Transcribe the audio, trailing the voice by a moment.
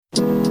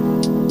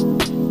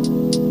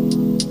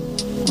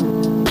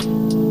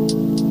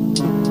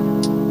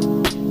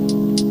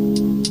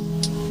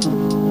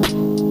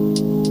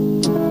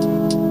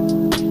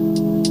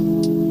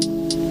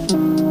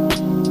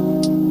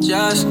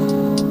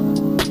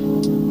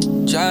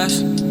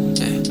just,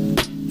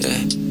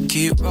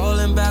 keep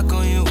rolling back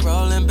on you,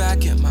 rolling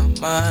back in my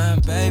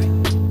mind, baby.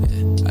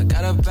 Yeah. I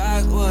got a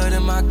backwood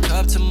in my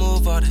cup to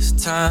move all this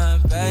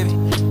time, baby.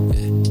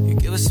 Yeah. You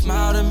give a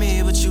smile to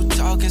me, but you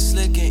talking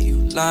slick and you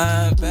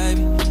lying,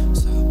 baby.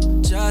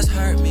 So just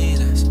hurt me,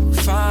 that's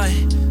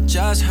fine.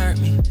 Just hurt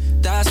me,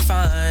 that's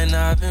fine.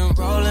 I've been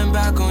rolling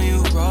back on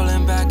you,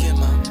 rolling back in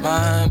my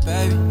mind,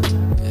 baby.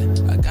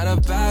 Yeah. I got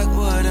a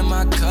backwood in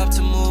my cup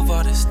to move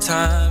all this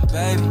time,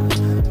 baby.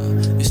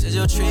 You said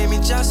you'll treat me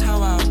just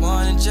how I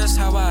want and just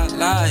how I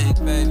like,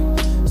 baby.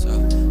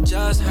 So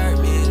just hurt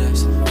me,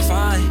 that's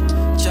fine.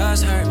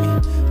 Just hurt me,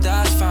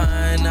 that's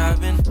fine. I've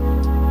been,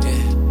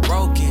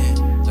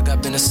 broken. Look,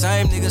 I've been the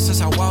same nigga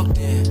since I walked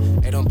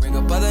in. They don't bring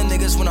up other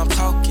niggas when I'm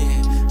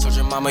talking. Told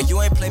your mama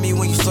you ain't play me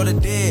when you sorta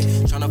did.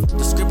 Tryna flip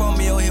the script on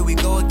me, oh here we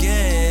go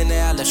again.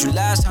 Yeah, I left you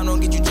last time, don't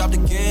get you dropped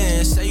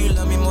again. Say you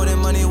love me more than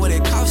money, what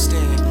it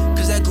costing?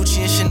 Cause that Gucci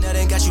and Chanel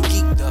ain't got you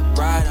geeked up,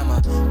 right? I'm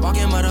a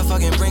walking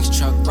motherfucking Brinks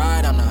truck,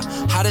 right? I'm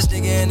the hottest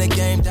nigga in the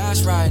game,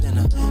 that's right. And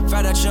the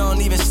fact that you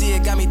don't even see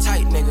it got me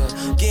tight,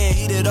 nigga. Getting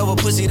heated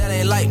over pussy that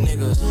ain't like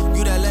niggas.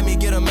 You that let me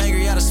get 'em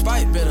angry out of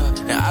spite, bitter.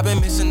 And I've been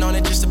missing on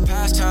it just to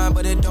pass time,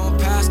 but it don't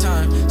pass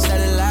time.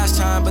 Said it last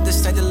time, but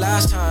this ain't the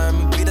last time.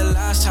 It'll be the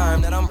last time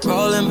that I'm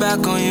rolling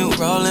back on you,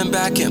 rolling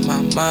back in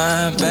my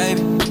mind,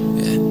 baby.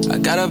 Yeah. I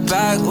got a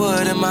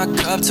backwood in my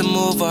cup to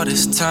move all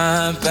this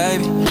time,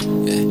 baby.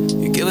 Yeah.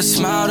 You give a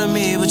smile to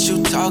me, but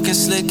you talking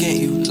slick and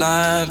you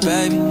lying,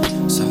 baby.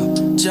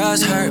 So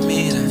just hurt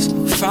me, that's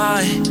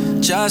fine.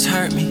 Just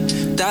hurt me,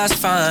 that's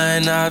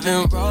fine. I've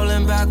been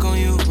rolling back on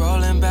you,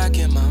 rolling back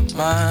in my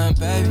mind,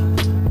 baby.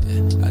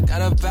 Yeah. I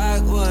got a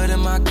backwood in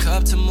my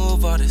cup to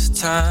move all this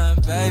time,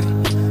 baby.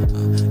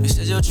 You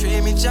said you'll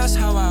treat me just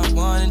how I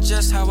want and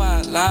just how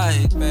I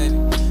like, baby.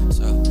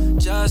 So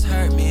just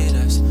hurt me,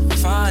 that's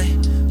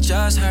fine.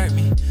 Just hurt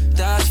me,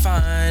 that's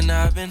fine.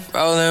 I've been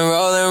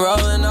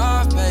rolling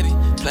off, baby.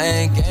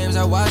 Playing games,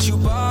 I watch you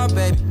ball,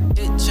 baby.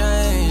 It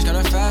changed,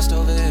 kinda fast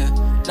over here.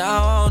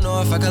 Now I don't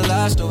know if I can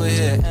last over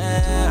here.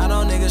 And I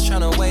know niggas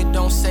tryna wait,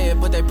 don't say it,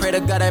 but they pray to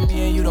God that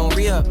me and you don't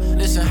re-up.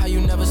 Listen, how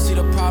you never see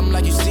the problem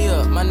like you see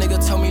her. My nigga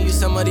told me you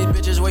some of these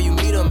bitches where you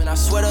meet them. And I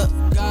swear to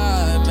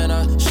God, man,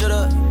 I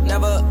shoulda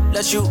never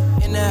let you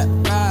in that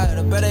ride.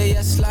 Or better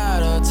yet,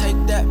 slide or take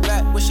that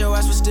back. Wish your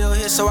ass was still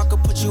here so I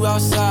could put you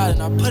outside.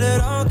 And I put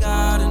it on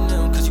God and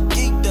them, cause you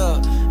geeked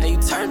up. And you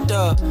turned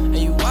up, and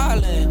you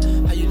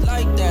wildin'. How you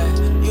like that?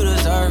 You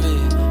deserve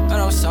it. But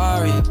I'm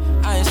sorry,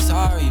 I ain't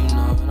sorry, you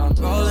know. And I'm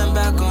rolling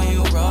back on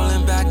you,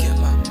 rolling back in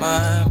my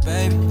mind,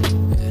 baby.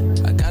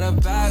 Yeah. I got a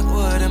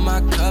backwood in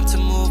my cup to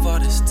move all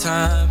this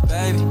time,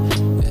 baby.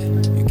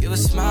 Yeah. You give a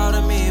smile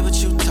to me, but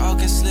you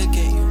talking slick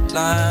and you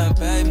lying,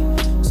 baby.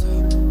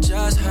 So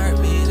just hurt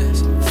me,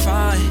 that's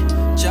fine.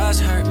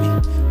 Just hurt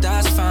me,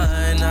 that's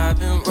fine. I've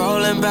been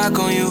rolling back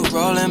on you,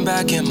 rolling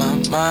back in my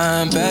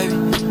mind, baby.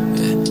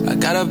 Yeah. I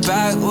got a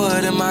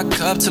backwood in my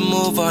cup to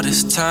move all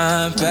this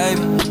time,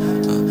 baby.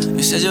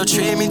 You said you'll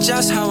treat me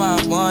just how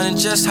I want and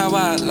just how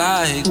I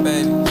like,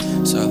 baby.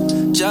 So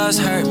just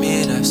hurt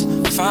me, that's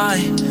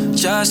fine.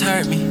 Just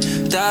hurt me,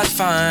 that's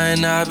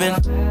fine. I've been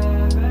on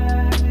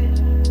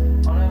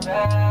a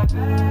bad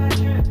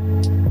trip,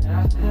 and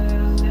I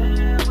still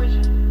stand with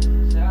you.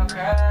 Still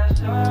crash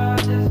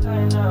charges, I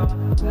know.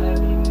 Let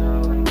me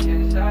know in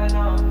case I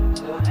know.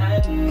 Still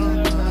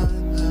hanging around.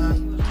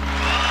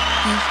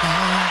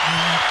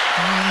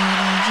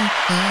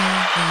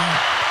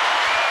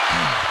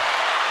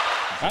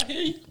 I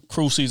hear you.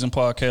 Crew Season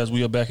Podcast.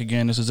 We are back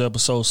again. This is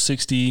episode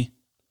 69.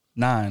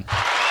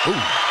 Ooh,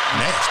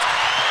 nasty.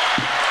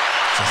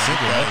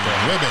 69.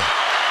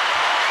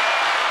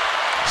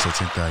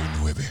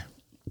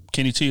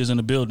 Kenny T is in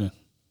the building.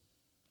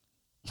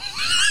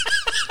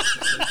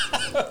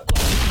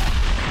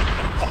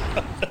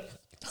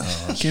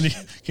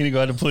 Kenny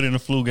got to put in a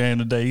flu game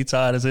today. He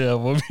tired as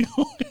hell.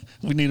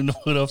 We need him to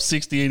put up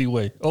 60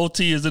 anyway.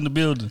 OT is in the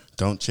building.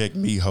 Don't check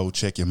me, ho.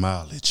 Check your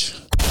mileage.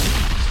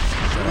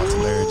 Shout out to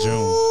Larry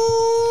June.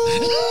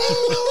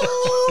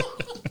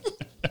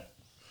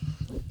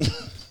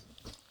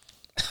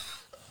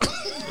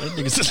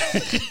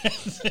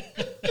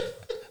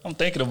 I'm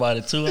thinking about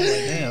it too. I'm like,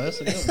 damn, that's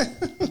a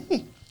good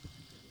one.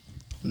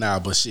 Nah,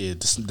 but shit,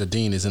 the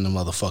dean is in the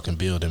motherfucking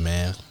building,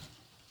 man.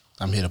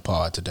 I'm here to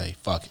pod today.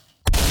 Fuck it.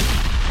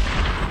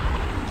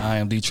 I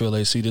am D Trill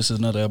AC. This is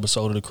another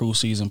episode of the Crew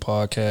Season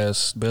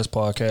Podcast. Best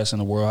podcast in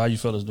the world. How you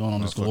fellas doing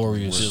on this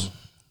glorious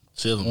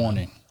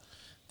morning?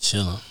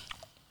 Chilling.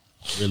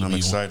 Really I'm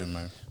excited,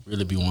 man.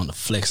 Really be wanting to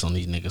flex on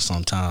these niggas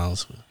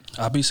sometimes.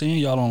 I be seeing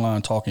y'all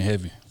online talking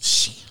heavy.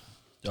 Shit.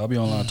 Y'all be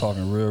online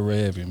talking real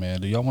heavy, man.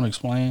 Do y'all want to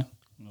explain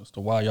as to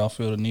why y'all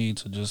feel the need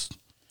to just...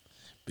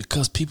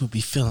 Because people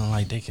be feeling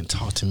like they can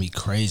talk to me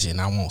crazy and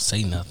I won't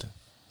say nothing.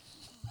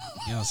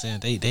 You know what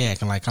I'm saying? They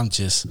acting like I'm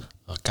just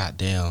a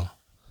goddamn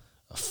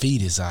a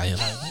fetus out here.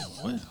 Like,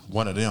 what?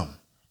 One of them.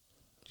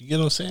 You get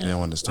what I'm saying? They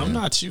don't understand. I'm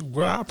not you,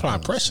 bro. I apply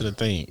pressure to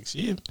things.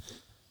 Yeah.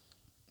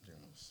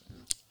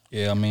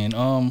 Yeah, I mean,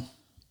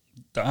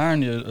 the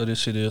irony of this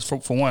shit is, for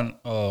one,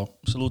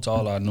 salute to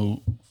all our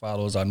new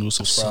followers, our new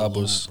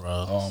subscribers.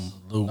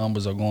 Salute,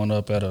 numbers are going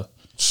up at a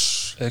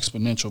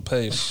exponential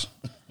pace,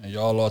 and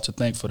y'all are to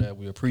thank for that.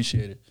 We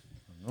appreciate it.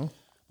 But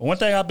one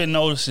thing I've been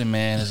noticing,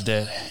 man, is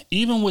that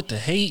even with the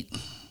hate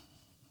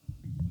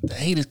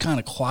is kind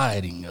of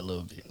quieting a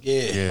little bit.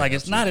 Yeah. Like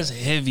it's not as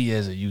heavy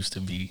as it used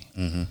to be.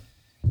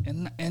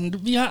 Mm-hmm. And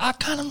yeah, I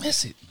kind of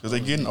miss it. Because they're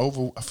getting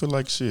I feel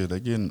like shit. They're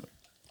getting,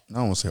 I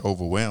don't want to say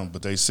overwhelmed,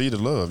 but they see the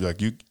love.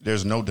 Like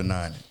there's no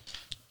denying it.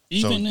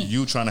 Even so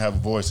you trying to have a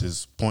voice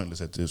is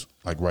pointless at this,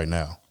 like right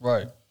now.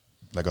 Right.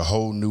 Like a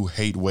whole new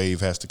hate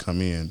wave has to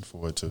come in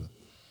for it to,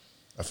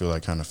 I feel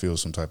like, kind of feel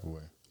some type of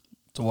way.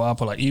 So why I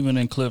put like even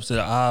in clips that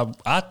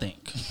I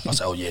think I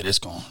say, oh yeah, this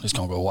gonna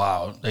go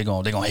wild. They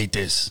gonna hate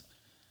this.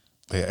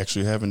 They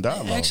actually having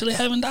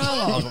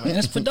dialogue. Man.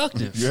 It's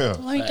productive. Yeah.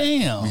 Like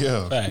damn.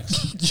 Yeah.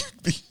 Facts.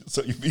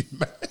 So you be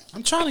mad.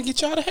 I'm trying to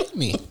get y'all to hate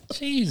me.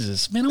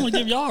 Jesus, man, I'm gonna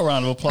give y'all a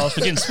round of applause for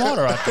getting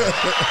smarter out there.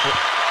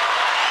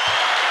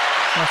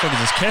 Motherfuckers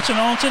just catching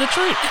on to the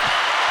trick.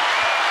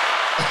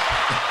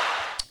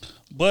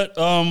 But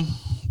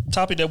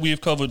topic that we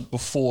have covered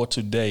before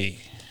today,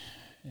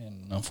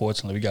 and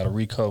unfortunately we got to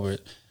recover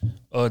it.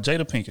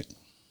 Jada Pinkett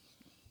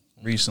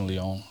recently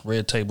on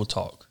Red Table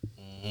Talk.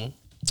 Mm-hmm.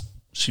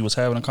 She was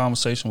having a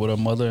conversation with her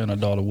mother and her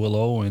daughter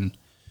Willow, and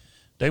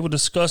they were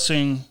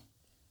discussing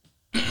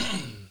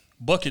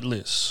bucket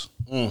lists.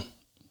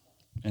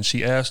 And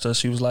she asked us,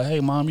 she was like, "Hey,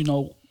 Mom, you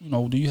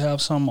know, do you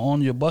have something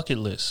on your bucket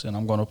list?" And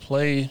I'm going to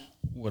play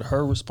what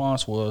her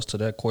response was to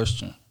that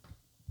question.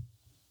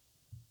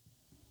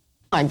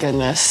 My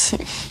goodness.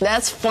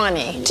 That's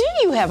funny. Do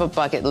you have a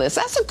bucket list?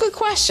 That's a good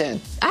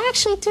question. I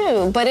actually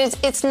do, but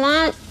it's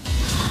not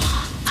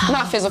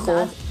Not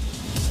physical.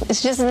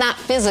 It's just not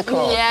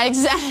physical. Yeah,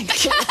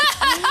 exactly.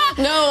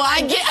 No,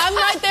 I'm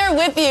right there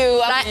with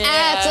you.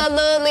 I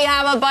absolutely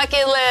have a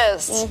bucket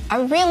list.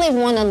 I really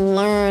want to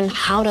learn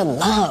how to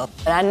love,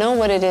 but I know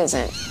what it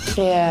isn't.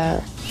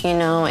 Yeah. You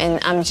know,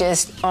 and I'm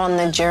just on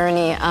the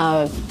journey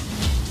of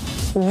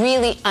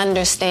really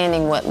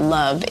understanding what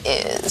love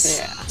is.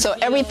 Yeah. So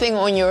everything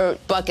on your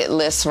bucket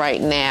list right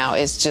now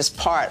is just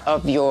part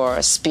of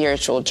your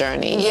spiritual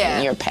journey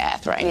and your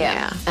path right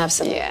now.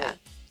 Absolutely. Yeah.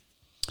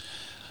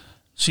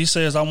 She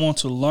says, "I want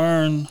to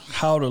learn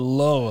how to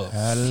love."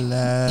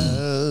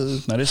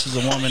 Now, this is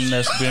a woman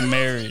that's been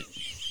married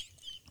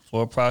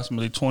for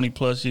approximately 20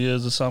 plus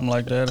years or something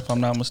like that, if I'm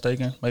not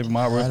mistaken. Maybe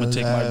my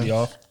arithmetic might be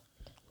off.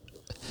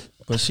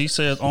 But she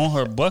says on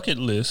her bucket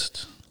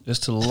list is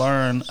to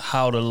learn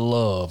how to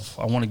love.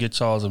 I want to get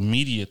y'all's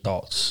immediate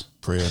thoughts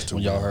Prayers to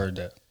when y'all heard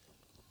that.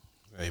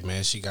 Hey,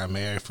 man, she got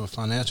married for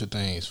financial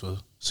things, for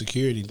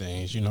security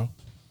things, you know.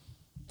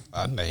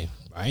 I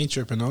ain't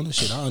tripping on this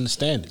shit. I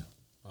understand it.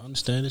 I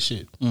understand this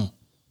shit. You know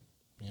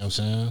what I'm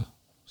saying?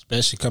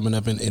 Especially coming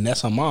up and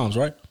that's her mom's,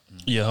 right?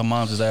 Yeah, her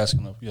mom's is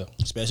asking her, yeah.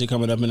 Especially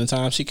coming up in the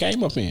time she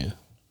came up in.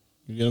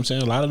 You get what I'm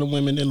saying? A lot of the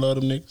women, they love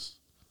them niggas.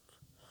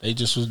 They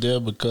just was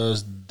there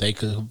because they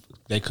could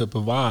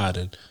provide,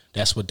 and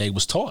that's what they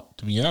was taught.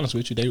 To be honest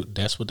with you,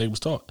 that's what they was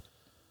taught.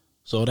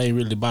 So it ain't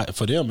really about,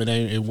 for them,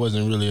 it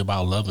wasn't really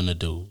about loving the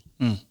dude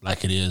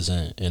like it is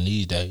in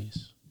these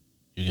days.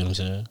 You get what I'm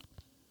saying?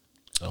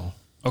 So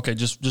Okay,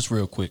 just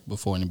real quick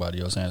before anybody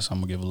else answers, I'm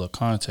gonna give a little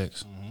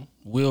context.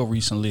 Will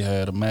recently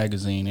had a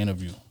magazine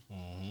interview,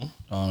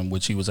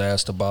 which he was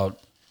asked about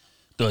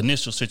the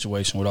initial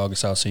situation with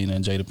August Alsina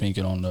and Jada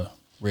Pinkett on the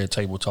Red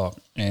Table Talk,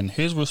 and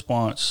his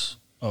response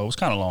was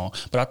kind of long,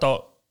 but I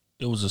thought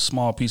it was a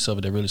small piece of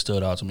it that really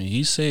stood out to me.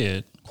 He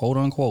said, "quote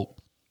unquote,"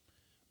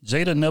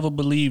 Jada never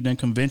believed in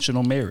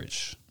conventional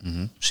marriage.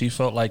 She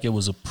felt like it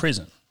was a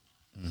prison.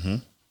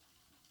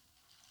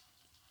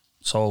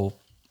 So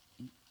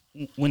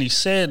when he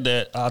said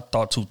that, I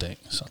thought two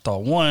things. I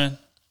thought, one,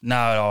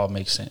 now it all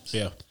makes sense.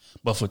 yeah,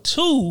 But for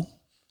two,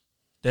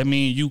 that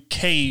means you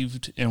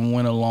caved and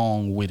went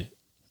along with it.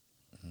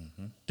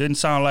 Didn't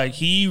sound like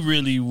he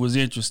really was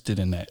interested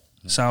in that.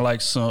 Sound like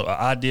some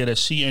idea that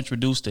she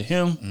introduced to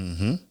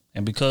him,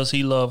 and because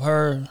he loved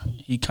her,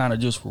 he kind of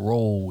just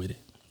rolled with it.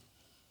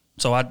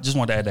 So I just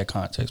wanted to add that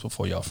context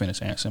before y'all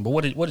finish answering. But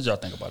what did y'all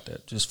think about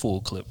that? Just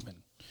full clip and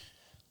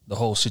the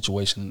whole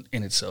situation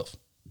in itself.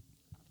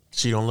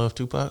 She don't love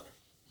Tupac?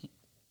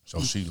 So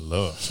she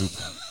loves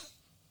Tupac.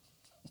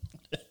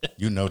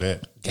 You know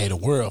that. gave the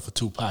world for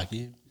Tupac,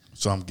 yeah.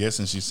 So I'm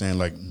guessing she's saying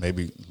like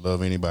maybe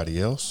love anybody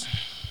else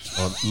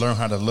or learn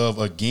how to love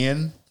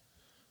again.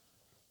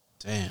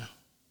 Damn.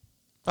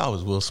 If I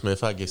was Will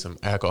Smith, I'd get some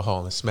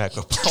alcohol and smack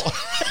up on.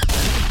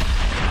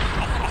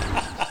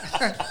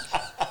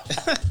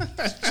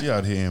 She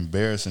out here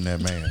embarrassing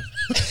that man.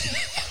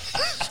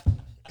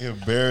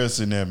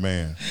 Embarrassing that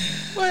man.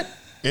 What?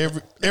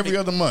 Every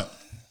other month.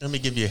 Let me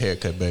give you a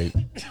haircut, babe.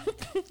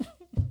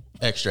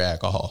 Extra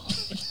alcohol.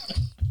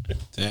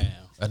 Damn.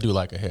 I do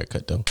like a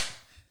haircut, though.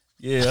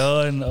 Yeah,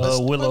 her and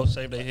Willow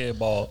shaved their head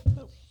bald.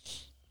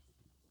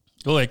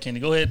 Go ahead, Kenny.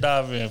 Go ahead,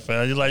 dive in,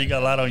 fam. You like you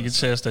got a lot on your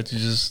chest that you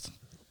just.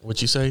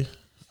 What you say?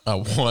 I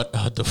want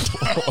a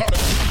divorce.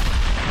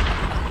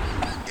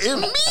 And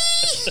me?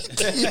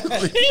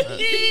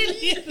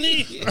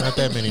 Not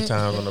that many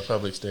times on the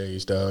public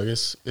stage, dog.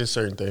 It's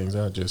certain things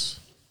I just.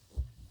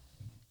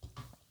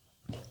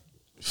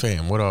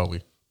 Fam, what are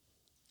we?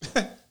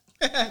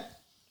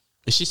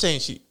 Is she saying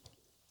she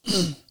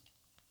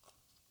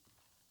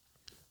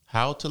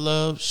how to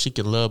love? She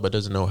can love, but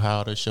doesn't know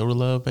how to show the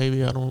love,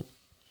 baby.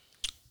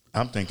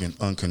 I'm thinking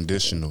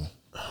unconditional.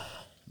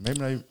 Maybe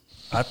they.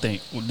 I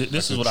think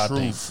this is what I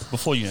think.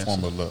 Before you form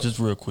of answer, love. just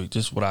real quick,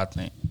 just what I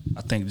think.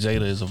 I think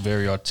Jada is a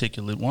very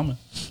articulate woman,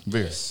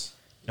 Very.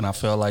 and I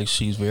feel like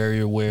she's very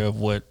aware of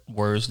what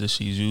words that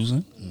she's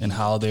using and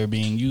how they're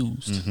being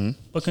used.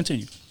 But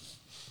continue.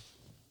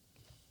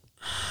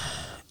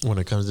 When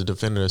it comes to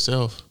defending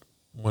herself,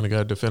 when it got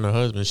to defend her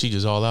husband, she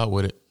just all out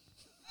with it.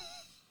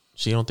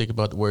 She don't think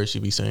about the words she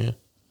be saying.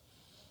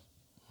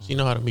 She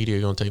know how the media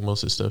gonna take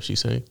most of the stuff she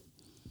say.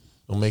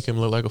 Gonna make him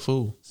look like a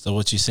fool. So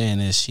what you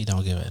saying is she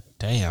don't give a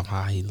damn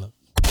how he look.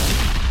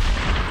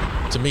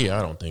 To me,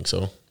 I don't think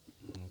so.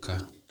 Okay.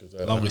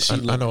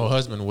 I know a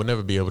husband would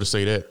never be able to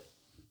say that.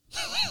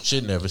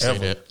 Should never say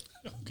that.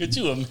 Could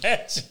you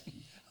imagine?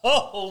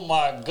 Oh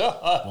my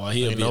God! Boy,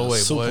 he'll Ain't be no a way,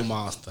 super boy.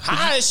 monster.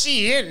 How is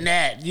she in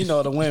that? You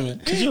know the women.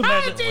 Could you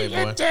imagine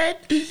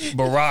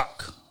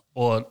Barack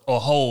or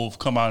Hove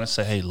come out and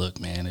say, "Hey, look,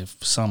 man, if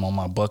some on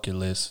my bucket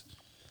list,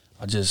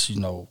 I just,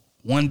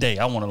 one day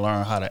I want to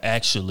learn how to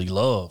actually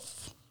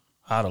love,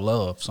 how to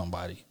love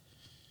somebody."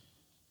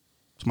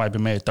 Somebody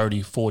been married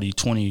 30, 40,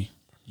 20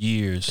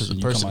 years. There's a and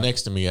you person come out-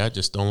 next to me I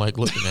just don't like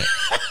looking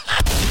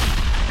at.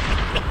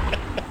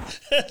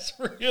 That's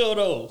real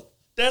though.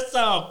 That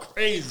sounds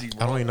crazy, bro.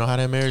 I don't even know how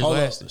that marriage Hold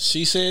up. lasted.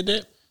 She said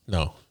that?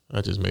 No,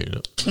 I just made it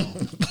up.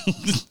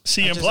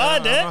 She I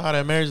implied don't know that. how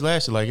that marriage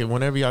lasted. Like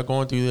whenever y'all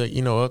going through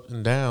the, ups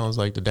and downs,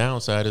 like the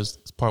downside is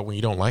the part when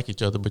you don't like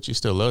each other, but you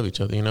still love each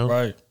other,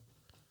 Right.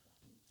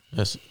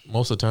 That's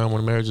most of the time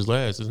when marriages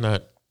last. It's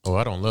not,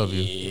 I don't love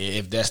you. Yeah,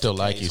 if that's Still the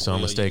like case, you, so I'm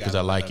gonna Will, stay 'cause gotta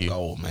I like let her you.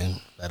 Go, man.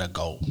 Let her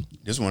go.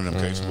 This is one of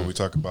them cases where we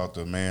talk about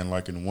the man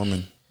liking the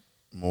woman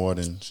more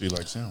than she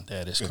likes him.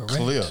 That is It's correct.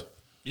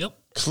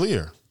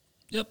 Clear.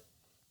 Yep.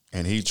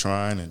 And he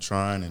trying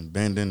and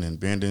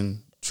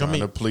bending, trying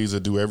to please her,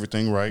 do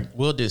everything right.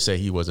 Will did say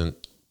he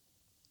wasn't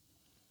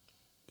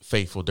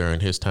faithful during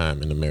his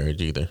time in the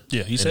marriage either.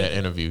 Yeah, he in said that that.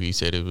 interview, he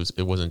said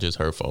it wasn't just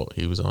her fault.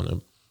 He was on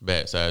the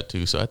bad side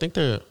too. So I think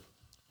I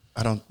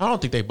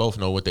don't think they both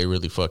know what they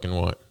really fucking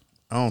want.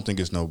 think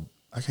it's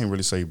I can't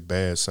really say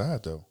bad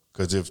side though.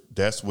 Because if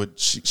that's what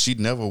she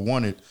never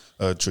wanted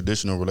a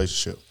traditional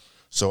relationship.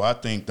 So I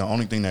think the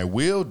only thing that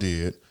Will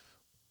did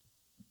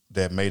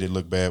that made it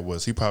look bad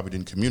was he probably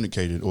didn't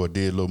communicate it or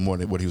did a little more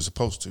than what he was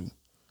supposed to.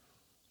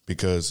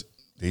 Because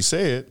he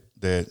said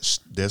that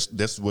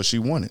that's what she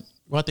wanted.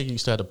 Well, I think he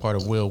still had the part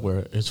of Will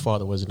where his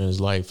father wasn't in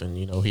his life, and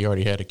he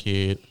already had a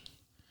kid.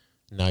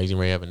 Now he's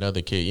gonna have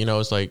another kid.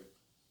 It's like,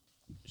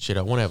 shit.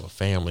 I want to have a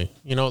family.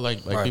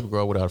 Like Right. people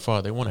grow up without a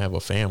father. They want to have a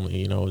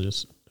family.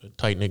 Just a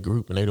tight knit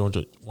group, and they don't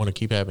just want to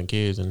keep having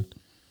kids and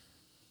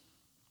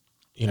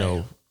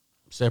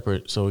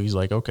separate. So he's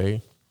like,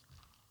 okay,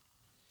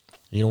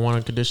 you don't want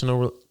a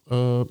conditional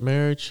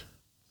marriage.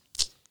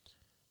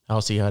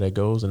 I'll see how that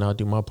goes, and I'll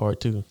do my part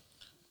too.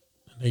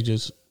 And they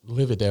just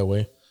live it that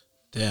way.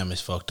 Damn,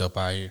 it's fucked up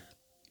out here.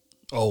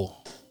 Oh,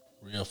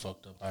 Real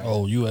fucked up out here.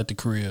 oh, you at the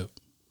crib.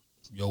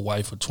 Your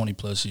wife for 20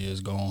 plus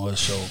years go on her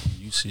show.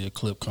 You see a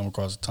clip come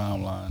across the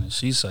timeline, and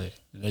she say,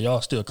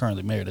 y'all still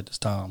currently married at this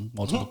time,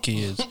 multiple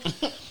kids,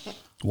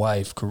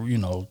 wife,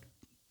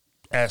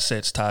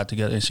 assets tied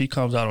together. And she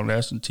comes out on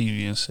national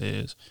TV and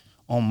says,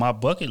 on my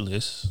bucket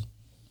list,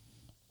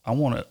 I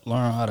want to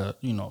learn how to,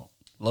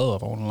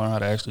 love. I want to learn how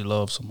to actually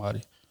love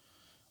somebody.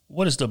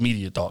 What is the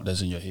immediate thought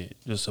that's in your head?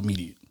 Just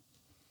immediate.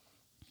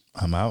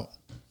 I'm out.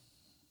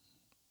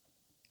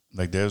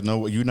 Like there's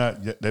no you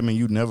not. That mean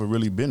you never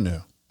really been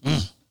there.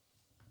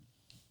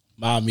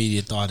 My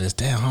immediate thought is,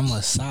 damn, I'm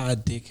a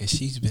side dick and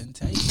she's been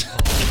taken.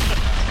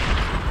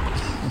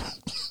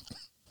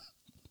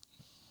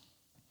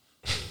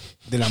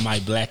 Then I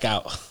might black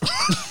out.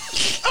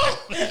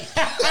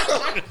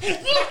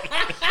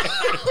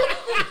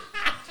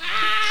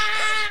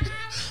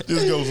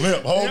 Just go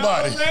limp, whole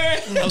body.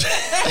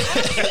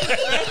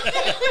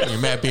 You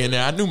Matt being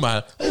there, I knew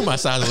my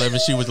size 11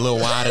 shoe was a little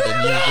wider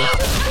than usual.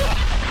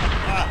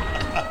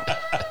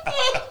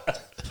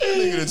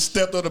 Nigga that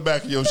stepped on the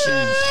back of your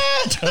shoes.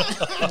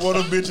 One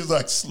of them bitches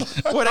like slide.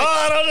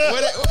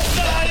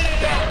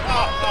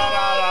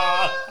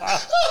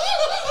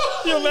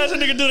 You imagine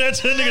nigga do that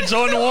to a nigga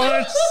Jordan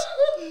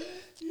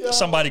 1s?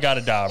 Somebody got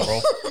to die,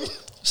 bro.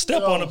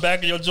 Step on the back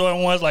of your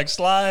Jordan 1s like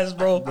slides,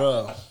 bro.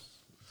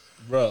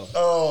 Bro.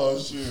 Oh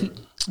shit.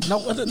 No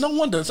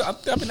wonder.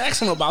 I've been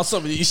asking about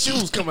some of these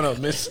shoes coming up,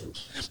 miss.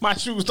 My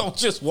shoes don't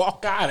just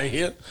walk out of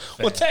here.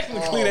 Well,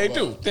 technically they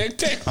do.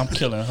 I'm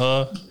killing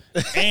her.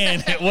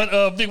 And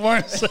what Big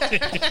Worm say?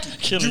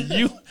 Killing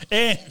you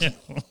and him.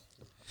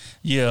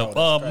 Yeah,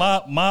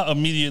 my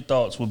immediate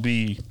thoughts would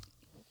be,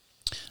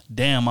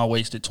 damn, I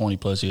wasted 20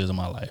 plus years of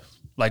my life.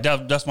 Like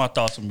that's my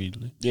thoughts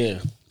immediately. Yeah.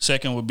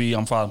 Second would be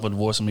I'm filing for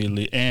divorce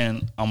immediately,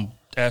 and I'm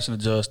asking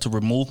the judge to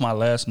remove my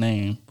last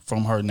name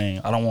from her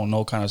name. I don't want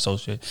no kind of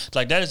association.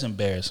 Like, that is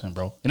embarrassing,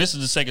 bro. And this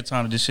is the second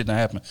time that this shit done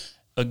happened.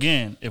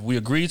 Again, if we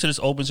agree to this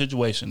open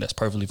situation, that's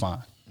perfectly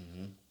fine.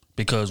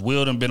 Because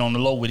Will done been on the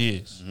low with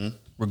his.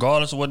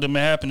 Regardless of what done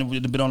been happening,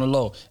 we've been on the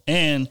low.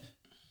 And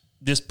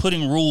just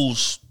putting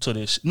rules to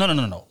this.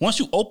 No. Once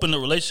you open the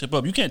relationship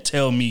up, you can't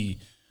tell me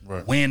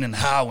when and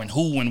how and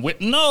who and what.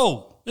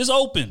 No, it's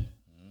open.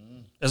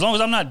 As long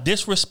as I'm not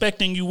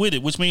disrespecting you with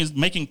it, which means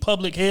making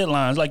public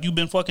headlines like you've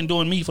been fucking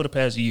doing me for the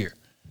past year.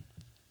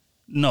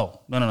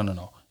 No.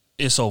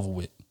 It's over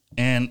with.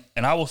 And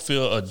I will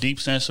feel a deep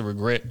sense of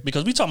regret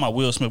because we talking about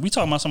Will Smith. We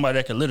talking about somebody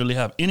that could literally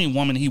have any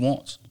woman he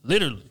wants.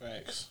 Literally.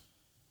 Facts.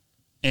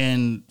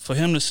 And for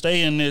him to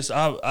stay in this,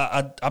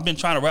 I've been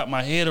trying to wrap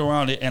my head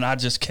around it, and I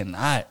just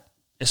cannot.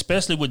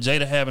 Especially with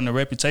Jada having the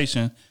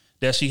reputation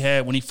that she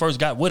had when he first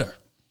got with her.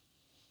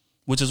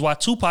 Which is why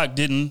Tupac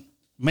didn't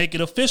make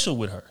it official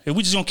with her. If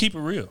we just gonna keep it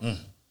real.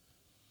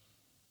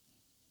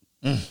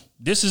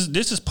 This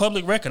is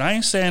public record. I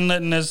ain't saying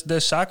nothing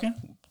that's shocking.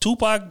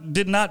 Tupac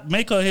did not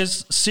make her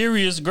his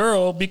serious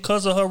girl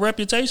because of her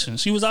reputation.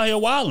 She was out here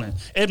wilding.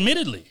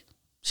 Admittedly.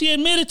 She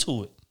admitted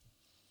to it.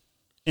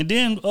 And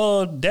then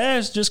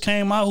Dash just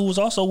came out, who was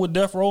also with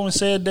Death Row, and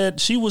said that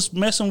she was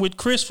messing with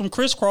Chris from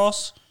Criss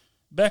Cross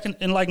back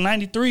in like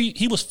 93.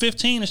 He was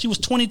 15 and she was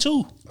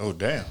 22. Oh,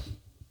 damn.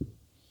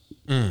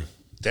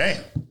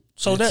 Damn.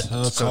 So It's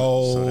that's a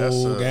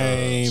cold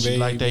game, She baby.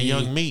 like that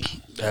young meat.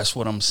 That's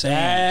what I'm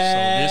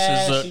saying.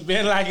 So this She is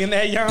been like in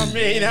that young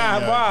meat,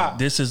 boy.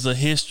 this is a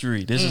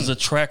history. This is a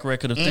track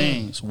record of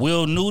things.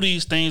 Will knew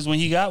these things when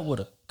he got with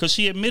her because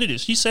she admitted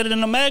it. She said it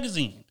in a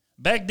magazine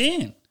back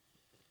then.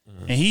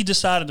 And he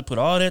decided to put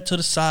all that to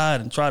the side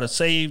and try to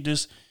save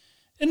this.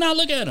 And now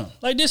look at him.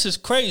 Like, this is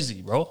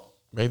crazy, bro.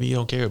 Maybe you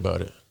don't care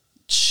about it.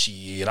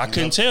 Shit, I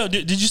couldn't tell.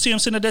 Did you see him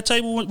sitting at that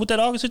table with that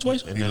August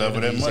situation? And He then loved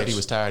her that he said much. he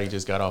was tired. He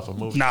just got off a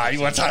movie. Nah, he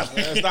wasn't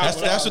talking.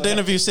 That's what the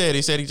interview said.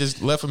 He said he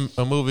just left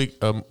a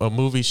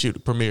movie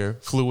shoot premiere,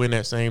 flew in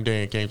that same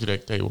day, and came to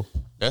that table.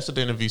 That's what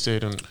the interview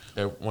said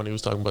when he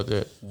was talking about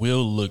that.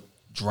 Will look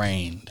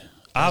drained.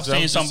 I've That's what I'm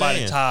seen just somebody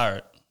saying.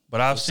 tired,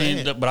 but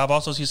saying. I've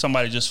also seen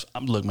somebody just.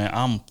 Look, man,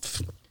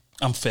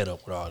 I'm fed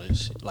up with all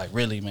this shit. Like,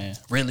 really, man,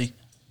 really.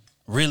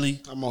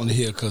 I'm on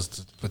here because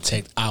to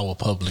protect our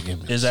public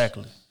image.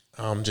 Exactly.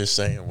 I'm just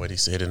saying what he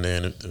said in the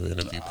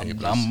interview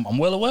papers. I'm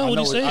well aware what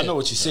he said. I know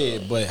what you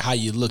said, but how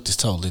you looked is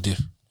totally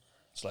different.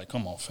 It's like,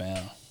 come on,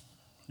 fam.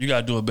 You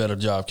got to do a better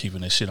job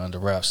keeping this shit under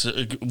wraps.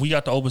 We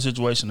got the open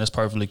situation. That's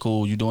perfectly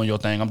cool. You doing your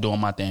thing. I'm doing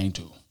my thing,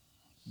 too.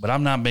 But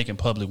I'm not making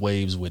public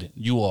waves with it.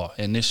 You are.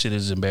 And this shit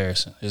is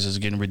embarrassing. This is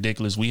getting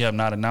ridiculous. We have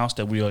not announced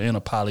that we are in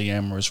a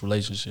polyamorous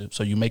relationship.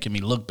 So you making me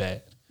look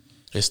bad.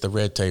 It's the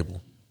red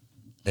table.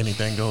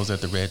 Anything goes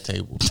at the red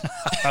table.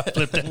 I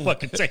flipped that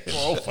fucking table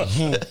over.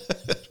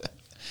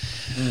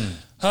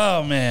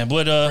 Oh, man.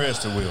 But Prayers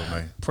to Will,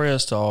 man.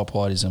 prayers to all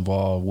parties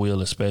involved.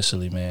 Will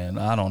especially, man.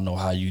 I don't know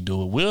how you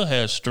do it. Will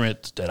has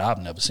strength that I've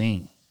never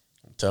seen.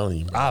 I'm telling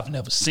you, man. I've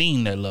never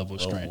seen that level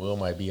of strength. Will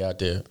might be out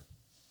there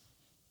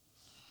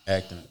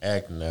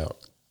acting out.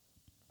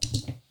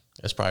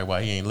 That's probably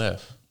why he ain't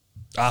left.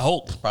 I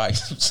hope. Probably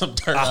some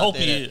turn I out hope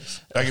there he that-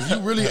 is. Like, if you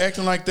really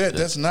acting like that,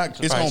 that's not.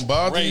 It's gonna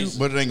bother you, crazy.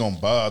 but it ain't gonna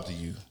bother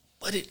you.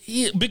 But it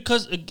is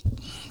because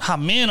how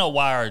men are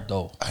wired,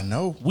 though. I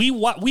know. We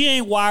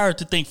ain't wired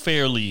to think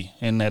fairly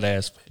in that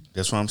aspect,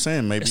 That's what I'm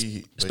saying.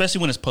 Maybe, especially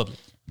when it's public.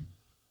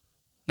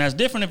 Now it's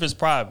different if it's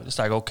private. It's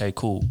like, okay,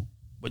 cool,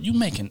 but you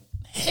making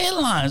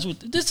headlines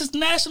with this is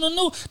national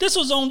news. This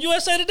was on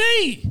USA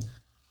Today.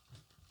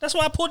 That's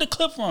where I pulled the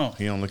clip from.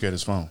 he don't look at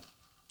his phone.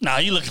 Nah,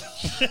 you look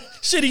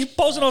shit. He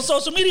posting on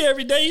social media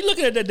every day. You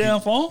looking at that damn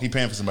phone? He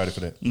paying for somebody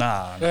for that.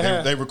 Nah,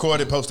 They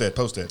record it, post that,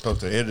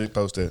 edit it,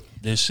 post that.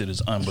 this shit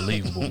is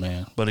unbelievable,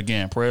 man. But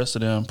again, prayers to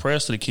them,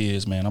 prayers to the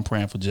kids, man. I'm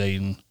praying for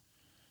Jaden,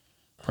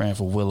 praying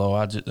for Willow.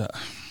 I just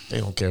They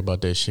don't care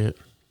about that shit.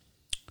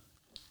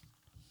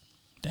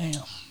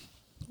 damn.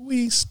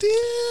 We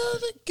still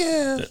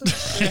together.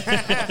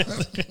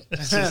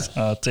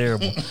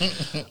 Terrible.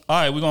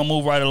 All right, we're gonna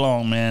move right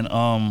along, man.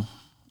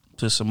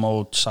 To some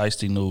old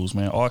shiesty news,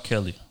 man. R.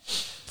 Kelly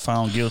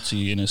found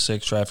guilty in his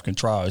sex trafficking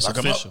trial. It's Lock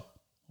him official.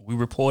 We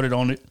reported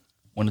on it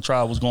when the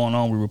trial was going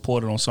on. We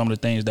reported on some of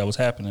the things that was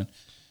happening.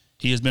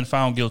 He has been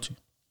found guilty.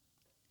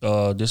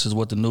 This is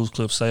what the news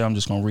clips say. I'm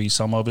just gonna read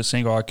some of it.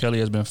 Singer R. Kelly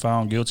has been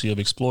found guilty of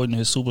exploiting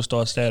his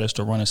superstar status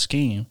to run a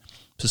scheme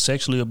to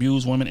sexually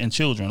abuse women and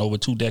children over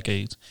 2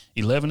 decades.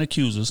 11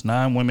 accusers,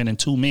 9 women and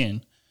 2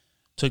 men,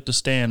 took the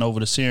stand over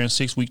the searing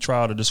 6-week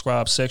trial to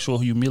describe sexual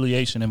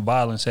humiliation and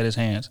violence at his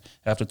hands.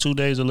 After 2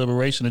 days of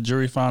deliberation, the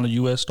jury found the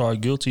U.S. star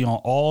guilty on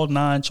all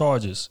 9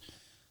 charges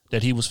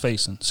that he was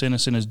facing.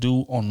 Sentencing is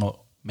due on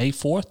May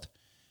 4th.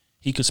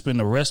 He could spend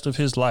the rest of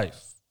his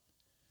life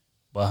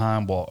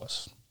behind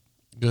bars.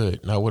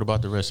 Good. Now, what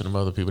about the rest of them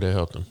other people that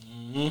helped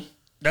him?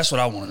 That's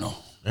what I want to know.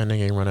 And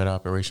they ain't run that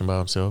operation by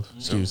himself.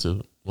 Excuse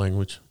the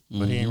language.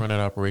 But he ain't run that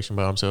operation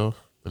by himself.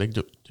 But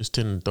they just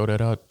tend to throw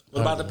that out.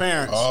 What about the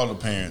parents? All the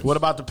parents. What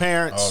about the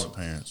parents? All the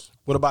parents.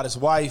 What about his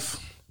wife?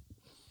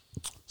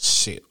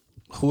 Shit.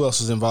 Who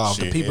else was involved?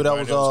 Shit, the people that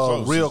everybody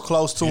was real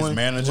close to his him.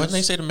 managers. Wasn't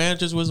they say the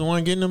managers was the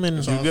one getting them in?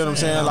 You get what I'm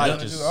saying? Like,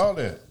 Managers, all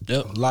that.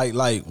 Yep.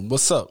 like,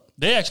 what's up?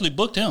 They actually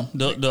booked him,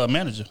 the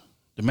manager.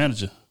 The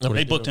manager. Oh, they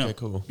they booked did? him. Okay,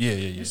 cool. Yeah.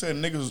 He said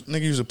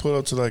nigga used to pull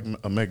up to like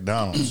a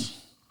McDonald's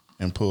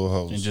and pull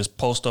hoes. And just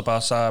post up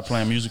outside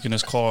playing music in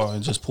his car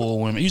and just pull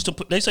women.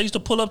 They say he used to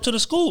pull up to the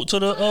school, to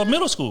the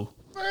middle school,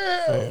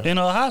 in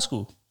high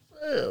school.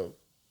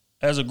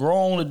 As a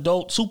grown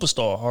adult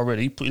superstar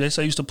already. They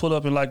say he used to pull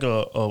up in like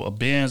a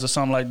Benz or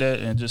something like that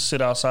and just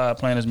sit outside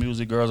playing his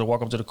music. Girls would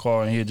walk up to the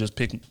car and he'd just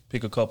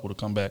pick a couple to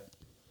come back.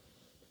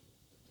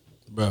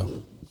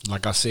 Bro,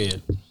 like I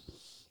said,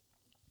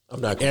 I'm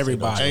not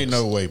everybody. Ain't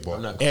no way,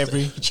 boy.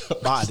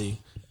 Everybody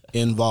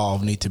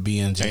involved need to be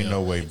in jail. Ain't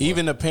no way, boy.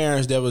 Even the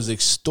parents that was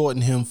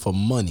extorting him for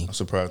money. I'm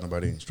surprised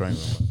nobody ain't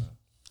strangled him.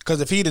 Because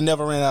if he'd have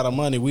never ran out of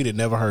money, we'd have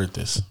never heard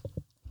this.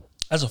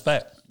 That's a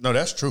fact. No,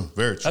 that's true.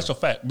 Very true. That's a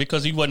fact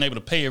because he wasn't able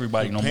to pay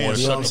everybody no more. Paying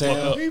You know what I'm Shut the fuck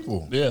saying? up.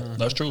 people. Yeah,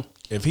 that's true.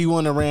 If he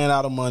wouldn't have ran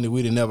out of money,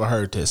 we'd have never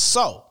heard this.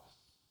 So,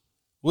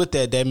 with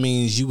that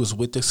means you was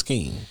with the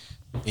scheme.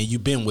 And you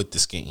been with the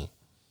scheme.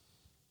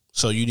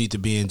 So you need to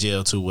be in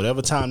jail too.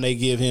 Whatever time they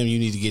give him, you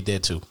need to get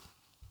that too.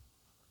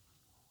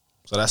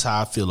 So that's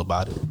how I feel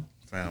about it.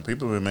 Fam,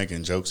 people have been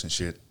making jokes and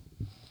shit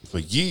for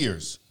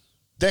years,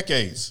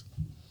 decades.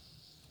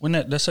 When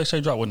that sex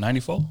tape dropped, what,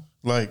 94?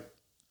 Like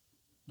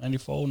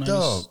 94,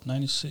 Dog.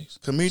 96?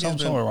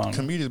 comedians Somewhere around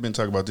there. been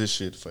talking about this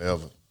shit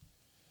forever.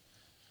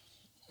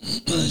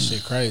 That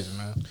shit crazy,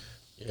 man.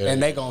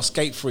 And they gonna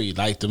skate free.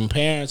 Like them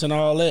parents and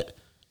all that,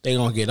 they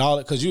gonna get all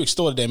it because you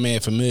extorted that man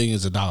for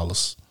millions of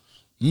dollars.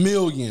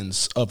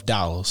 Millions of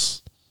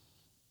dollars.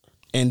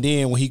 And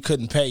then when he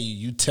couldn't pay you,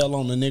 you tell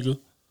on the nigga.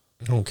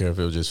 I don't care if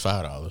it was just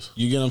 $5.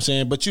 You get what I'm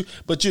saying? But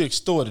you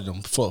extorted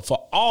him for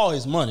all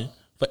his money,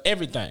 for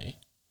everything,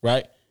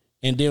 right?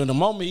 And then the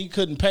moment he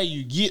couldn't pay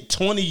you, get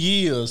 20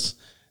 years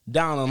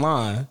down the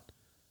line,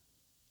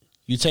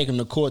 you take him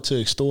to court to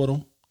extort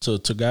him,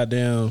 to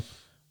goddamn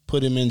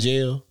put him in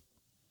jail.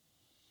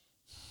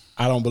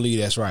 I don't believe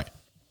that's right.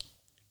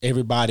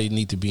 Everybody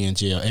need to be in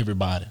jail.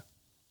 Everybody.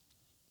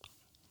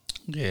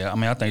 Yeah, I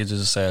mean, I think it's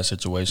just a sad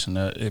situation.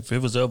 If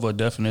it was ever a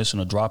definition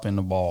of dropping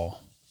the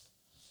ball,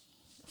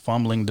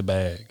 fumbling the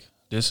bag,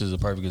 this is a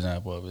perfect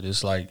example of it.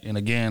 It's like, and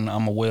again,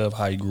 I'm aware of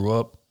how you grew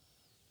up.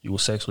 You were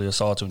sexually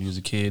assaulted when you was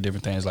a kid,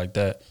 different things like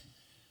that.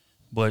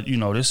 But, you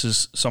know, this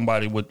is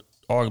somebody with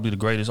arguably the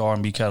greatest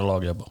R&B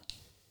catalog ever.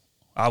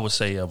 I would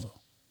say ever,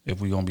 if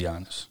we're going to be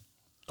honest.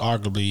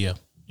 Arguably, yeah.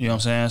 You know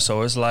what I'm saying?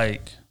 So it's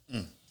like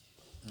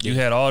you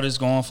had all this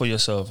going for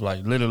yourself,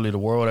 like literally the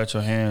world at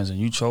your hands, and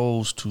you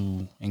chose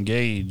to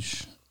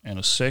engage in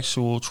a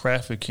sexual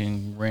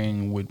trafficking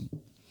ring with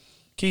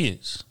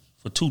kids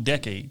for 2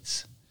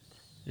 decades.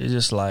 It's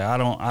just like I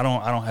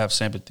don't have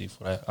sympathy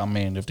for that. I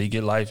mean, if they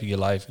get life, you get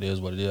life. It is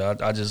what it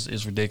is.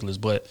 It's ridiculous.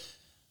 But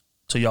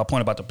to y'all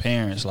point about the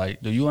parents,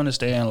 like, do you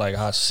understand like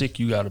how sick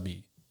you got to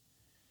be,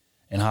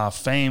 and how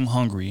fame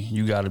hungry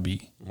you got to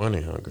be?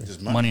 Money hungry.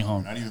 Just Money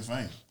hungry. Not even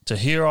fame. To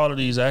hear all of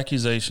these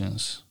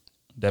accusations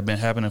that have been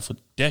happening for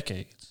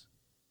decades,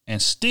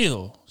 and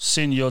still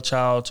send your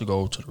child to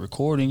go to the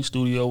recording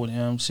studio with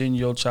him, send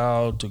your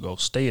child to go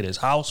stay at his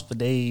house for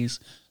days,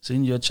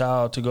 send your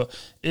child to go.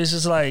 It's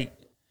just like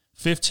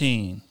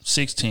 15,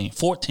 16,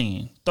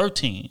 14,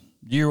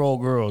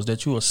 13-year-old girls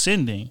that you are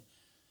sending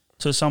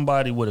to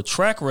somebody with a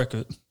track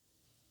record.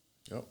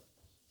 Yep.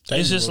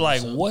 It's just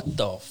like, what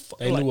the fuck?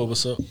 They knew what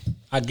was up.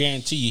 I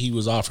guarantee you he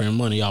was offering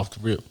money off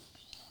the rip.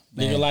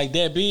 Nigga like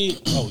that big?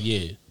 Oh,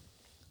 yeah.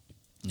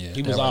 Yeah,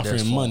 He was that right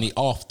there's offering money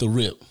off the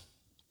rip.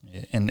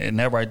 Yeah, and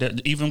that right there,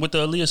 even with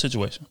the Aaliyah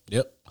situation.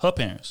 Yep. Her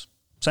parents,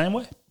 same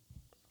way.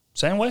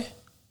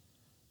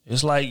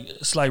 It's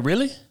like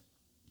really?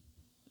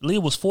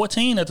 Aaliyah was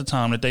 14 at the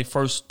time that they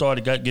first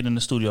started getting in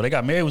the studio. They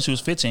got married when she was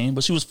 15,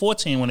 but she was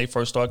 14 when they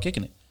first started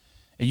kicking it.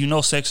 And you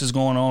know sex is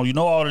going on. You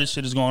know all of this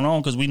shit is going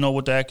on because we know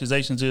what the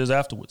accusations is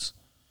afterwards.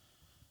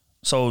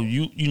 So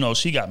you know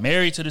she got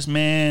married to this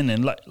man,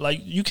 and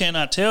like you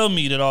cannot tell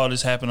me that all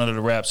this happened under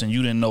the wraps and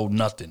you didn't know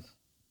nothing.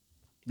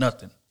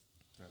 Nothing.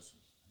 That's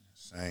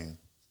insane.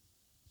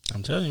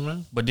 I'm telling you,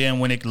 man. But then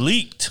when it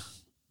leaked,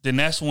 then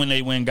that's when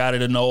they went and got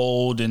it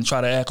annulled and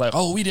try to act like,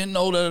 oh, we didn't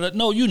know that.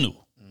 No, you knew.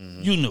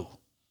 Mm-hmm. You knew.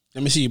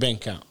 Let me see your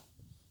bank account.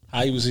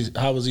 How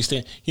was he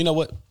staying? You know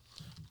what?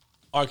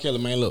 R. Kelly,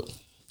 man, look.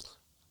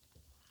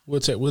 We'll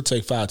take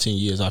 5-10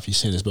 years off your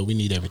sentence, but we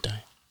need everything.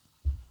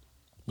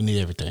 We need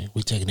everything.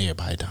 We taking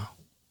everybody down.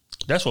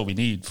 That's what we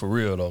need for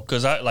real though.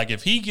 Cause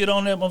if he get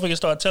on that motherfucker and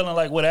start telling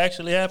like what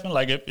actually happened,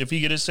 like if he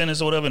get his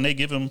sentence or whatever and they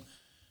give him,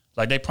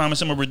 like they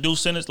promise him a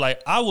reduced sentence,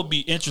 like I would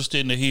be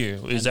interested to hear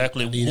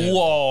exactly who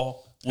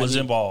all was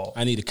involved.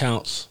 I need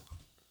accounts.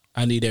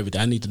 I need everything.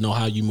 I need to know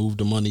how you moved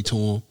the money to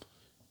him.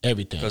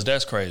 Everything. Cause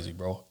that's crazy,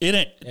 bro. It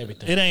ain't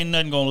everything. It ain't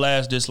nothing gonna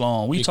last this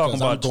long. We talking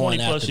about 20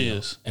 plus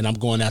years. And I'm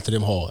going after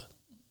them hard.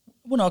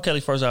 When R.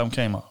 Kelly's first album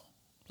came out?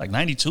 Like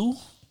 92?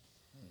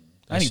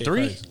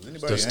 93?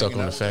 Still stuck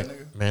on the fact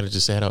manager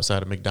sat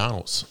outside of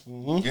McDonald's.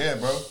 Mm-hmm. Yeah,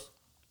 bro.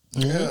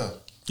 Yeah.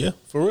 Yeah,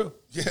 for real.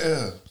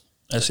 Yeah.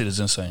 That shit is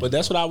insane. But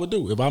that's what I would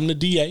do. If I'm the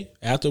DA,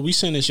 after we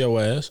sentence your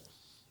ass,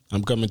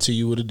 I'm coming to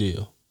you with a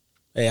deal.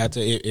 Hey,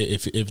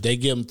 if they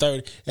give them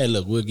 30, hey,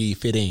 look, we'll give you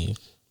 15.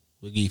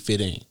 We'll give you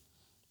 15.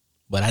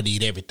 But I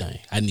need everything.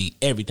 I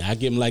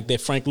give them like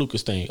that Frank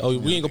Lucas thing. Oh,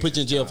 we ain't gonna put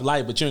you in jail for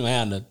life, but you ain't gonna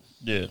have nothing.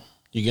 Yeah.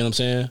 You get what I'm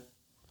saying?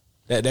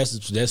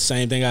 That's the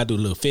same thing I do.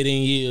 Look,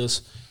 15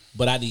 years,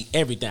 but I need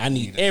everything. I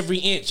need every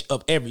inch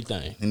of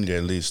everything. You need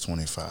at least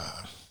 25.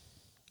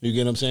 You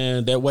get what I'm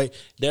saying? That way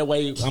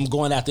I'm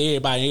going after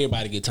everybody and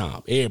everybody get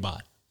time.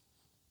 Everybody.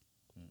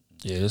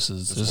 Yeah, this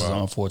is an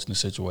unfortunate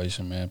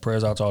situation, man.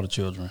 Prayers out to all the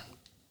children.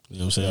 You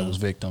know what I'm saying? That was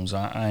victims.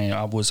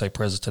 I would say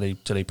prayers to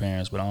their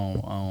parents, but I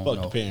don't Fuck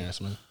know. the parents,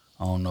 man.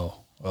 I don't know.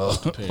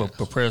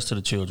 But prayers to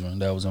the children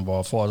that was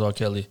involved. As far as R.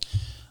 Kelly,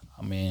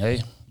 I mean,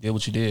 hey, did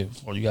what you did.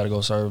 Or you got to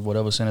go serve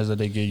whatever sentence that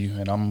they give you,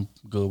 and I'm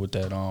good with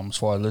that. As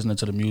far as listening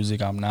to the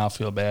music, I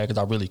feel bad because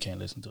I really can't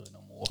listen to it no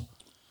more.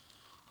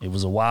 It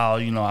was a while,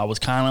 I was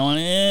kind of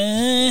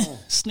on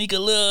sneak a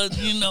little,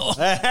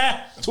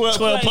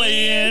 12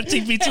 play in,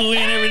 TP2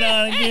 in every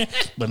now and again.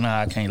 But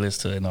I can't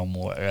listen to it no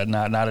more.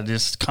 Now that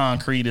this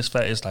concrete is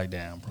fat, it's like,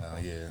 damn, bro.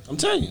 Yeah. I'm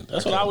telling you,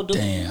 that's what I would do.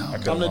 Damn.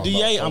 I'm the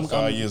DA. I'm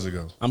 5 years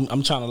ago.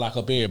 I'm trying to lock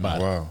up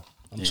everybody. Wow.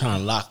 I'm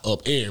trying to lock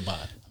up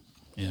everybody.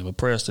 Yeah, but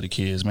prayers to the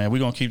kids, man. We're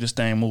going to keep this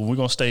thing moving. We're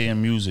going to stay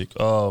in music.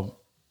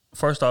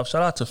 First off,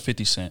 shout out to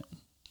 50 Cent.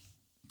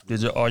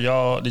 Did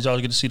y'all get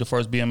to see the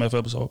first BMF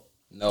episode?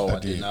 No, I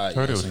did not.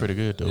 Heard it was pretty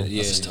good though.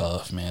 Yeah, This is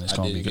tough, man. It's I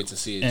going to didn't be get good. to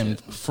see it And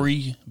yet.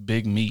 free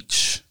Big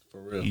Meech. For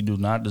real. You do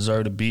not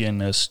deserve to be in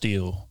there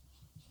still.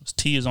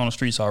 T is on the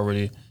streets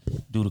already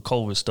due to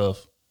COVID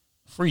stuff.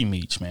 Free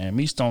Meech, man.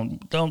 Meech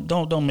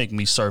don't make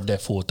me serve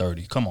that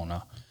 430. Come on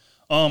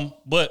now.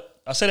 But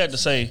I say that to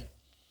say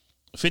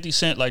 50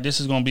 Cent, like,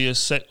 this is gonna be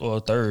his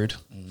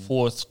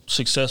fourth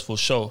successful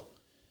show.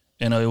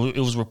 And it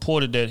was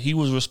reported that he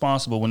was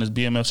responsible when this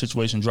BMF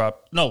situation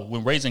dropped. No,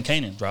 when Raising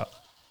Kanan dropped.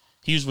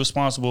 He was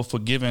responsible for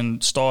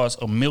giving Stars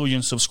 1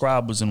 million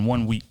subscribers in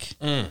 1 week.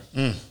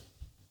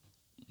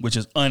 Which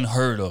is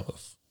unheard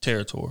of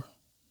territory.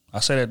 I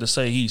say that to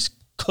say he's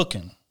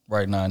cooking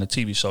right now in the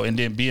TV show. And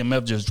then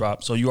BMF just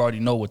dropped, so you already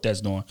know what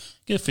that's doing.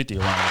 Give 50 a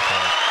round of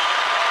applause.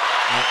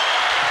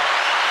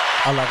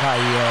 I like how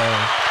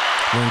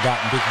he went and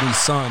got Big B's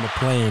son to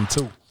play him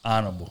too.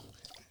 Honorable.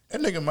 That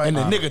nigga might And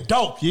the nigga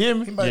dope, you hear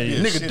me? He might be a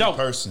nigga shitty dope.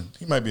 person.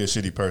 He might be a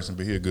shitty person,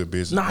 but he a good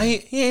business. Nah,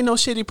 he ain't no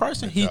shitty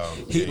person. He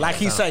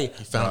say,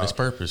 He found his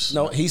purpose.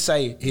 no, he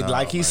say,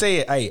 he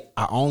said, hey,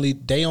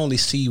 they only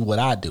see what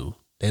I do.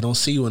 They don't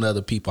see when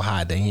other people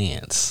hide their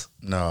hands.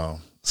 No.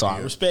 So I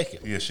respect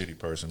it. He a shitty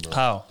person, bro.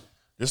 How?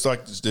 Just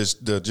like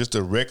just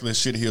the reckless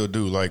shit he'll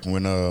do. Like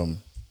when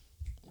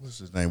what's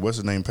his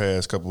name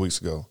passed a couple weeks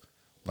ago.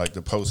 Like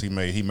the post he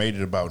made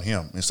it about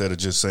him instead of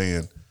just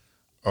saying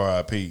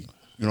R.I.P.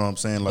 You know what I'm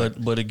saying?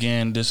 Like, But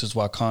again, this is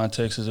why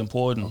context is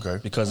important. Okay.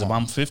 Because if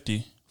I'm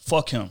 50,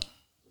 fuck him.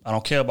 I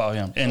don't care about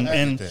him.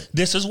 And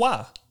this is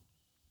why.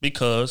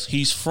 Because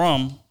he's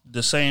from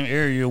the same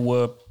area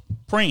where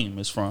Preem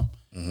is from.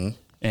 Mm-hmm.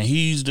 And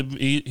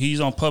he's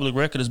on public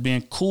record as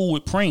being cool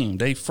with Preem.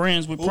 They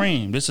friends with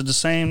Preem. This is the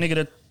same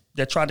nigga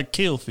that tried to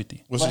kill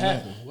 50. what's his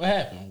name? What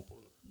happened?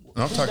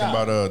 I'm talking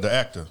about the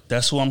actor.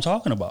 That's who I'm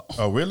talking about.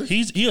 Oh, really?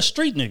 He a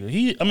street nigga.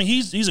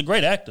 He's a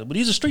great actor, but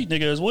he's a street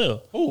nigga as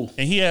well. Ooh.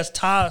 And he has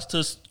ties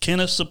to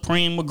Kenneth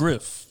Supreme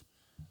McGriff.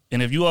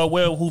 And if you are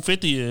aware of who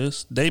 50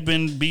 is, they've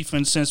been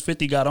beefing since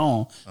 50 got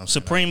on.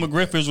 Supreme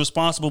McGriff is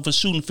responsible for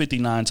shooting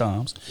 59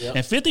 times. Yep.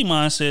 And 50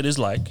 mindset is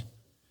like,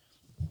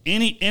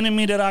 any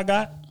enemy that I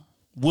got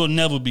will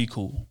never be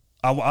cool.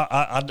 I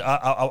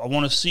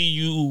want to see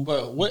you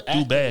But what do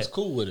actor bad. was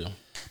cool with him?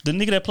 The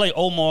nigga that played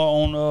Omar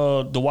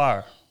on The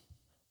Wire.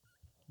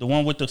 The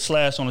one with the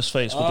slash on his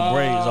face with the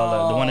braids,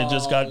 all that. The one that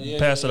just got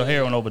passed a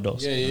heroin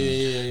overdose.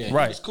 Yeah.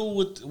 Right. He was cool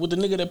with the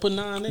nigga that put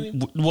 9 in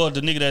him? Well, the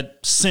nigga that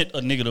sent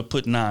a nigga to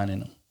put 9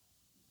 in him,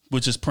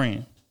 which is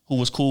Preem, who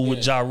was cool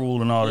with Ja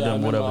Rule and all of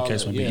them, whatever the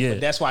case may be. Yeah,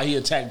 but that's why he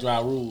attacked Ja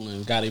Rule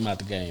and got him out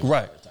the game.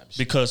 Right.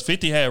 Because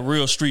 50 had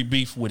real street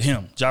beef with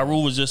him. Ja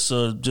Rule was just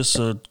a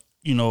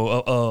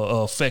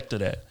effect of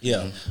that.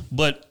 Yeah.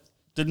 But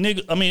the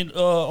nigga,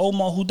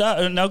 Omar who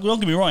died. Now, don't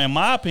get me wrong. In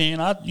my opinion,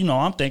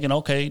 I'm thinking,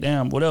 okay,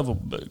 damn, whatever,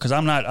 because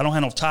I don't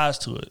have no ties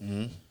to it.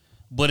 Mm-hmm.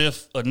 But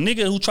if a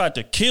nigga who tried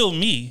to kill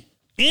me,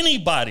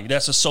 anybody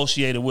that's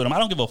associated with him, I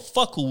don't give a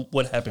fuck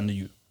what happened to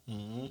you.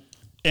 Mm-hmm.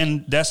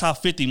 And that's how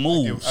 50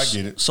 moves. I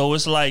get it. So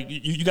it's like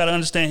you got to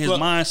understand his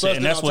mindset,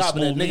 and that's what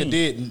smooth means.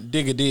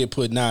 Nigga did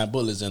put 9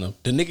 bullets in him.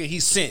 The nigga he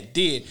sent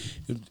did.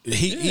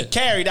 He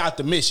carried out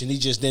the mission. He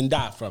just didn't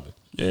die from it.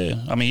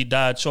 Yeah, he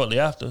died shortly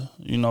after,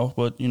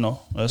 but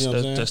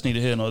that's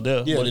neither here nor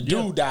there. Yeah, but the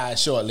dude died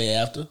shortly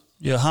after.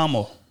 Yeah,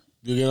 Hamo.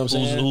 You get what I'm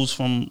saying?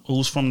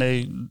 Who's from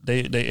they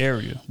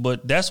area.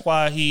 But that's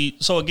why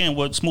so again,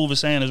 what Smooth is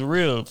saying is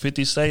real.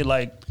 50 say,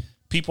 like,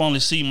 people only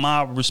see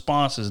my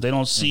responses. They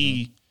don't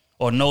see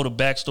or know the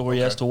backstory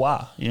as to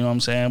why. You know what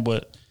I'm saying?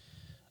 But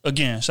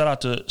again, shout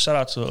out to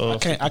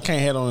I can't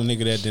hate on a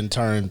nigga that didn't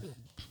turn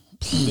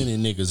plenty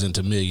niggas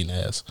into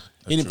millionaires.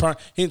 He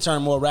didn't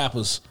turn more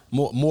rappers,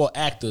 more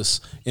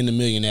actors into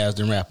millionaires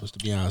than rappers. To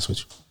be honest with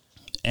you,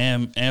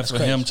 and for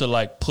crazy. him to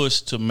like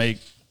push to make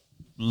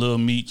Lil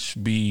Meech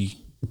be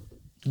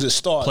the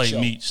star play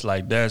show. Meech,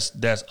 like that's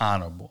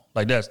honorable.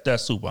 Like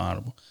that's super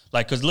honorable.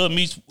 Like, cause Lil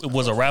Meech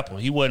was a rapper.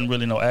 He wasn't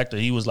really no actor.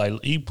 He was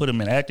like, he put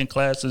him in acting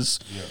classes,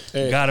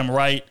 got him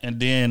right, and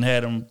then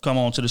had him come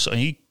on to the show.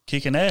 He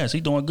kicking ass.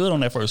 He doing good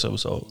on that first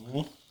episode.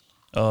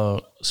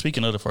 Mm-hmm.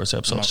 Speaking of the first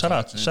episode, shout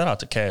out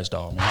to Cash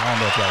Doll, man. I don't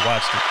know if y'all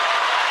watched it.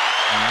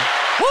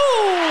 Mm-hmm. Woo!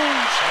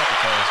 Shout out to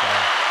Cash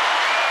Doll.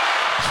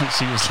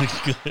 She was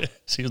looking good.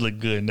 She was looking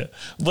good in that.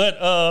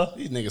 But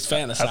these niggas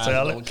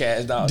fantasizing on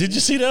Cash Doll. Did you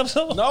see the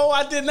episode? No,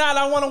 I did not.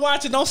 I want to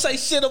watch it. Don't say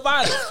shit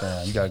about it.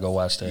 Man, you gotta go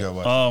watch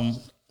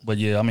that. But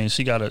yeah, I mean,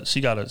 she got a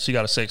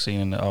sex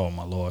scene in there. Oh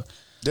my Lord.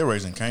 Their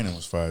Raising Kanan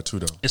was fire too,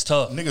 though. It's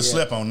tough. Niggas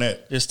slept on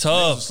that. It's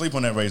tough. Niggas sleep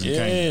on that Raising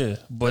Kanan. Yeah,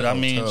 but I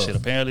mean, shit.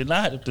 Apparently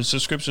not. If the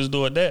subscriptions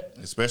doing that,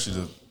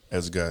 especially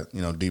as it got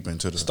deep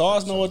into the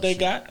stars know what they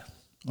got.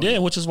 Yeah,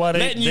 which is why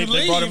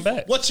they brought him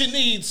back. What you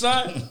need,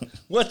 son?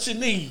 What you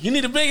need? You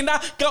need $1 billion?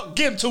 Go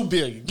give him $2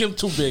 billion. Give him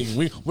 $2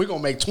 billion. We're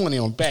gonna make 20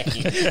 on back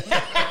end.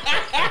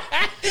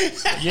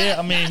 Yeah,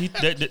 I mean,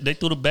 they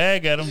threw the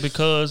bag at him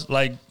because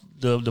like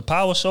the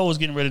Power show was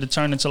getting ready to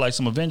turn into like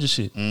some Avengers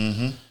shit.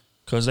 Mm-hmm.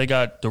 Because they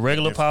got the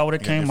regular Power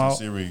that came out.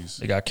 Series.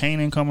 They got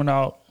Kanan coming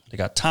out. They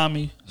got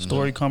Tommy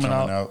story coming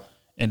out.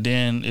 And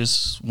then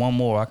it's one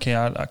more. I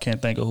can't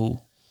think of who.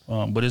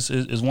 But it's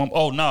one.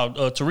 Oh no,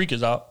 Tariq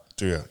is out.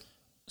 Yeah.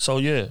 So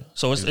yeah,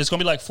 it's gonna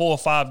be like 4 or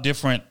 5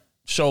 different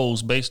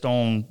shows based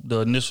on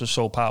the initial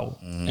show Power.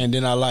 Mm-hmm. And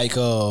then I like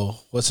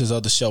what's his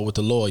other show with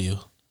the lawyer?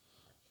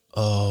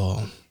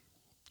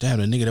 Damn,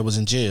 the nigga that was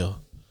in jail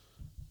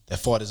that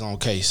fought his own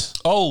case.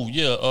 Oh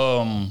yeah,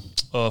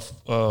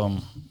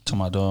 to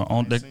my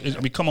dog.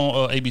 We come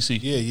on ABC.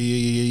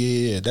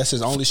 Yeah. That's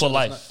his only show.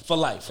 For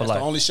life. That's the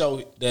only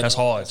show that's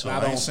hard. Too.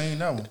 I ain't seen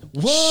that one.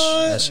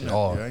 What? That shit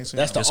hard. Yeah,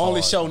 that's the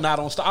only show not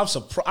on Star. I'm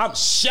surprised. I'm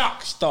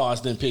shocked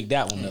Stars didn't pick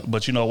that one up.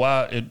 But you know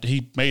why?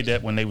 He made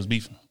that when they was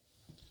beefing.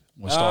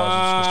 When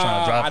Stars was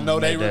trying to drop him. I know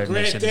they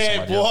regret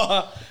that,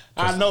 boy.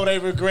 I know they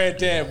regret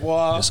that,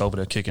 boy. It's over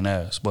there kicking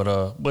ass.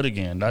 But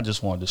again, I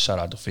just wanted to shout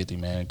out to 50,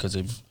 man, because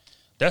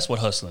that's what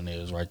hustling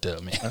is right there,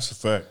 man. That's a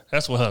fact.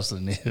 That's what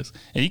hustling is.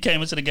 And he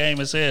came into the game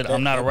and said,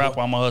 I'm not a rapper,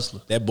 I'm a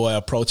hustler. That boy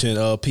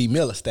approaching P.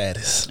 Miller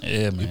status.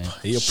 Yeah, man.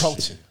 He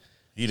approaching.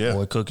 He there.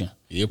 Boy cooking.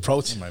 He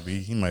approaching.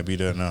 He might be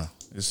there now.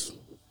 He's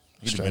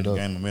been in the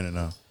game a minute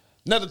now.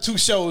 Another 2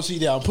 shows he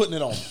there. I'm putting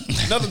it on.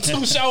 Another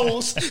 2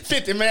 shows.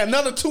 50, man.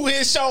 Another 2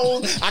 his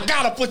shows. I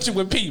gotta put you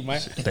with P, man.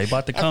 They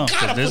about to come.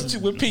 I gotta put you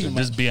with P, man.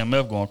 This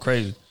BMF going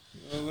crazy.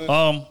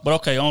 But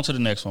okay, on to the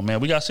next one, man.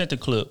 We got sent a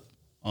clip.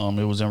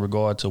 It was in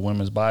regard to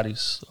women's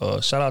bodies.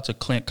 Shout out to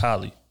Clint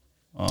Colley.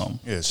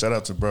 Yeah, shout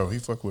out to bro. He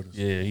fuck with us.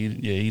 Yeah,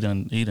 he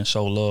done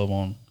show love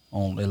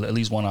on at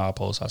least one of our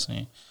posts I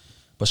seen.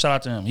 But shout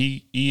out to him.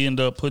 He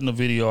ended up putting the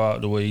video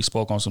out the way he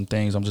spoke on some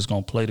things. I'm just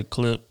gonna play the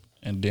clip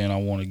and then I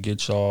want to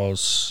get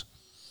y'all's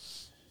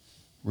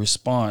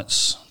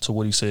response to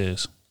what he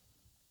says.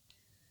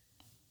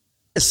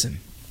 Listen,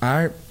 all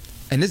right,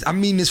 and I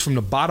mean this from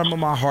the bottom of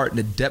my heart and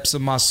the depths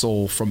of my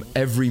soul, from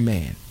every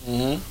man.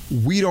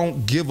 Mm-hmm. We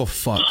don't give a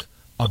fuck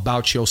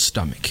about your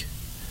stomach.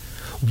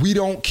 We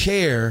don't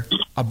care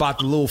about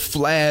the little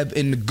flab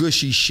and the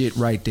gushy shit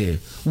right there.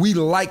 We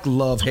like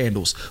love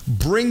handles.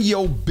 Bring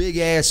your big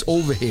ass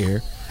over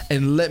here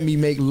and let me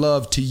make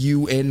love to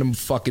you and them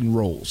fucking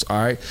rolls,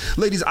 all right?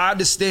 Ladies, I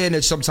understand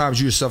that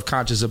sometimes you're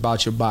self-conscious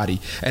about your body,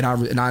 and I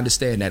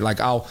understand that. Like,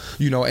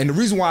 and the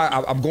reason why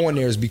I'm going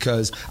there is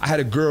because I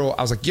had a girl,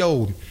 I was like,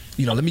 yo,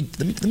 let me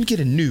get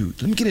a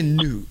nude. Let me get a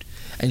nude.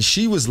 And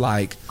she was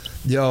like,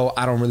 yo,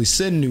 I don't really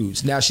send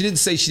nudes. Now, she didn't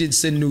say she didn't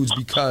send nudes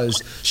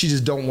because she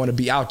just don't want to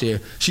be out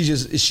there.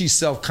 She's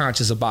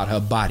self-conscious about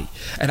her body.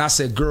 And I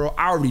said, girl,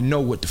 I already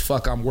know what the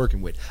fuck I'm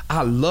working with.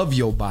 I love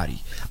your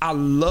body. I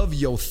love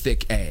your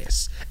thick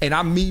ass. And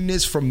I mean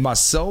this from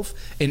myself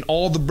and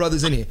all the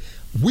brothers in here.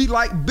 We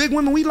like big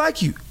women, we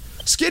like you.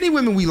 Skinny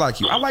women, we like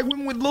you. I like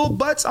women with little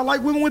butts. I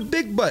like women with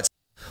big butts.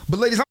 But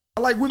ladies, I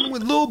like women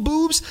with little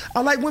boobs.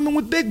 I like women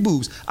with big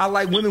boobs. I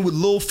like women with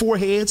little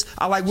foreheads.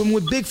 I like women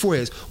with big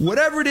foreheads.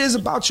 Whatever it is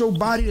about your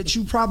body that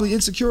you probably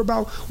insecure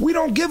about, we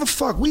don't give a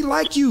fuck. We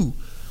like you.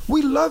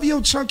 We love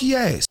your chunky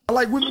ass. I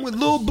like women with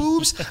little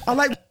boobs. I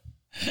like...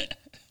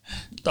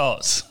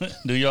 Thoughts?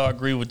 Do y'all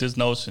agree with this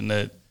notion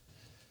that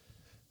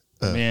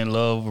men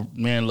love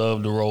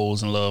the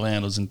rolls and love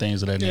handles and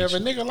things of that nature? If a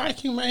nigga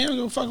like you, man, he don't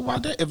give a fuck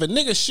about that. If a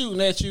nigga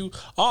shooting at you,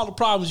 all the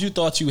problems you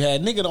thought you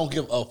had, nigga don't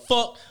give a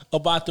fuck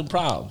about them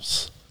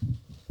problems.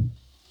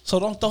 So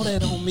don't throw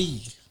that on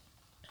me.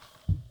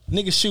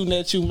 Nigga shooting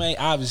at you, man,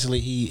 obviously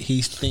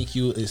he think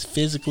you is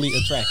physically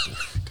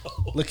attractive.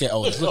 Look at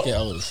Otis. Look at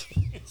Otis.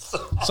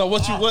 So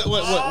what? Hey,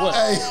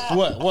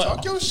 what?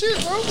 Talk your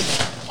shit, bro.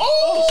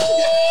 Oh!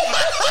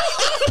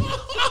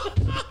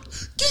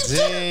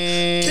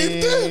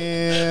 Keep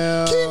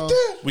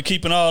that. We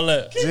keeping all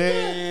that.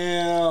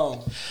 Damn.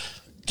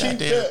 Keep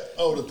that.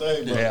 Oh, the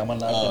thing, bro. Yeah, I'm gonna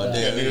knock it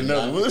down. Need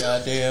another one.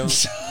 Goddamn.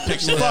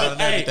 Picture down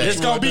and Hey, everything. it's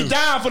gonna be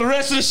down for the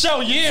rest of the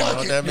show. Yeah. Know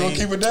what that You gonna mean?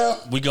 keep it down?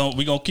 We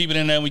gonna keep it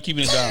in there. We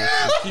keeping it down.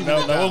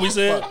 Know what we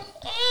said?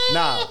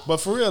 Nah, but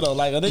for real though,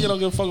 like a nigga don't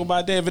give a fuck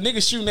about that. If a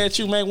nigga shooting at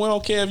you, man, we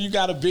don't care if you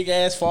got a big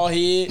ass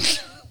forehead,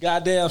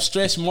 goddamn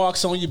stretch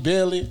marks on your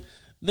belly.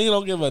 Nigga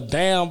don't give a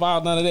damn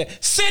about none of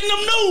that. Send them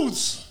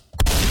nudes.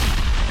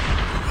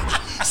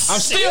 I'm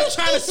still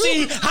trying to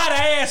see how the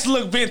ass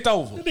look bent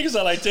over. Niggas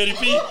sound like Teddy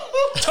P.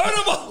 Turn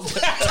them off.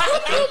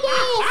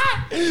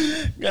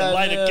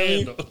 Light a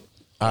candle.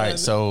 All right,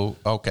 so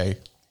okay.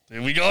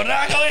 Here we go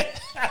now. Go ahead.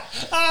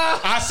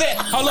 I said,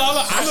 hold on.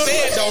 I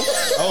said though.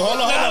 Oh,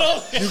 hold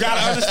on. You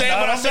gotta understand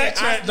what I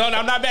said. No,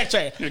 I'm not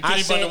backtracking. I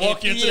Keep said about to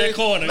walk if into he that is-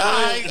 corner.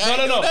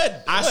 No.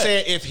 nothing. I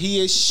said if he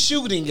is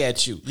shooting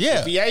at you. Yeah.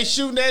 If he ain't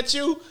shooting at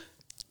you,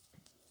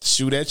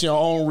 shoot at your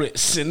own risk.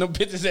 Send them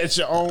pictures at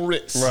your own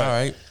risk. All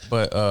right,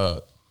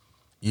 but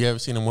you ever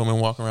seen a woman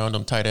walk around with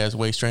them tight ass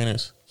waist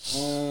trainers?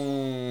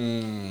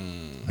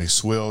 They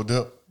swelled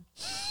up.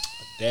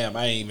 Damn,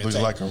 I ain't even Looks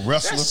think- like a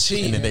wrestler. That's And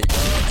cheating. then they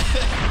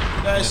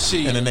That's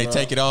cheating. and then they bro.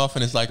 take it off,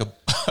 and it's like a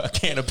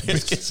can of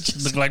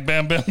biscuits. Look like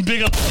Bam Bam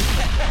Big up.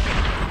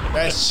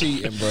 That's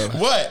cheating, bro.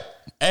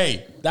 What?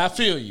 Hey, I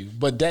feel you,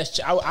 but that's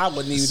I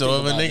wouldn't even. so think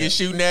if a about nigga that.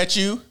 shooting at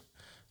you,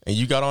 and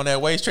you got on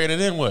that waist trainer,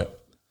 then what?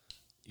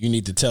 You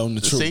need to tell him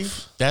the See,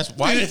 truth. that's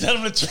why. You tell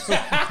them the truth.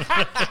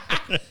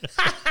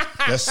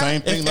 That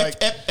same thing,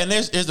 And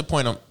here's the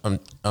point.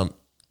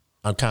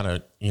 I'm kind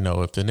of,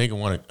 if the nigga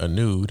want a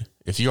nude,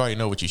 if you already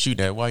know what you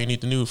shooting at, why you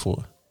need the nude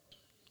for?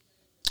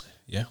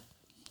 Yeah.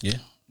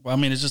 Well, I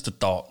mean, it's just a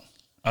thought.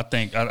 I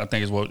think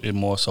it's what it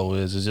more so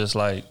is. It's just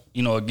like,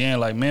 again,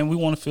 like, man, we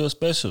want to feel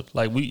special.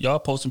 Like, y'all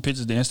posting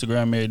pictures to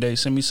Instagram every day.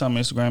 Send me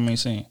something Instagram ain't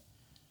seen.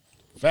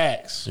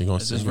 Facts. You're gonna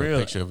It's send just me a real.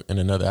 picture of, in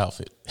another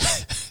outfit.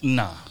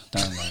 Nah.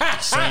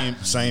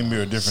 same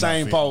mirror, different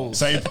Same outfit. pose.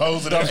 Same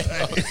pose and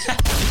everything.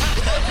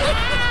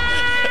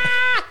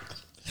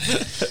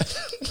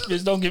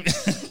 Just don't give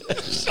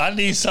I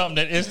need something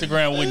that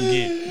Instagram wouldn't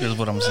get, is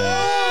what I'm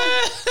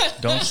saying.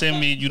 Don't send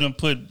me, you done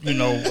put, She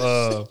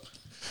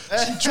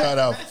tried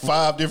out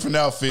 5 different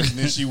outfits and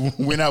then she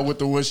went out with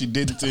the one she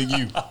didn't to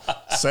you.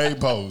 Same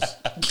pose.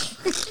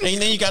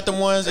 And then you got the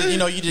ones that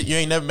you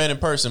ain't never met in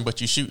person,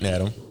 but you shooting at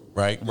them,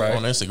 right? On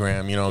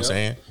Instagram, you know what I'm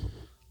saying?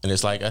 And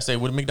it's like I say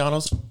with a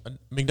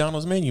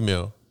McDonald's menu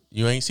meal.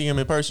 You ain't see him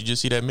in person. You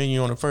just see that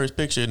menu on the first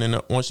picture, and then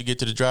once you get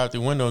to the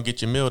drive-through window and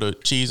get your meal, the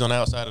cheese on the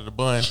outside of the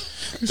bun,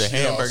 the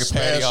hamburger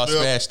patty all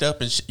smashed up,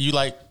 and you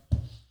like,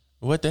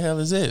 what the hell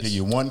is this? Give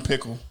you one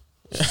pickle.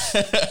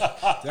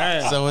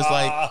 Damn. So it's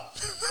like,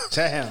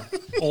 Damn.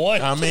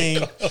 what? I mean,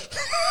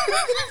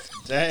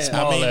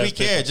 Damn. we ass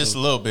care pickle, just too.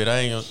 a little bit.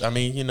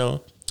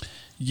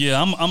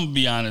 Yeah, I'm gonna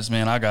be honest,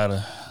 man. I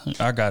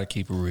gotta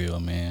keep it real,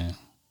 man.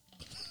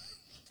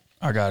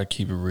 I gotta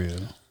keep it real.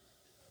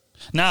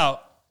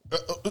 Now,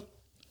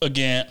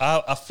 again,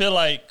 I feel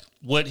like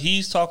what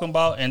he's talking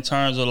about in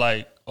terms of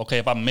like, okay,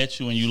 if I met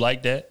you and you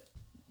like that,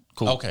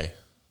 cool. Okay.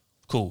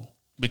 Cool.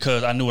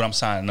 Because I knew what I'm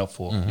signing up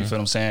for. You feel what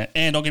I'm saying?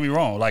 And don't get me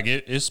wrong, like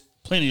it's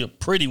plenty of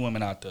pretty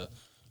women out there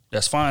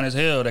that's fine as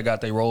hell that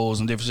got their roles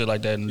and different shit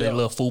like that and their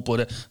little fupa.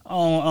 That I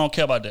don't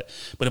care about that.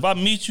 But if I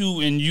meet you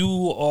and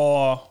you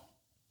are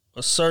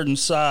a certain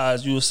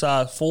size, you a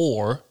size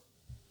 4,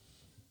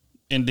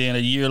 and then a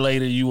year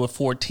later you were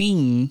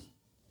 14,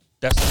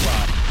 that's a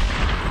problem.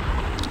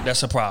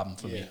 That's a problem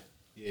for me.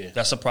 Yeah.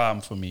 That's a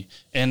problem for me.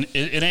 And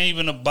it ain't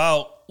even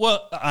about,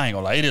 well, I ain't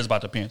gonna lie, it is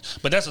about the appearance.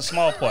 But that's a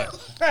small part.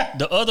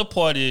 The other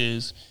part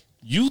is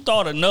you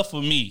thought enough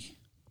of me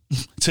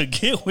to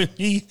get with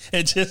me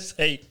and just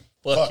say,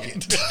 fuck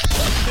it.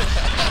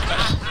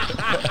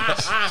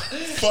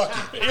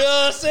 Fuck it. You know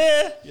what I'm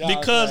saying?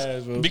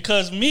 bad, bro.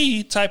 Because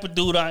me, type of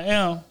dude I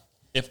am,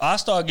 if I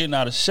start getting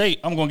out of shape,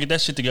 I'm gonna get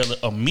that shit together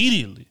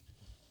immediately.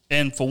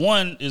 And for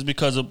one, is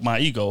because of my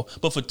ego.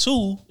 But for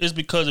two, is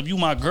because if you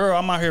my girl,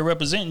 I'm out here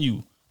representing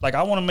you. Like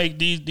I want to make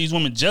these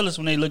women jealous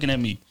when they looking at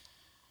me.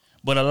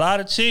 But a lot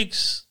of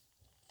chicks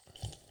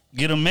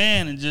get a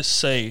man and just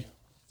say,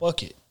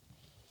 fuck it.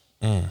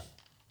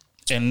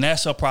 And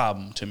that's a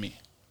problem to me.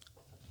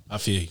 I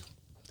feel you.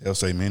 They'll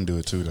say men do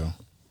it too, though.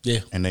 Yeah.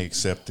 And they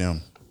accept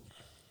them.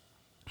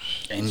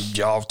 And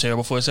y'all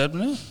terrible for accepting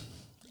that.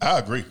 I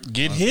agree.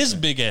 Get 100%. his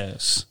big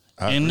ass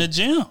I in agree. the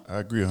gym. I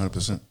agree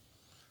 100%.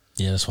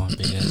 Yeah, that's why I'm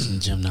big ass in the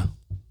gym now.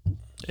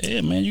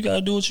 Yeah, man, you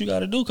gotta do what you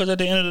gotta do. Because at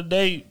the end of the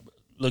day,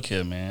 look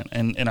here, man,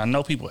 and I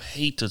know people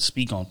hate to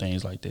speak on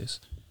things like this,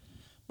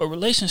 but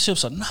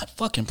relationships are not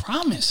fucking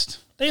promised.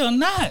 They are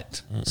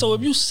not. So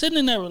if you sitting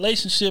in that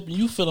relationship and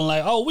you feeling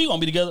like, oh, we gonna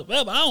be together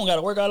forever, I don't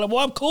gotta work out, boy,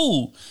 I'm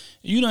cool.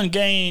 You done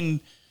gained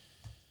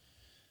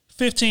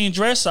 15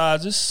 dress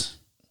sizes,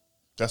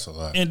 That's a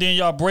lot. and then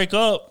y'all break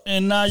up,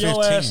 and now your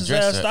 15 ass is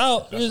dress assed sizes.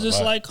 out. That's It's a just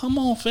lot. like, come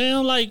on,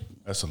 fam, like.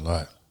 That's a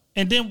lot.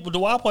 And then the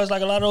wild part is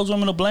like a lot of those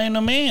women will blame the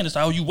man. It's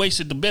like, oh, you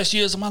wasted the best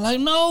years of my life.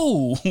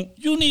 No,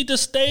 you need to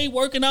stay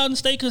working out and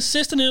stay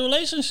consistent in a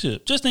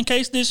relationship just in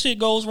case this shit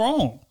goes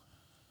wrong.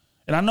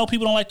 And I know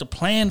people don't like to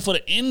plan for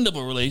the end of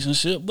a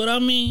relationship, but I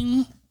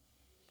mean,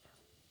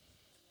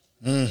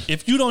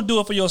 if you don't do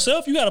it for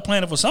yourself, you got to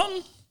plan it for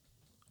something.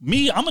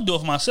 Me, I'm gonna do it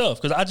for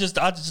myself because I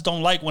just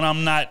don't like when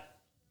I'm not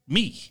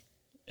me,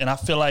 and I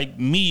feel like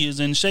me is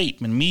in shape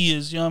and me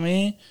is, you know what I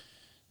mean,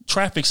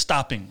 traffic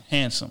stopping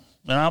handsome.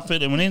 And I feel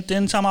that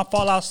anytime I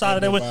fall outside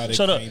of that window,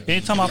 shut up.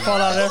 Anytime I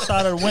fall out of that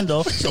side of the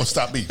window, Don't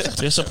stop me.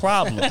 it's a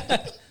problem.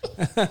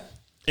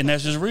 And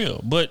that's just real.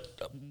 But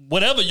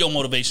whatever your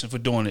motivation for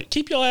doing it,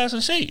 keep your ass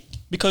in shape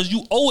because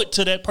you owe it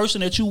to that person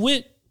that you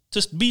with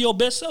to be your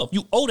best self.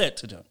 You owe that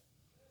to them.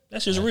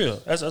 That's just real.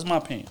 That's my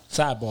opinion.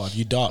 Sidebar: if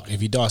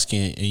you dark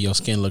skin and your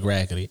skin look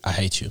raggedy, I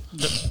hate you.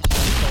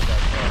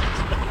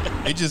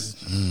 It just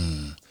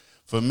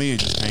for me, it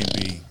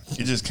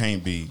just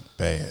can't be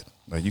bad.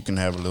 Like you can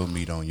have a little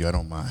meat on you, I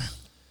don't mind.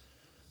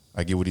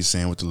 I get what he's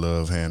saying with the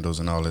love handles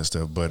and all that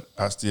stuff, but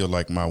I still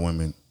like my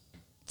women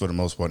for the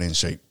most part in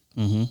shape.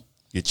 Mm-hmm.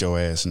 Get your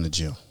ass in the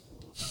gym.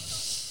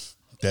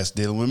 That's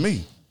dealing with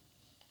me.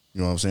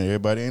 You know what I'm saying?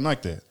 Everybody ain't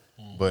like that,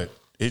 but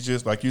it's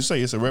just like you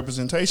say, it's a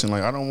representation.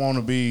 Like I don't want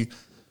to be,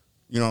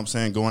 you know what I'm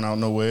saying, going out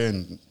nowhere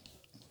and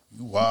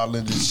you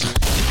wilding and shit.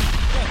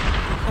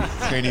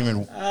 Can't even,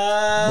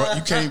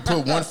 you can't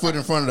put one foot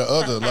in front of the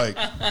other, like.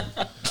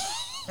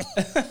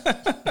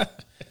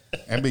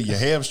 And be your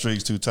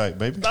hamstrings too tight,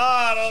 baby.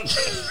 That's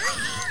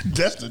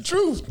the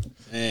truth.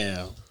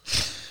 Damn.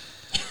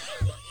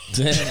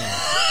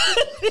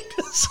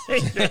 Say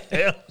the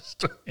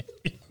hamstring.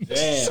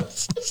 Damn.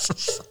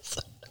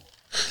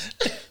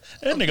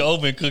 That nigga O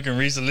been cooking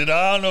recently. Dog.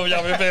 I don't know if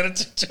y'all been paying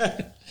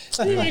attention.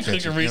 He been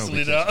cooking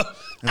recently, dog.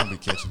 He don't be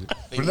catching it.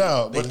 But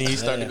no, They knees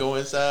starting to go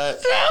inside.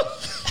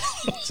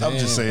 I'm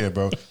just saying,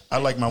 bro. I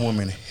like my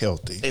woman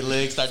healthy. Their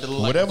legs start to look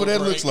like Whatever that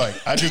a looks like,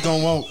 I just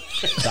don't want.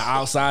 The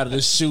outside of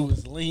the shoe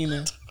is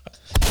leaning.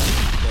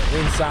 The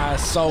inside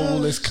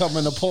sole is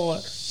coming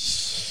apart.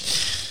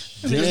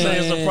 Nigga say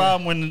it's a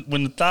problem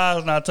when the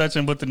thighs not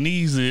touching, but the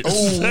knees is.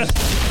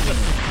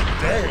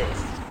 Damn.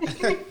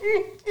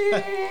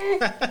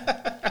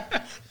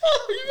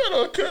 You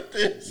gotta cut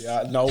this.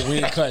 Yeah, no, we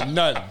ain't cutting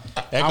nothing.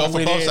 That go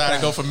for both sides.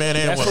 That go for men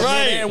and That's women. for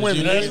men and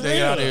women. That's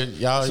They out there,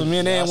 y'all. So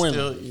men and y'all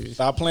women. still-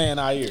 Stop playing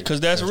out here. Because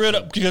that's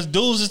real. Because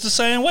dudes is the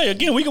same way.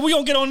 Again, we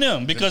gonna get on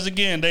them because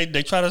again they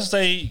try to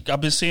say,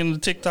 I've been seeing the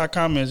TikTok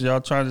comments,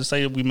 y'all trying to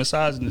say that we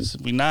misogynist.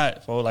 We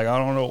not. For like I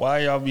don't know why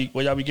y'all be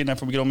getting that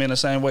from. We get on men the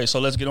same way. So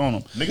let's get on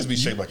them. Niggas be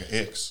shaped like an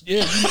X.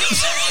 Yeah.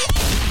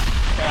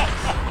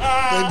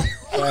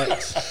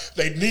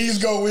 They knees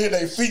go in,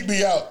 they feet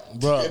be out.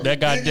 Bro, And that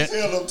the goddamn- niggas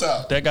held up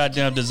top. That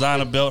goddamn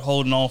designer belt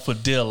holding on for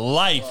dear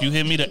life. You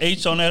hear me? The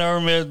H on that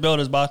Hermes belt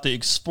is about to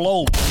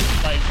explode.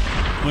 Like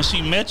when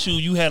she met you,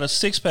 you had a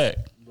 6-pack,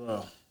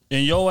 Bro.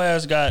 and your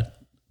ass got.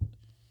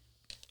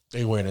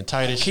 They wearing the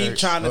tightest Keep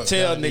shirts. trying to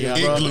tell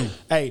niggas, bro. Igloo.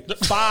 Hey,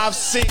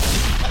 5'6".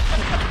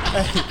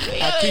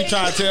 Hey, I keep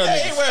trying to tell They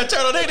ain't niggas. wearing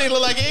turtleneck. They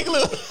look like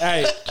igloo.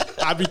 Hey,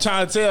 I be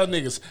trying to tell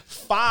niggas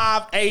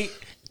 5'8",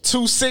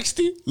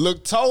 260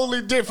 look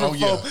totally different Oh,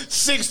 yeah. from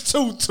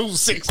 6'2",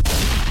 260.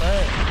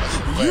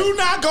 You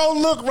not gonna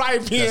look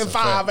right being That's a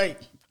fact. 5'8".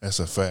 That's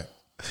a fact.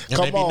 And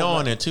Come they be on,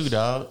 knowing bro. it too,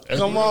 dog.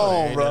 Come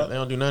on, They bro.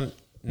 don't do nothing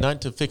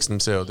to fix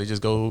themselves. They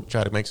just go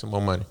try to make some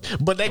more money.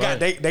 But they got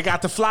they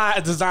got the fly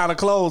designer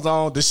clothes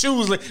on. The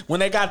shoes, like,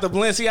 when they got the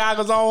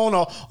Balenciagas on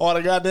or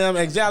the goddamn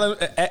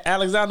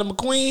Alexander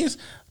McQueens,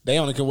 they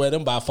only can wear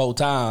them about 4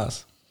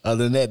 times.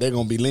 Other than that, they're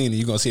gonna be leaning.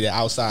 You're gonna see that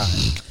outside.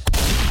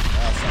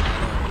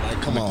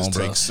 Like, come on, Niggas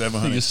bro. take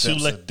 700 Niggas steps a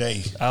shoelace-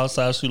 day.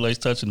 outside shoelace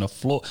touching the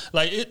floor.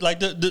 Like it, like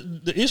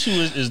the issue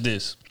is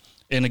this.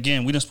 And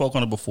again, we done spoke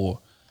on it before.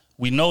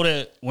 We know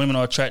that women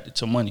are attracted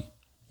to money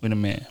with a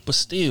man, but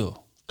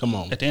still, Come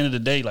on. at the end of the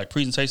day, like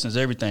presentation is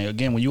everything.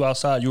 Again, when you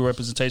outside, you're a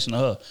representation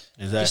of her.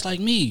 Exactly. Just like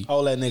me.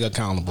 Hold that nigga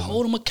accountable.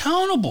 Hold them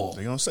accountable.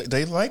 They gonna say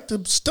they like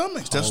the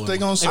stomachs. That's what they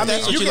gonna say. I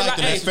mean, you can like-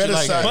 they hey,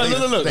 fantasize. but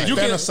look, they you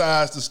can-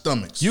 fantasize the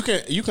stomachs. You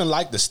can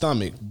like the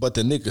stomach, but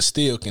the nigga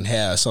still can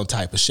have some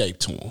type of shape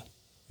to him.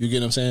 You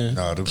get what I'm saying?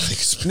 Nah, them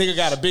niggas, Nigga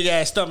got a big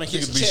ass stomach.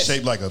 His niggas be chest,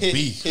 shaped like a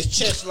bee. his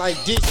chest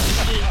like this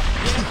and shit.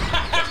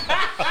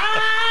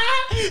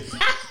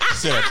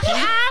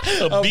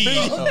 A bee.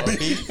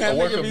 That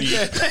worker nigga be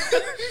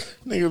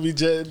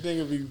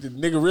bee.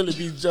 nigga really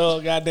be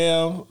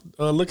goddamn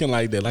looking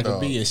like that, like a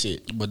bee and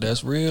shit. But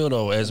that's real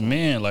though. As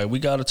men, like we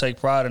got to take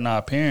pride in our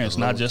appearance,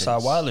 not just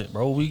our wallet,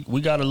 bro.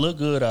 We got to look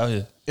good out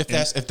here. If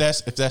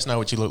that's not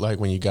what you look like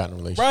when you got in a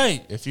relationship,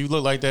 Right. If you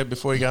look like that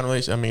before you got in a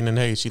relationship, I mean, then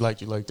hey, she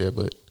liked you like that.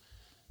 But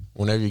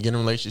whenever you get in a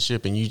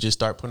relationship and you just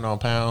start putting on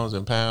pounds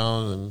and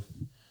pounds and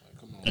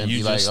you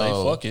be just like, say,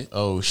 oh, fuck it.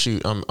 Oh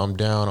shoot, I'm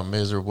down. I'm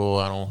miserable.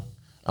 I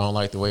don't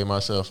like the way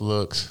myself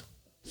looks.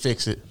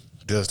 Fix it.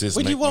 Does this?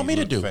 What do you make want me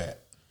to look do? Fat?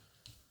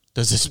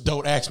 Does this?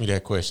 Don't ask me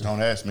that question.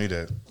 Don't ask me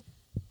that.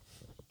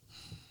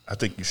 I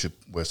think you should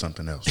wear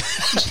something else.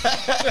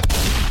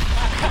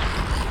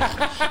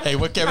 Hey,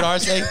 what Kevin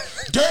Hart say?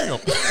 Damn.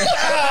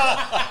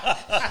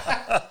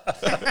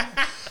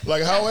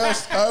 Like how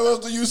else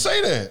do you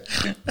say that?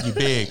 You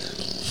big.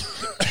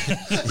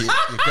 You're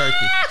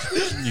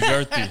girthy. You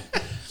girthy.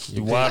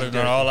 You watered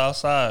it all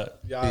outside.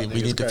 We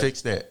need to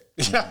fix that.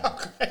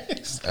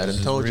 I done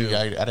told you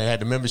I done had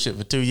the membership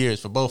for 2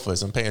 years for both of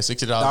us. I'm paying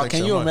 $60 Now, extra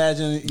can you a month.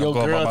 imagine your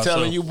going by girl myself.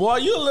 telling you, boy,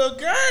 you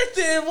look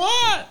girthy,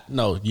 boy?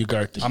 No, you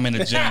girthy. I'm in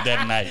the gym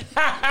that night.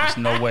 There's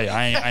no way.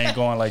 I ain't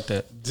going like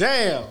that.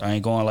 Damn. I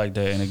ain't going like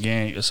that. And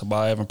again, it's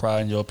about having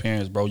pride in your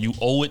appearance, bro. You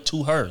owe it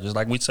to her. Just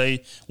like we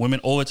say,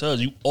 women owe it to us.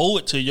 You owe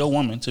it to your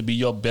woman to be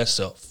your best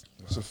self.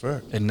 That's a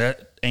fact. And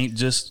that ain't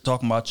just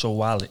talking about your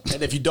wallet.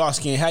 And if you dark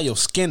skin, how your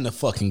skin the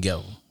fucking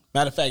go?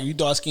 Matter of fact, if you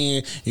dark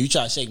skin and you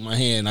try to shake my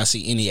hand and I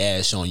see any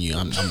ass on you,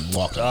 I'm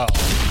walking. Oh,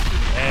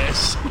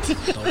 ass.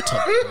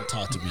 Don't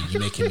talk to me.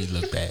 You're making me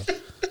look bad.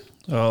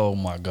 Oh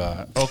my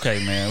God.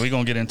 Okay, man. We're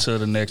gonna get into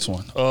the next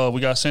one.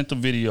 We got sent the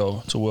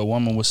video to where a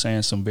woman was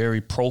saying some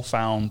very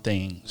profound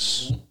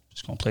things.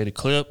 Just gonna play the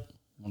clip.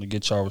 I wanna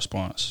get y'all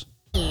response.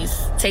 Please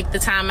take the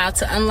time out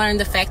to unlearn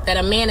the fact that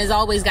a man has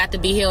always got to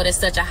be held at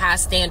such a high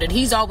standard.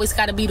 He's always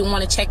got to be the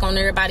one to check on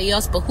everybody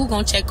else, but who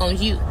gonna check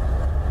on you?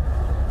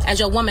 As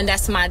your woman,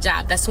 that's my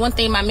job. That's one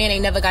thing my man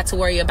ain't never got to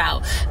worry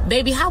about.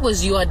 Baby, how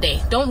was your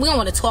day? We don't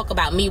want to talk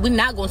about me. We're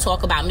not going to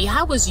talk about me.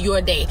 How was your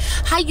day?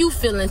 How you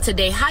feeling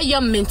today? How your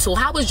mental?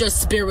 How was your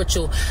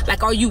spiritual?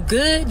 Like, are you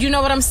good? You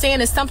know what I'm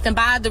saying? Is something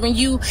bothering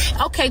you?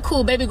 Okay,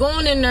 cool, baby. Go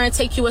on in there and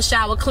take you a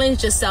shower.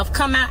 Cleanse yourself.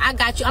 Come out. I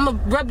got you. I'm going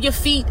to rub your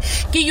feet,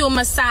 give you a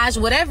massage,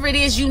 whatever it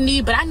is you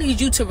need. But I need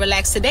you to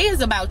relax. Today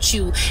is about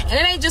you. And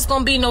it ain't just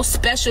going to be no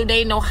special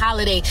day, no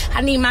holiday.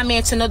 I need my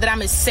man to know that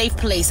I'm a safe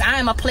place. I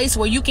am a place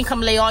where you can come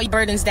lay all your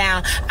burdens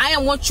down. I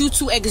want you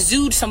to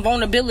exude some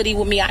vulnerability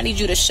with me. I need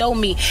you to show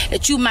me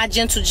that you my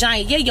gentle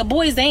giant. Yeah, your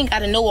boys, they ain't got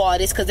to know all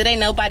this because it ain't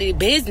nobody's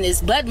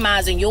business but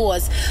mine and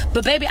yours.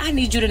 But baby, I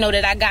need you to know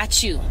that I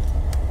got you.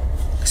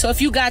 So if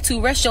you got to,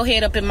 rest your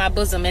head up in my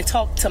bosom and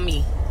talk to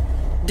me.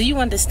 Do you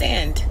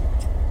understand?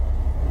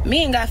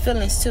 Me ain't got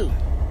feelings too.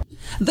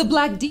 The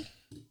Black D.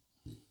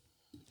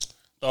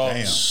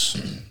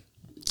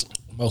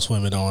 Most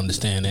women don't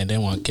understand that. They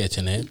weren't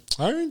catching that.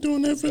 I ain't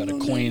doing that for Got a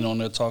no queen on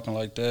there talking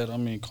like that. I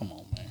mean, come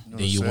on, man.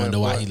 Then you wonder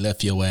why he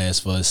left your ass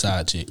for a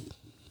side chick.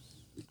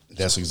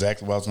 That's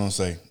exactly what I was gonna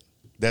say.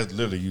 That's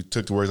literally, you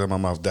took the words out of my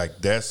mouth. Like,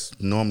 that's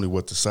normally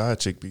what the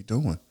side chick be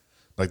doing.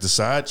 Like, the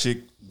side chick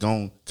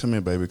gon' come here,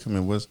 baby,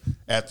 come here.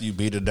 After you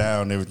beat her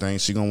down and everything,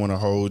 she gonna want to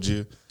hold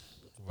you,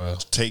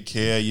 take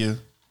care of you,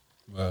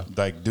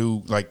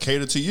 like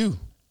cater to you.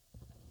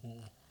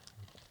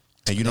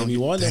 And you don't.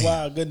 You wonder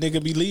why a good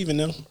nigga be leaving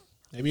them.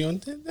 They be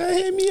on.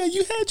 Hey, Mia,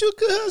 you had your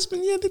good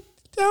husband. Yeah, I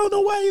don't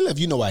know why he left.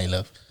 You know why he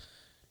left.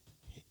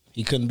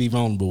 He couldn't be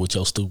vulnerable with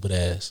your stupid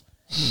ass.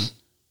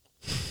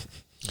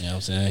 You know what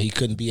I'm saying? He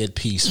couldn't be at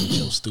peace with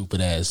your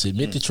stupid ass.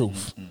 Admit the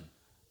truth.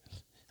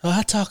 Oh,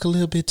 I talk a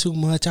little bit too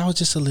much. I was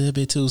just a little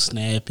bit too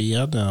snappy.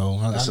 I know.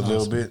 Just a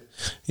little bit.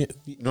 Yeah.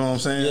 You know what I'm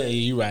saying? Yeah,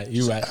 you're right.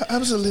 You're right. I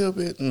was a little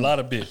bit. A lot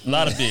of bit.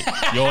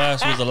 Your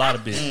ass was a lot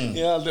of bit.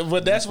 Yeah,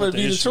 but that's what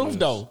be the truth,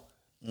 though.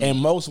 And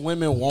most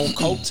women won't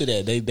cope to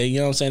that. They you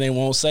know what I'm saying? They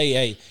won't say,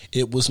 hey,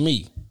 it was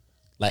me.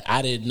 Like,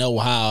 I didn't know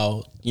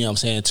how, you know what I'm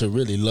saying, to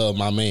really love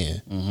my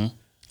man. Mm-hmm.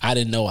 I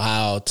didn't know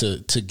how to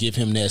give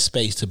him that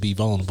space to be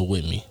vulnerable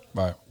with me.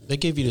 Right. They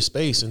give you the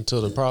space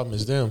until the problem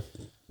is them.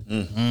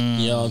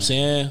 Mm-hmm. You know what I'm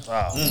saying?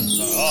 Wow.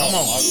 Come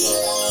on.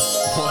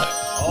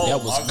 What?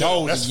 That was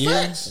golden, That's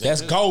yeah. facts.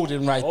 That's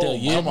golden right there,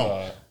 yeah. Come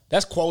on.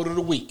 That's quote of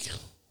the week.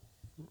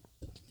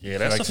 Yeah,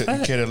 that's a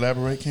fact. Can you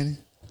elaborate, Kenny?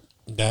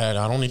 Dad,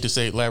 I don't need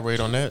to elaborate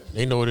on that.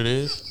 They know what it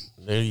is.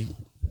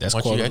 That's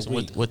once quote you of ask the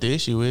week. what the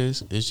issue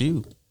is, it's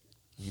you.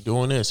 You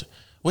doing this.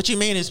 What you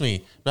mean it's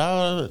me?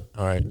 All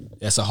right.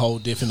 That's a whole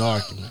different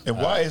argument. And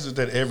why is it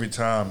that every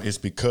time it's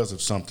because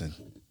of something?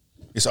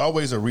 It's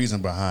always a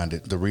reason behind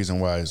it. The reason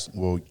why is,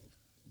 well,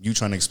 you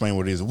trying to explain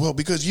what it is. Well,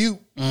 because you.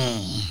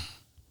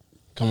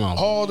 Come on.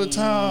 All the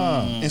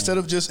time. Instead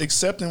of just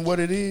accepting what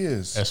it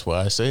is. That's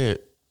why I said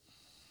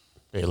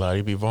they allow you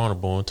to be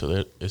vulnerable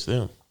until it's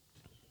them.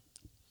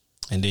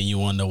 And then you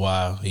wonder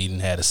why he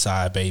didn't had a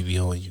side baby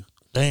on you.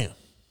 Damn.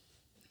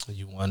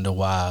 You wonder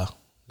why,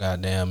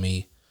 goddamn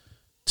me,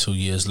 2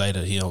 years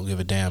later, he don't give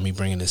a damn. He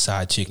bringing his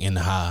side chick in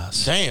the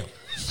house. Damn.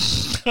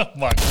 Oh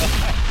my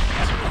God.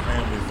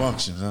 Family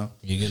functions, huh?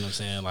 You get what I'm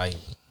saying? Like,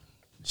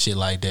 shit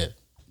like that.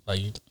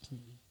 Like,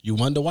 you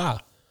wonder why.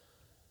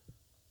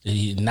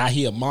 Not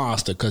he a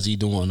monster because he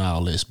doing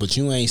all this. But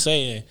you ain't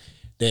saying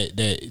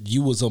that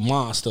you was a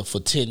monster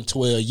for 10,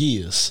 12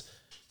 years.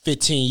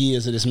 15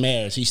 years of this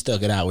marriage, he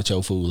stuck it out with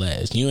your fool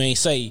ass. You ain't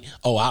say,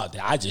 oh,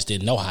 I just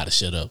didn't know how to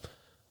shut up.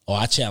 Or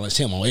I challenged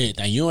him on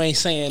everything. You ain't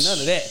saying none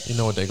of that. You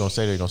know what they're going to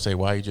say? They're going to say,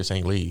 why you just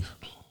ain't leave?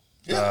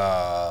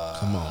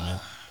 Come on, man.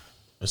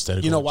 Instead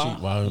of You know going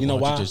why? cheat, You know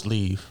why why? don't you just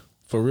leave?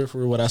 For real,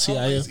 what I see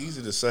out here? It's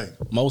easy to say.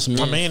 Most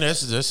men. I mean,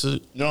 that's a You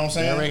know what I'm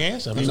saying? generic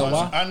answer. You know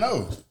why? I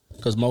know.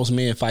 Because most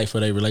men fight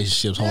for their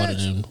relationships harder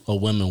than a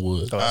woman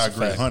would. I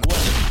agree.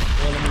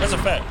 100%. That's a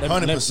fact.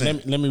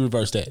 100%. Let me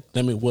reverse that.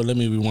 Let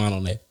me rewind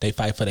on that. They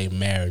fight for their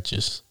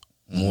marriages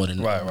more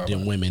than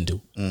women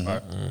do.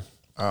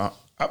 I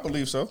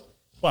believe so.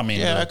 Well, I mean,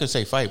 Yeah, I could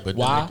say fight, but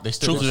Why? they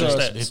still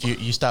Truth is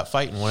if you stop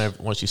fighting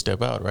once you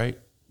step out, right?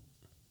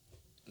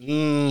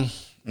 No,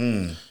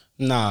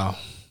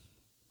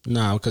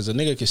 because a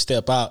nigga can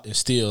step out and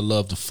still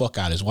love the fuck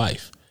out his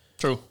wife.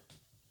 True.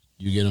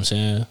 You get what I'm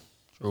saying?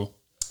 True.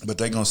 But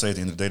they gonna say at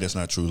the end of the day that's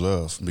not true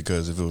love,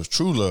 because if it was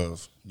true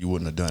love, you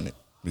wouldn't have done it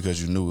because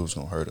you knew it was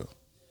gonna hurt her.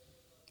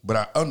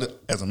 But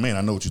as a man,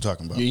 I know what you're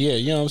talking about. Yeah,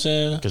 you know what I'm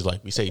saying? Because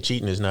like we say,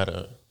 cheating is not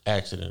an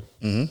accident.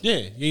 Mm-hmm.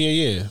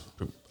 Yeah.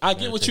 I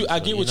get what you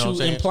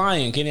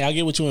implying, Kenny. I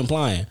get what you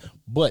implying.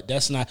 But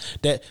that's not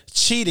that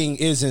cheating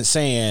isn't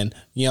saying,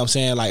 you know what I'm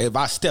saying, like if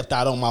I stepped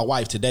out on my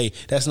wife today,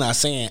 that's not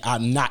saying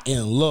I'm not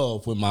in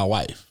love with my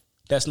wife.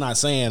 That's not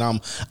saying I'm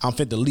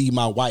fit to leave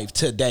my wife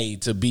today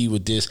to be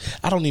with this.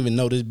 I don't even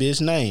know this bitch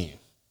name.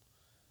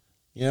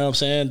 You know what I'm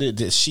saying?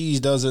 That she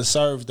doesn't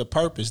serve the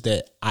purpose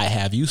that I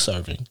have you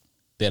serving,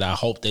 that I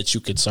hope that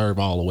you could serve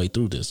all the way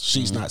through this.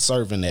 She's not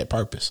serving that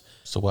purpose.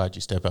 So why'd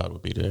you step out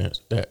would be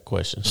that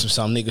question.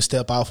 Some niggas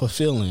step out for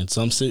feelings.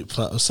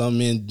 Some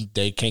men,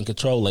 they can't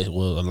control it.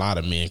 Well, a lot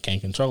of men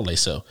can't control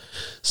themselves.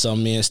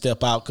 Some men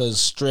step out because of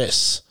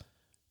stress.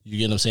 You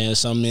get what I'm saying?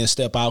 Some men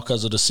step out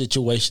because of the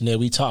situation that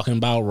we talking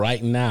about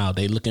right now.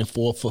 They looking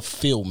for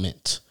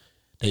fulfillment.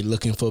 They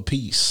looking for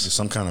peace. There's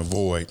some kind of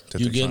void.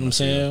 You get what I'm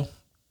saying?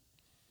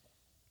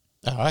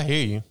 Oh, I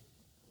hear you.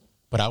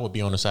 But I would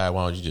be on the side,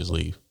 why don't you just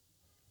leave?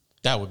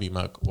 That would be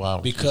my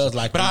because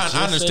like, but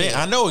I understand.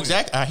 I know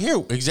exactly. I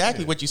hear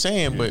exactly what you're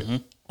saying. But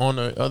on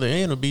the other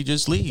end would be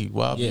just leave.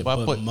 Why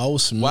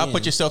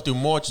put yourself through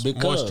more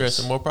stress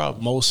and more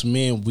problems? Most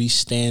men, we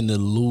stand to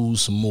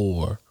lose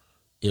more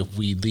if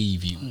we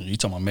leave you. You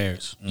talking about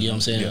marriage? You know what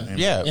I'm saying?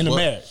 Yeah, in a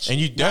marriage, and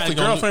you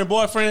definitely girlfriend,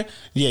 boyfriend.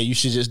 Yeah, you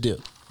should just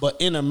dip. But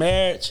in a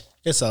marriage,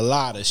 it's a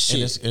lot of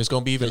shit. And it's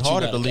going to be even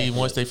harder to leave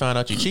once they find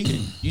out you cheated.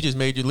 You just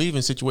made your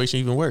leaving situation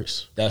even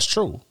worse. That's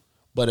true.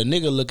 But a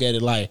nigga look at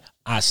it like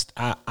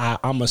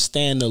I'm a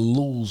stand to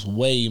lose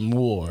way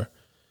more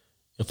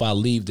if I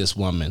leave this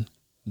woman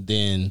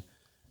than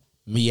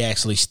me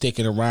actually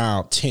sticking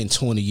around 10,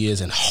 20 years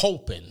and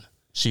hoping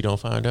she don't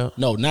find out.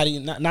 No,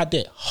 not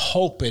that.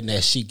 Hoping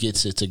that she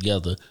gets it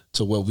together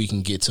to where we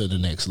can get to the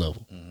next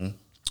level. Mm-hmm.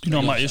 You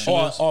know my issue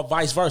is, or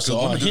vice versa,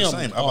 or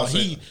him, or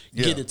he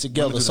get it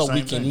together so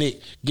we can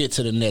get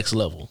to the next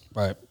level.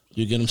 Right.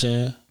 You get what I'm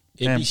saying?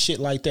 It be shit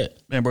like that.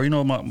 Man, bro, you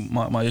know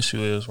what my issue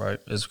is, right?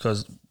 Is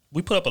because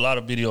we put up a lot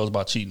of videos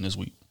about cheating this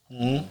week.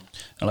 Mm-hmm.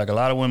 And like a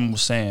lot of women were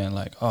saying,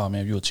 like, oh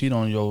man, if you'll cheat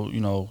on your,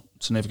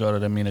 significant other,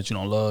 that mean that you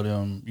don't love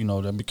them,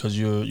 that because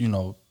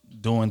you're,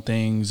 doing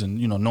things and,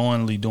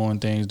 knowingly doing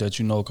things that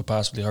could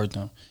possibly hurt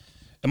them.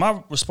 And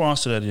my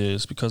response to that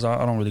is, because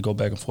I don't really go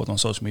back and forth on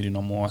social media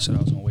no more. I said I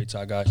was gonna wait till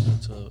I got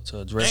to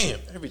address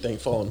it. Damn, everything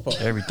falling apart.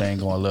 Everything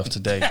going left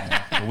today,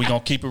 man. But we gonna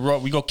keep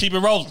it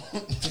rolling.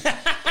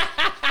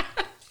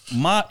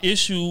 My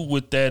issue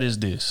with that is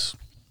this.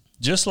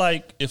 Just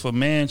like if a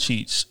man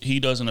cheats, he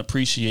doesn't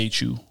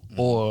appreciate you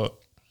or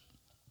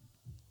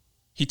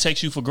he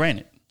takes you for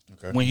granted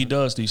when he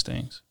does these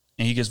things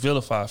and he gets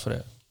vilified for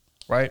that,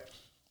 right?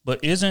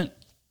 But isn't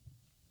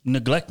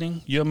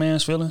neglecting your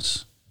man's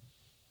feelings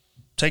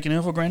taking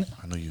him for granted?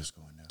 I know you was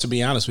going there. To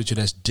be honest with you,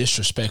 that's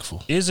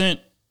disrespectful. Isn't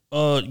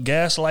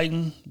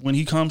gaslighting when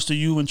he comes to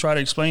you and try to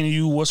explain to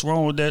you what's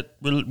wrong with that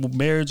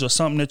marriage or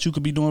something that you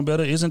could be doing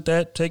better? Isn't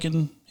that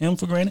taking him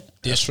for granted?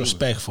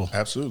 Disrespectful.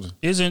 Absolutely.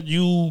 Isn't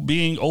you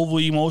being over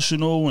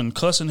emotional and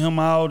cussing him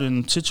out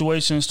in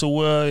situations to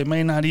where it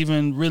may not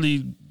even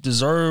really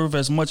deserve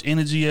as much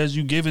energy as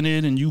you giving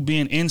it, and you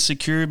being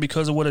insecure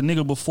because of what a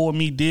nigga before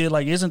me did?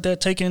 Like, isn't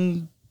that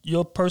taking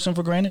your person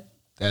for granted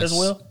as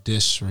well?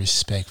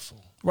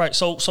 Disrespectful. Right.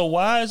 So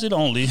why is it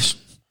only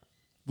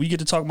we get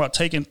to talk about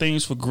taking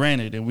things for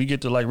granted and we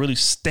get to like really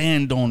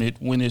stand on it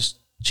when it's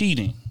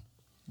cheating,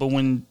 but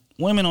when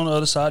women on the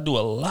other side do a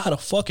lot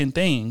of fucking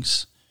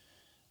things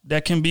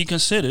that can be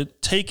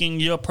considered taking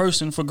your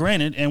person for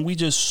granted, and we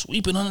just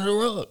sweep it under the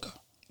rug?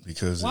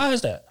 Because why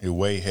is that? It's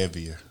way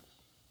heavier.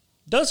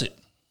 Does it?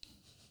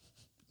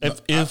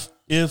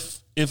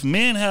 If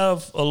men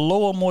have a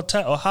lower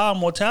or higher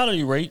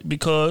mortality rate,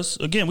 because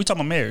again, we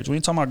talking about marriage. We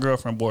ain't talking about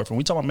girlfriend, boyfriend.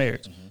 We talking about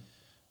marriage. Mm-hmm.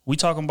 We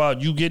talking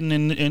about you getting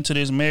into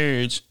this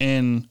marriage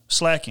and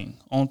slacking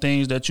on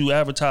things that you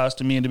advertised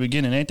to me in the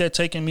beginning. Ain't that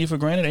taking me for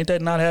granted? Ain't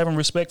that not having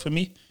respect for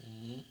me?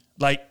 Mm-hmm.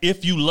 Like,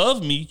 if you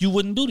love me, you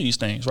wouldn't do these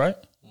things, right?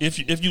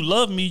 If you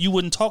love me, you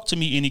wouldn't talk to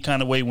me any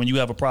kind of way when you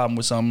have a problem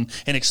with something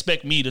and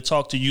expect me to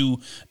talk to you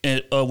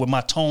with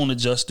my tone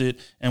adjusted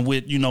and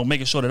with,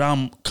 making sure that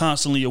I'm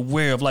constantly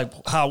aware of like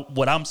how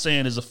what I'm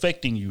saying is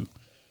affecting you,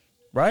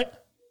 right?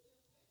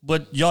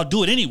 But y'all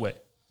do it anyway.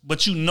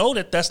 But you know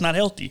that that's not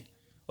healthy,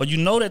 or you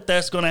know that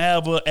that's going to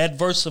have an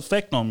adverse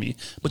effect on me,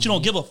 but you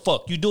don't give a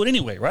fuck. You do it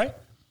anyway, right?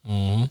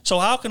 Mm-hmm. So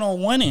how can on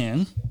one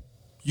end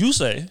you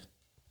say,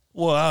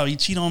 well, he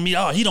cheat on me.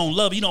 Oh, he don't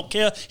love, he don't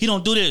care, he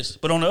don't do this.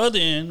 But on the other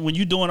end, when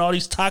you doing all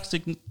these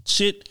toxic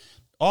shit,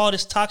 all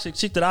this toxic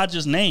shit that I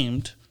just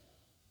named,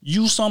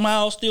 you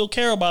somehow still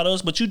care about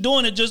us, but you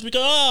doing it just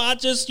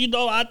because,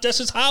 that's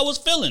just how I was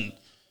feeling.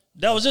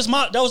 That was just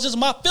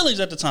my feelings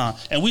at the time.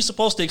 And we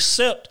supposed to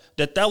accept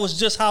that was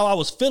just how I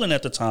was feeling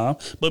at the time.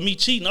 But me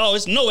cheating,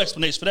 it's no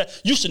explanation for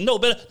that. You should know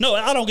better. No,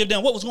 I don't give a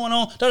damn what was going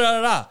on. Da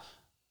da da da.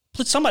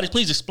 Somebody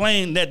please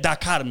explain that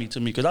dichotomy to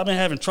me, because I've been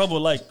having trouble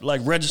like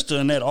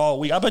registering that all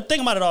week. I've been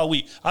thinking about it all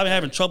week. I've been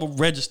having trouble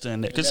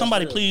registering that. Could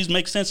somebody please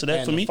make sense of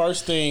that for me? The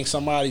first thing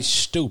somebody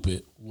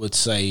stupid would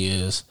say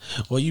is,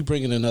 well, you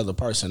bringing another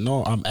person.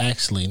 No, I'm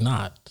actually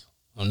not.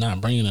 I'm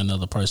not bringing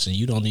another person.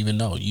 You don't even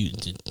know. You,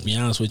 to be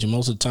honest with you,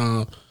 most of the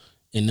time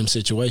in them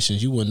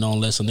situations, you wouldn't know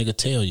unless a nigga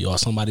tell you or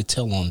somebody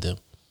tell on them.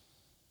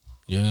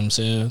 You know what I'm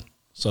saying?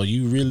 So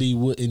you really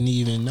wouldn't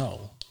even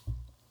know.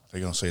 They're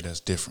going to say that's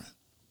different.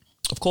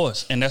 Of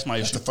course, and that's my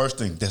issue. That's the first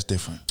thing. That's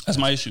different. That's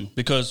my issue,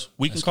 because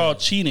we can call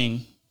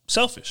cheating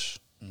selfish.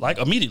 Like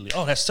immediately,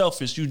 that's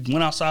selfish. You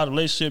went outside the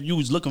relationship, you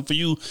was looking for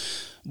you.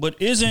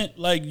 But isn't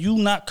like you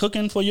not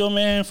cooking for your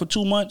man for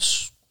 2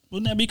 months,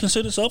 wouldn't that be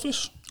considered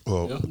selfish?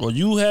 Well, or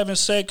you having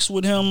sex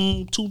with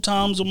him 2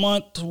 times a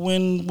month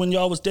when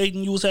y'all was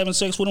dating, you was having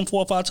sex with him 4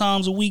 or 5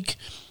 times a week.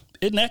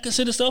 Isn't that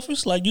considered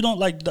selfish? Like you don't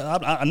like.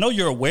 I know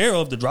you're aware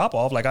of the drop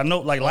off. Like I know,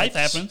 like life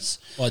happens.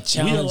 Or We are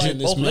challenging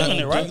this both living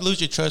man. it, right? Do you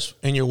lose your trust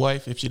in your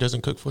wife if she doesn't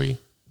cook for you?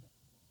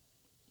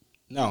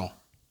 No.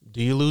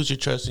 Do you lose your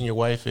trust in your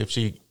wife if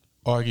she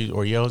argues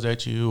or yells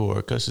at you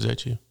or cusses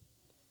at you?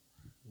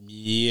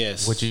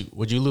 Yes.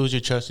 Would you lose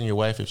your trust in your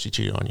wife if she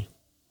cheated on you?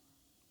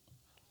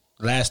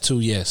 Last 2,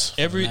 yes.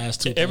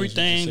 Last 2 things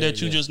Everything said,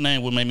 that you yes. just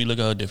named would make me look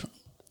at her different.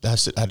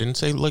 That's it. I didn't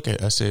say look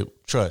at. I said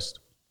trust.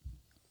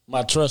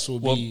 My trust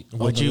would be.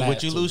 Would on the you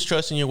last 2. lose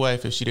trust in your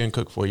wife if she didn't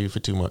cook for you for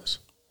 2 months?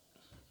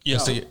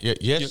 Yes,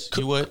 Yes,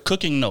 you would.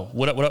 Cooking, no.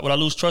 Would I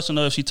lose trust in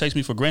her if she takes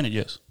me for granted?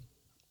 Yes.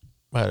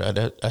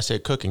 Right, I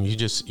said cooking. You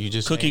just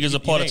Cooking is a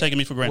part of taking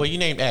me for granted. Well, you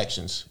named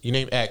actions. Yeah,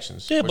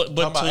 We're but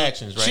talking about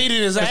actions, right? Cheating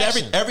is 'Cause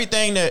action.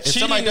 Everything that if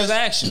Cheating somebody is does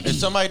action. If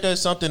somebody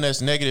does something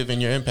that's negative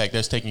in your impact,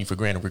 that's taking you for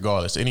granted,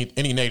 regardless. Any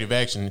negative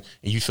action,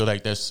 and you feel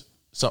like that's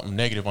something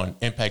negative on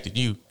impacted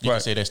you, you can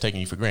say that's taking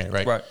you for granted,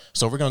 right? Right.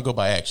 So we're gonna go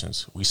by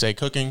actions. We say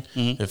cooking.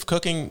 Mm-hmm. If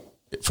cooking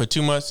for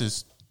 2 months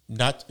is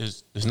not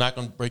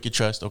gonna break your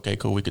trust, okay,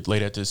 cool. We could lay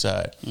that to the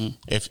side. Mm.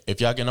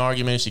 If y'all get in an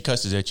argument and she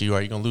cusses at you,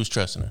 are you gonna lose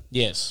trust in her?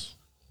 Yes.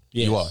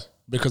 You are.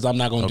 Because I'm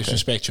not going to Okay.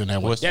 disrespect you in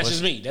that way. What's- That's what's-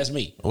 just me. That's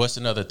me. What's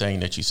another thing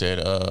that you said?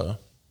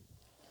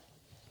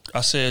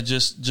 I said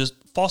just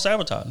false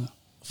advertising.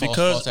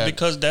 False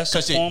Because that's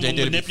a form of did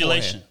it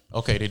manipulation. beforehand.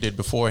 Okay, they did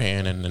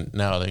beforehand, and then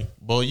now they.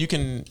 Well, you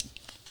can.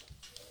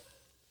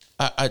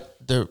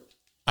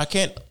 I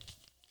can't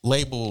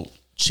label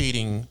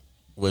cheating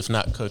with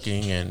not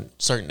cooking and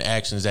certain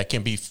actions that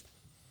can be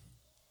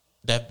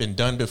that have been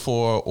done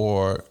before,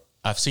 or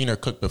I've seen her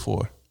cook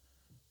before,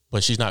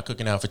 but she's not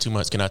cooking now for 2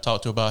 months. Can I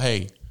talk to her about,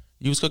 hey,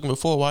 you was cooking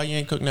before, why you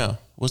ain't cook now?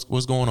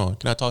 What's going on?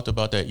 Can I talk to her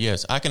about that?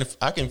 Yes, I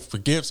can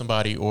forgive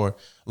somebody or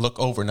look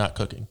over not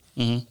cooking.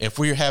 Mm-hmm. If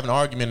we're having an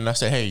argument and I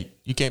say, hey,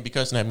 you can't be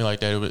cussing at me like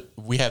that,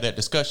 we have that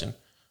discussion.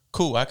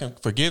 Cool, I can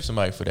forgive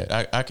somebody for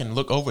that. I can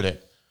look over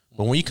that.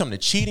 But when you come to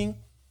cheating,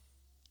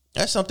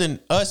 that's something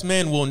us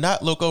men will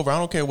not look over. I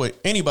don't care what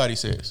anybody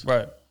says.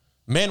 Right.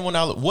 Men will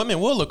not. Women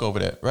will look over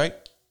that, right?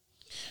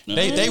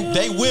 They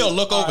will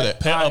look over that.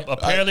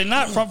 Apparently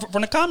not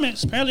from the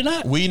comments. Apparently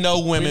not. We know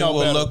women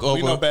will look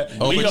over.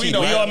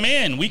 We are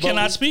men. We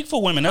cannot speak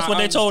for women. That's what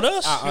they told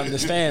us. I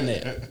understand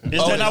that.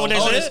 Is that not what they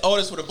said?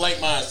 Otis with a blank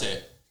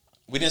mindset.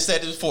 We didn't say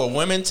this before.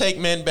 Women take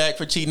men back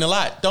for cheating a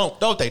lot.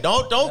 Don't they?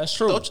 Don't. That's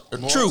true.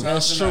 True.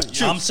 That's true.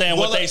 I'm saying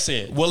what they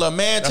said. Will a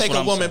man take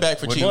a woman back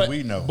for cheating?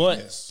 We know.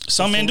 But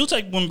Some men do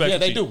take women back. yeah, for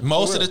they cheating. do.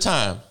 Most of the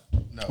time.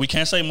 We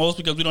can't say most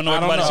because we don't know I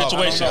don't everybody's know.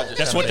 situation. I don't know.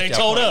 That's what they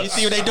told You us.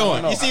 see what they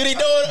doing? You see what they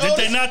doing? Did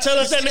they not tell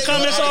us that in the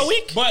comments all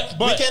week? But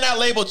We cannot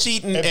label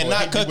cheating and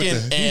not cooking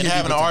and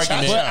having an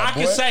argument. But I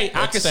can say,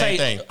 That's the same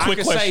thing. I Quick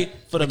can question. say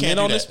for the We can't men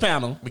do on that. this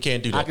panel, We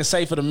can't do that. I can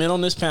say for the men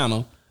on this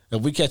panel,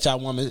 if we catch our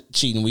woman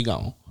cheating, we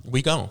gone.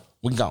 We gone.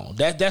 We gone.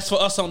 That's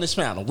for us on this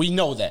panel. We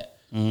know that.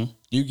 Mm-hmm.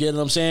 You get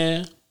what I'm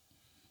saying?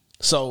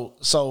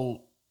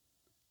 So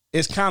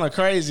it's kind of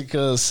crazy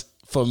because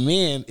for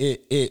men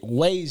it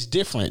weighs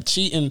different.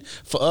 Cheating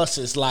for us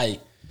is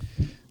like,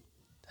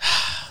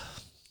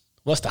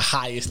 what's the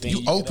highest thing You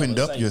could opened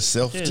ever up say?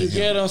 yourself to You him.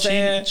 get what I'm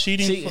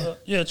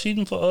saying?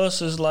 Cheating for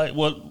us is like,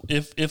 well,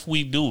 if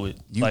we do it,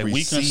 You like we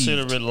received.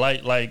 consider it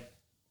like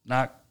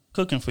not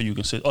cooking for you,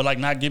 or like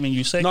not giving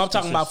you sex. No, I'm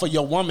talking about for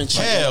your woman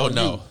cheating. Hell on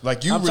no. you.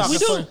 Like you I'm talking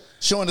received. for-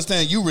 She'll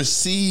understand you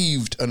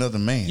received another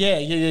man.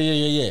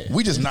 Yeah.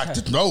 We just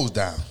knocked the nose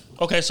down.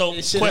 Okay, so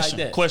Shit like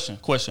that.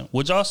 question.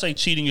 Would y'all say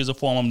cheating is a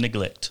form of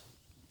neglect?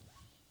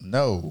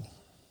 No.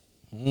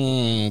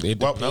 It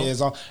Well,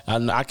 depends on.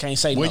 I can't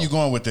say Where no. you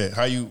going with that?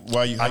 I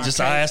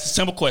asked a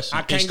simple question.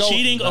 I can't Is go-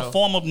 cheating no. a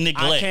form of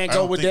neglect? I can't I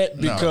go don't with think-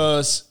 that no.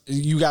 because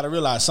you got to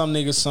realize some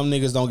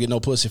niggas don't get no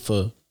pussy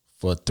for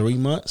 3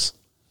 months.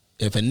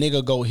 If a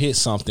nigga go hit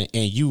something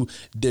and you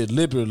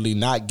deliberately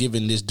not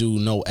giving this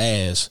dude no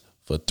ass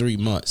for 3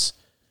 months,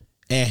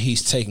 and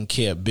he's taking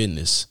care of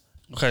business,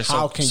 Okay,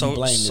 How can you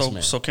blame this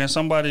man? So can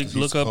somebody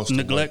look up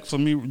neglect for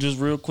me just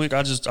real quick?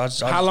 How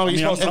long are you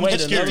supposed to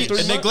wait? Another 3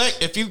 months? Neglect.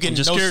 If you get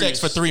no curious.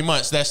 sex for 3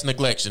 months, that's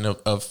neglection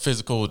of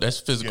physical. That's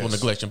physical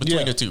neglection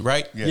between the two,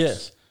 right?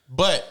 Yes.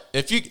 But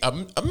if you a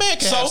man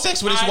can have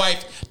sex with his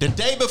wife the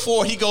day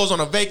before he goes on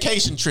a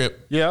vacation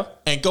trip,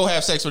 and go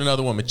have sex with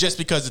another woman just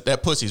because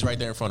that pussy's right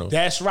there in front of him.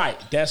 That's right.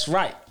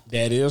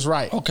 That is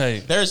right. Okay.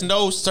 There's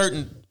no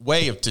certain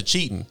way to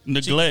cheating.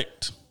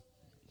 Neglect.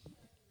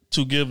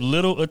 To give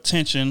little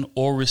attention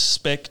or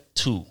respect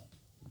to.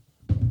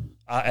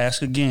 I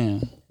ask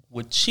again,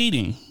 would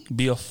cheating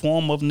be a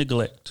form of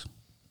neglect?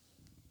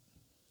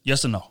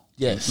 Yes or no?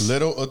 Yes.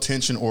 Little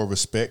attention or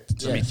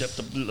respect.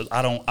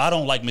 I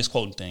don't like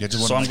misquoting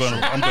things, so I'm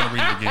gonna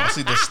read it again.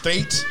 See the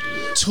state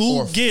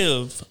to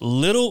give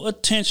little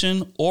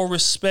attention or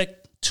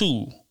respect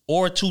to,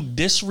 or to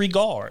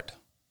disregard.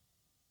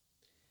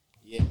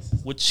 Yes.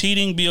 Would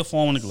cheating be a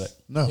form of neglect?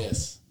 No.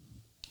 Yes.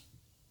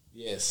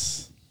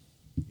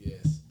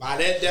 By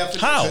that definition.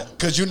 How?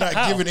 Because you're not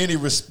giving any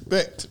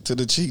respect to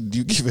the cheat.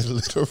 You give it a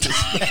little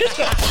respect.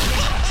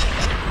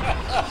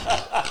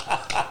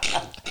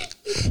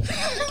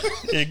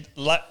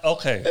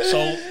 Okay, so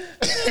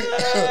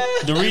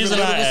the reason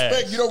I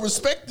ask, you don't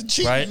respect the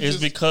cheat, right, is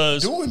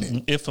because doing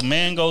it. If a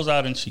man goes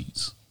out and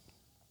cheats,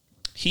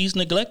 he's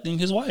neglecting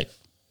his wife.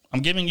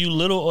 I'm giving you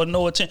little or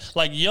no attention.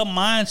 Like, your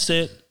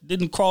mindset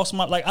didn't cross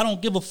my, like, I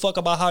don't give a fuck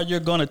about how you're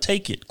gonna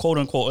take it, quote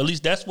unquote. At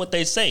least that's what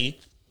they say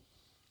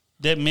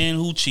that men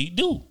who cheat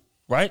do,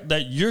 right?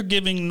 That you're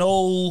giving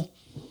no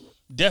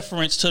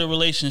deference to the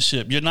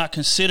relationship. You're not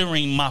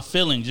considering my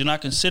feelings. You're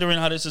not considering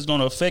how this is going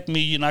to affect me.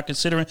 You're not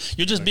considering.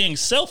 You're just being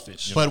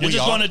selfish. But you're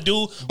just going to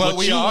do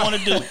what you want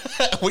to do.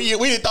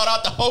 we thought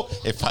out the whole.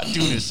 If I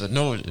do this,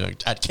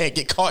 I can't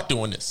get caught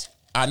doing this.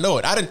 I know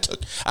it. I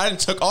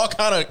didn't took all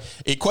kind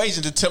of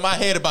equations into my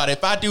head about it.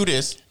 If I do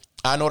this,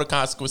 I know the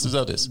consequences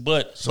of this.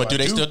 But do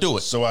they still do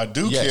it? So I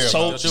do care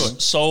about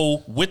it.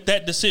 So with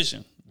that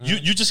decision,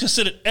 you just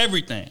considered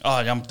everything. Oh,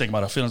 I'm thinking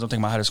about our feelings. I'm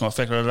thinking about how this is going to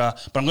affect her,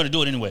 but I'm going to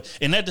do it anyway.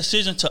 And that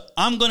decision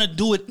I'm going to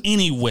do it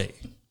anyway.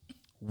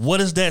 What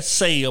does that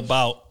say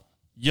about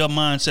your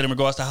mindset in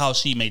regards to how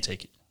she may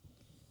take it?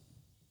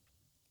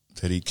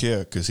 That he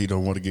care because he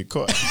don't want to get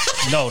caught.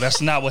 No, that's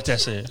not what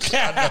that says.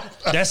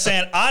 That's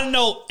saying I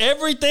know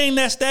everything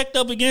that's stacked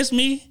up against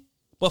me,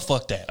 but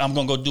fuck that. I'm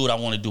going to go do what I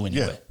want to do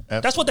anyway.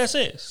 That's what that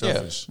says.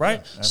 Selfish.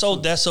 Right? Yeah, so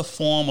that's a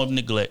form of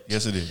neglect.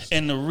 Yes, it is.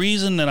 And the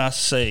reason that I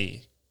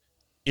say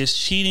is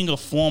cheating a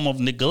form of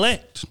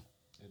neglect?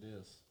 It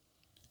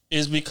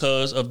is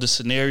because of the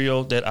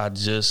scenario that I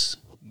just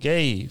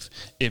gave.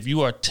 If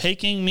you are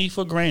taking me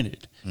for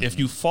granted, if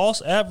you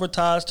false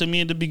advertise to me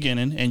in the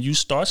beginning and you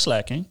start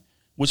slacking,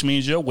 which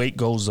means your weight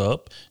goes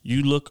up,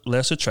 you look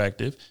less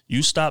attractive,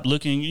 you stop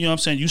looking, you know what I'm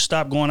saying? You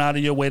stop going out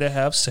of your way to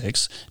have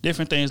sex,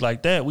 different things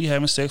like that. We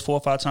having sex 4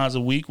 or 5 times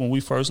a week when we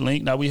first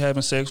linked. Now we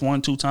having sex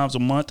 1-2 times a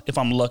month if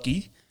I'm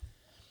lucky.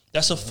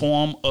 That's a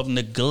form of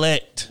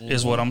neglect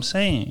is what I'm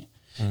saying.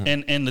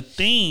 And the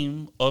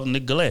theme of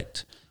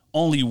neglect,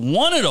 only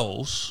one of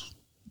those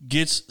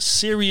gets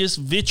serious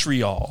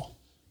vitriol,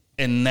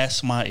 and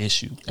that's my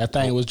issue. That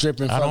thing was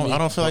dripping from me. I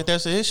don't feel like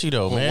that's the issue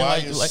though, man. Why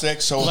is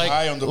sex so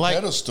high on the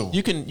pedestal?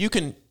 You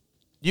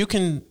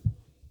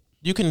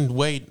can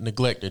weigh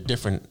neglect at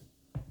different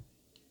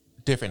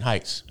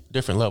heights,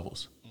 different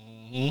levels.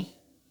 I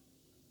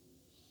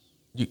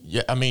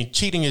mean,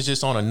 cheating is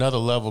just on another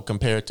level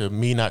compared to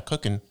me not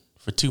cooking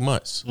for 2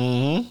 months.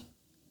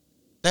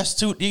 That's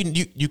too.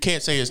 You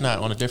can't say it's not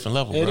on a different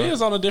level. It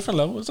is on a different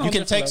level. You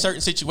can take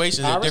certain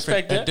situations at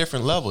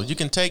different levels. You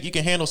can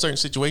handle certain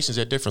situations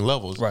at different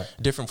levels. Right.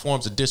 Different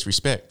forms of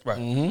disrespect.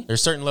 Right.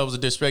 There's certain levels of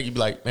disrespect. You'd be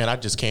like, man, I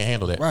just can't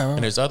handle that. Right.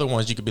 And there's other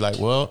ones you could be like,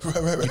 well, you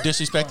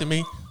disrespected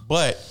me,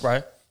 but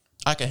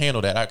I can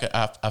handle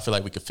that. I feel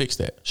like we could fix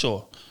that.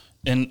 Sure.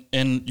 And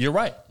you're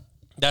right.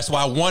 That's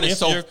why one is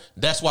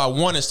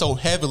so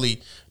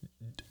heavily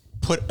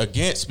put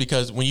against,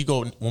 because when we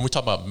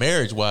talk about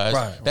marriage wise,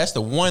 that's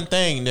the one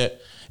thing that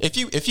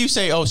if you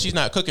say, oh, she's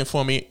not cooking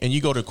for me, and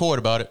you go to court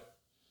about it,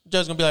 the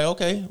judge's gonna be like,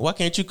 okay, why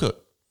can't you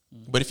cook?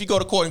 But if you go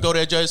to court and go to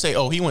that judge and say,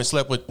 oh, he went and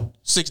slept with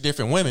 6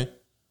 different women,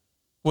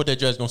 what that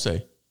judge gonna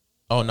say?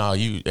 Oh no,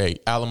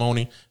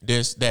 alimony,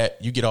 this,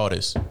 that, you get all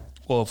this.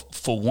 Well,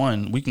 for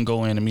one, we can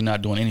go in and me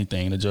not doing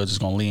anything. The judge is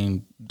going to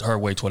lean her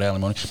way toward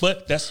alimony.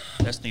 But that's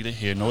neither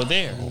here nor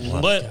there.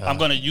 But God. I'm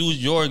going to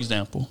use your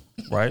example,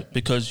 right?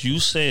 Because you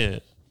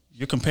said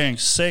you're comparing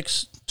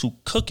sex to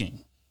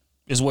cooking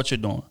is what you're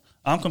doing.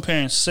 I'm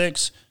comparing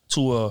sex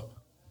to a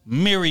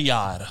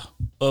myriad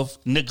of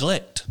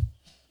neglect.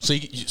 So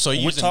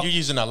you're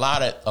using a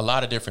lot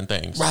of different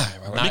things,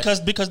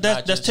 right? Because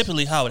that's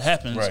typically how it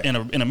happens in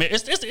a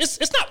marriage.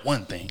 It's not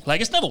one thing. Like,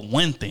 it's never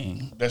one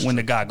thing when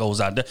the guy goes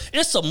out there.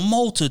 It's a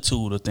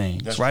multitude of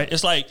things, right?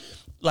 It's like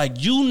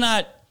you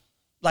not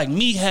like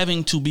me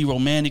having to be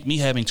romantic, me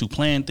having to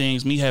plan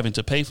things, me having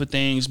to pay for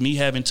things, me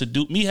having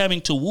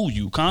to woo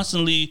you,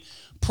 constantly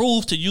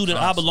prove to you that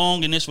I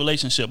belong in this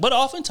relationship. But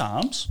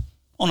oftentimes,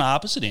 on the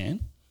opposite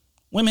end,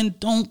 women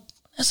don't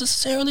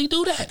necessarily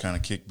do that. Kind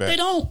of kick back. They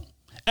don't.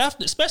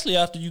 Especially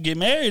after you get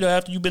married or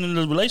after you've been in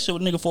a relationship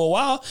with a nigga for a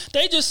while,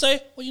 they just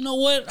say, well, you know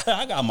what?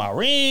 I got my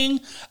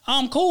ring.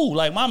 I'm cool.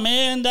 Like, my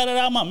man,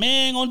 my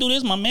man gonna do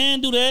this, my man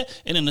do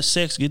that. And then the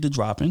sex get to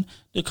dropping,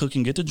 the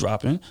cooking get to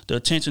dropping, the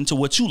attention to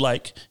what you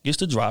like gets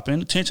to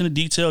dropping, attention to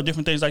detail,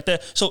 different things like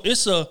that. So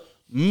it's a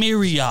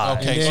myriad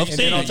of things.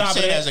 Then on top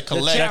of that, as a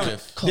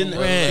collective.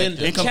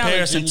 In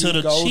comparison to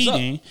the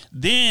cheating,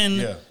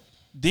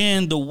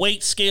 then the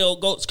weight scale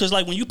goes, because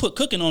like when you put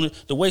cooking on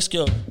it, the weight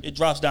scale, it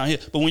drops down here.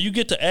 But when you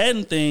get to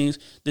adding things,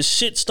 the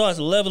shit starts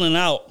leveling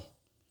out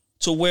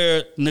to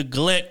where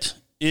neglect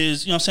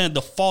is, you know what I'm saying,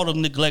 the fault of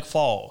neglect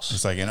falls.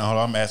 It's like, and all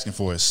I'm asking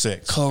for is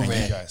sex. Correct.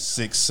 And you got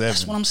 6, 7.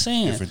 That's what I'm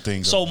saying. Different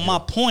things. So my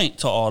point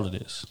to all of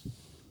this,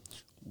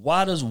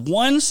 why does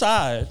one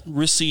side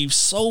receive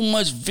so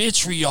much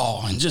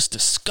vitriol and just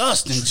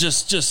disgust and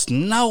just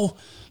no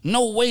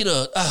way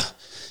to...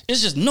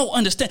 it's just no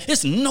understand.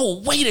 It's no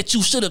way that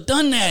you should have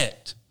done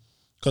that.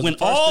 When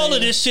all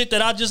of this shit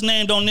that I just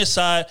named on this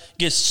side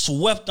gets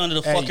swept under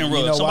the fucking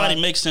rug.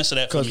 Somebody make sense of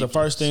that. Because the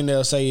first thing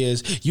they'll say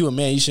is, you a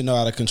man, you should know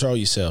how to control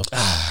yourself.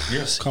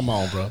 Yes. Come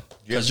on, bro.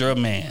 Because you're a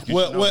man.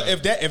 Well,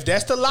 if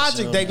that's the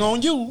logic they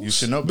gonna use, you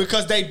should know.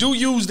 Because they do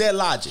use that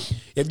logic.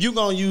 If you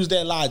gonna use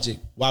that logic,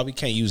 why we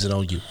can't use it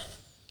on you?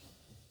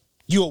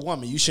 You a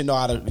woman. You should know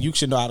how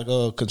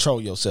to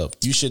control yourself.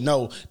 You should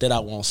know that I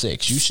want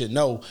sex. You should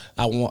know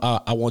I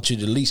want you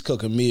to at least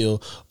cook a meal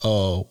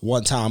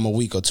 1 time a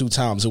week or 2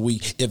 times a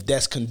week if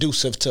that's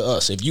conducive to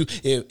us.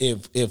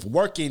 If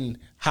working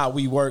how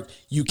we work,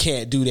 you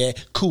can't do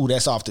that. Cool,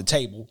 that's off the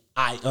table.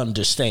 I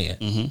understand.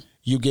 Mm-hmm.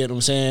 You get what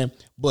I'm saying?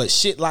 But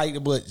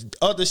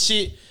other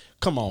shit,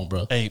 come on,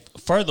 bro. Hey,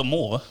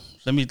 furthermore,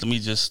 let me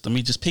just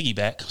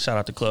piggyback. Shout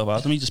out to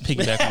Clubhouse. Let me just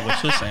piggyback on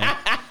what you're saying.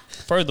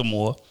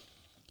 Furthermore,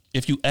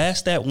 if you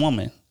ask that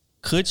woman,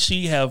 could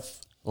she have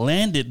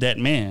landed that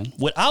man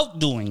without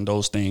doing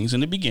those things in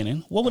the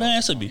beginning, what would the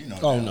answer be?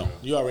 Oh, no.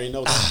 You already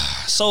know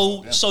that.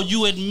 So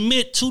you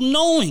admit to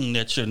knowing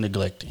that you're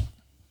neglecting.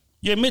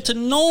 You admit to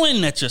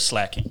knowing that you're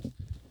slacking.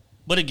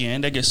 But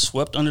again, that gets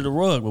swept under the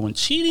rug. But when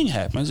cheating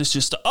happens, it's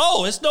just,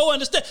 it's no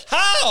understand.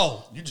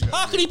 How?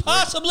 How could he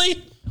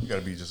possibly? You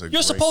gotta be just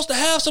You're supposed to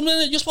have some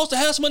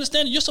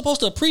understanding. You're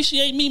supposed to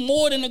appreciate me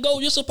more than to go.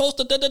 You're supposed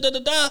to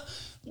da.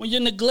 When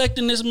you're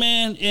neglecting this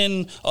man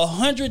in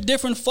 100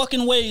 different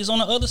fucking ways on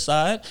the other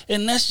side,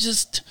 and that's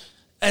just,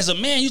 as a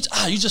man, you're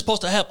just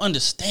supposed to have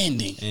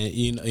understanding. And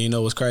you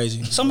know what's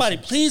crazy? Somebody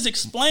please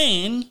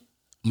explain.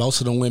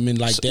 Most of the women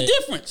like that. The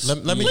difference.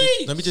 Let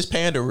me just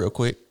pander real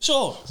quick.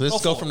 Sure. So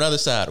let's go from the other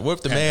side. What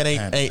if the man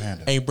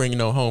ain't bringing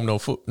no home, no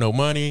food, no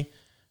money,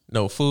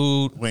 no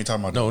food? We ain't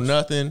talking about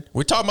nothing.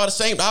 We're talking about the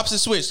same opposite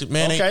switch.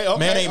 Man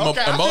ain't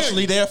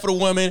emotionally there for the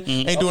woman.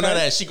 Ain't doing none of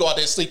that. She go out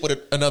there and sleep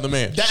with another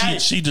man.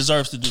 She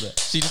deserves to do that.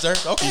 She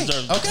deserves. Okay. Do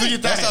your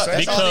thing. That's all I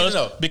need to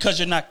know. Because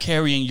you're not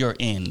carrying your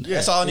end. Yeah,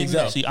 that's all I need to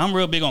know. See, I'm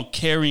real big on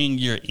carrying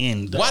your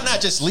end. Why not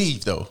just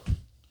leave though?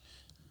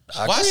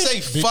 Why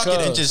say fuck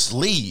it and just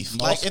leave?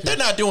 Like, if they're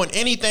not doing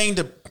anything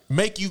to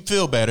make you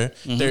feel better,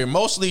 they're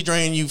emotionally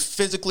draining you,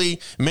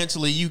 physically,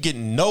 mentally, you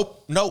getting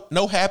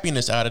no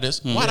happiness out of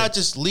this. Why not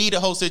just leave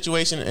the whole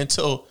situation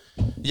until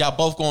y'all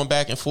both going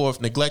back and forth,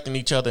 neglecting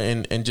each other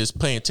and just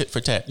playing tit for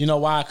tat? You know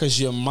why? Because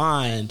your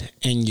mind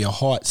and your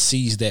heart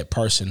sees that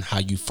person how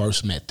you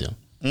first met them.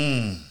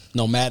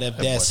 No matter if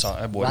that's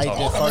right at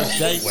first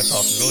date, go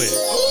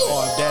ahead.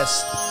 or if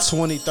that's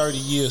 20, 30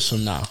 years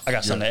from now. I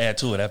got something to add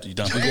to it after you're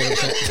done.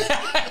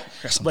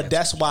 But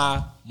that's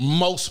why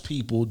most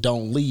people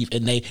don't leave,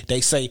 and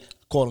they say,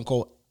 quote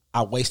unquote,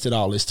 I wasted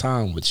all this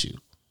time with you,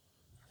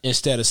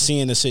 instead of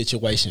seeing the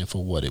situation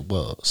for what it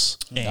was.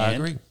 I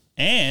agree.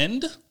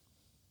 And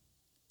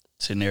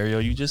scenario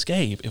you just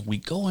gave, if we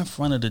go in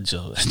front of the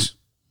judge,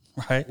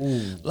 right?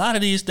 A lot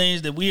of these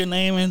things that we are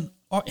naming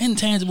are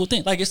intangible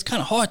things. Like, it's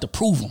kind of hard to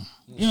prove them.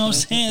 You know what I'm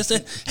saying? It's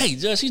like, hey,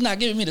 judge, she's not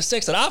giving me the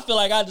sex that I feel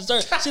like I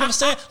deserve. See what I'm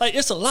saying? Like,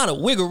 it's a lot of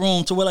wiggle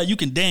room to where like you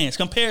can dance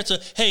compared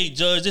to, hey,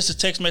 judge, this is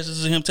text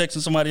messages of him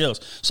texting somebody else.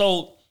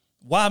 So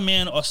why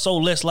men are so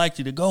less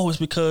likely to go is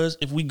because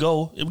if we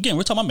go, again,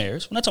 we're talking about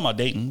marriage. We're not talking about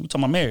dating. We're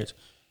talking about marriage.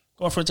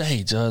 Go in front of,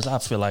 hey, judge, I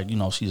feel like,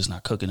 she's just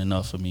not cooking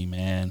enough for me,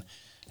 man.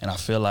 And I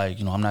feel like,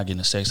 I'm not getting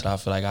the sex that I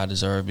feel like I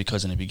deserve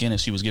because in the beginning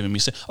she was giving me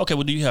sex. Okay,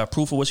 well, do you have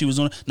proof of what she was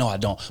doing? No, I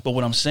don't. But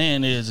what I'm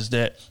saying is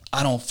that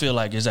I don't feel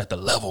like it's at the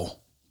level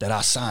that I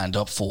signed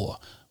up for.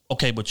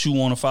 Okay, but you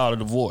want to file a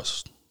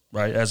divorce,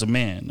 right, as a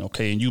man,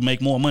 okay, and you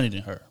make more money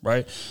than her,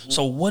 right? Mm-hmm.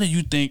 So what do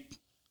you think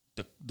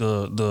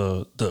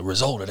the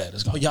result of that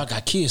is going to be? Y'all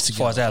got kids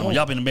together. As far as that,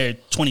 y'all been married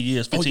 20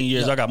 years, 15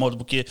 years, I got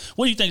multiple kids.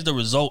 What do you think is the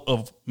result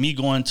of me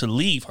going to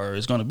leave her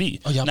is going to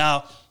be?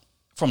 Now,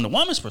 from the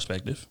woman's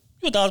perspective,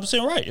 you're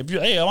 1,000% right. If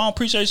I don't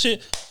appreciate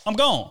shit, I'm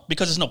gone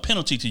because there's no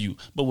penalty to you.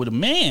 But with a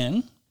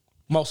man,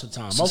 most of the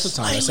time,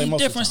 slightly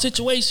different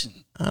situation.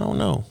 I don't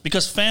know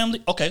because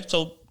family. Okay,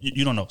 so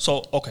you don't know.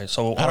 So are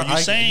you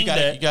saying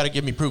that you got to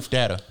give me proof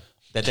data?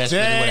 That's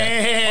really what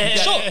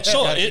happened.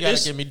 Sure. You got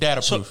to give me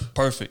data proof.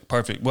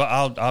 Perfect.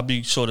 Well, I'll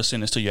be sure to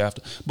send this to you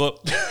after. But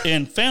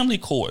in family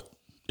court,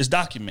 it's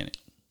documented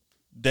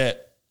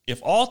that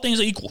if all things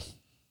are equal,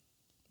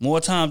 more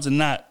times than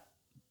not,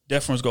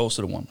 deference goes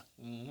to the woman.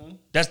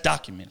 That's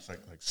documented. It's like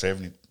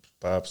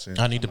 75%.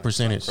 I need the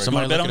percentage.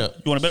 Somebody bet look on it up.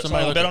 it? You want to bet?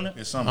 Somebody Bet look on it.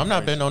 it? I'm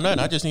not betting on that.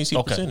 I just need to see the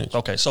Okay. percentage.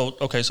 Okay. So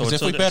Because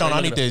if we bet on,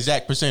 I need the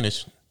exact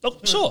percentage. Oh,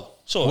 sure.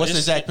 What's the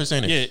exact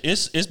percentage? Yeah,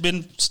 it's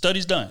been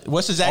studies done.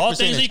 What's the exact All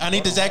percentage? things equal. I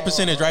need the exact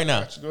percentage right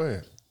now. Go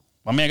ahead.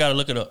 My man got to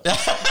look it up.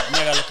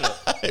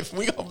 If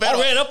we gonna bet I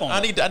read up on I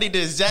it. need the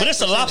exact. But it's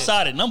a percentage.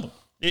 lopsided number.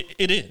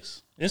 It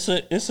is. It's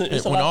a When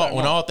lopsided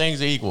all number.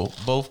 things are equal,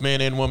 both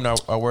men and women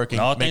are working,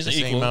 When all make things the are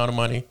same equal, amount of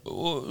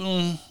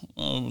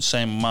money.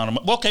 Same amount of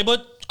money. Okay,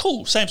 but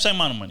cool. Same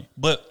amount of money.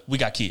 But we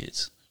got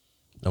kids.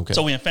 Okay.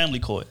 So we in family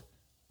court.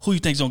 Who you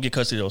think's gonna get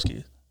custody of those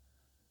kids?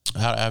 I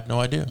have no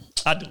idea.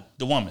 I do.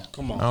 The woman.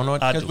 Come on. I don't know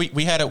I because do.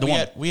 we had The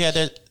woman. we had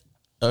that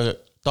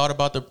thought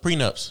about the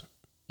prenups.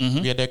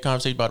 We had that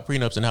conversation about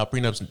prenups and how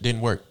prenups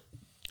didn't work,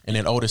 and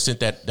then Otis sent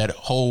that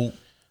whole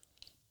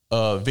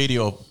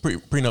video of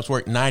prenups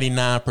work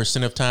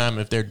 99% of time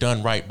if they're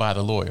done right by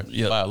the lawyer.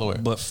 Yeah, by a lawyer.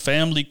 But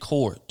family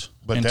court,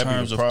 But in that be the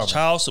terms of problem.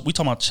 we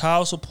talking about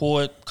child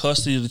support,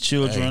 custody of the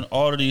children,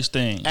 all of these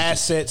things.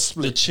 Asset The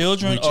split.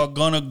 children are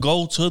gonna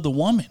go to the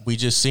woman. We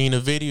just seen a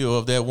video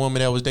of that woman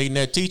that was dating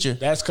that teacher.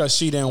 That's because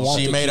she didn't want.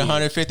 She the made kid.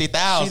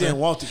 $150,000. She didn't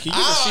want the kid. You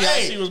can Oh, see how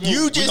hey, she was you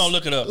moving. just We gonna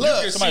look it up.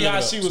 Look, Somebody See look how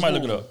it up. she was Somebody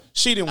look moving. it up.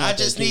 She didn't want. I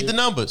just that need kid. the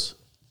numbers.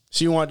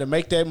 She wanted to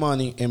make that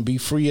money and be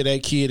free of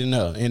that kid and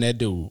that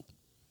dude.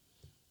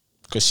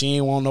 Cause she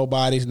ain't want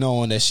nobody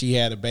knowing that she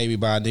had a baby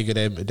by a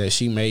nigga that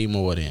she made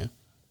more than.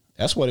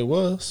 That's what it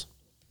was.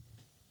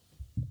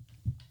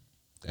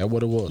 That's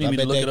what it was. You need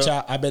me to look it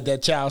up? I bet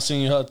that child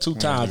seen her 2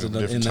 times in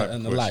different type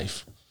of the question.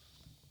 life.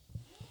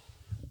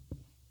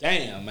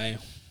 Damn, man.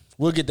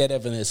 We'll get that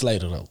evidence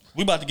later though.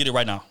 We about to get it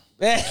right now.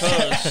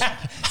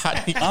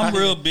 I'm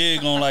real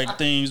big on like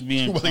things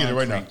being We about to get it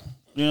right concrete. now.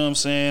 You know what I'm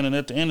saying? And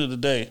at the end of the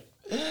day,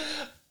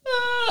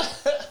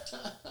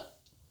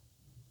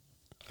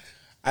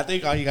 I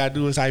think all you gotta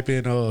do is type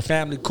in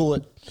family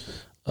court.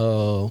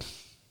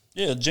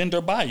 yeah,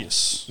 gender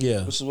bias.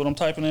 Yeah. This is what I'm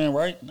typing in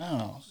right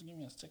now. Just give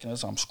me a second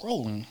as I'm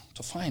scrolling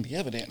to find the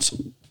evidence.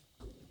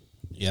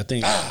 Yeah, I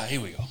think.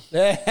 Here we go.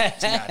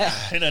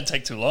 It doesn't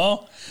take too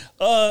long.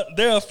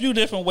 There are a few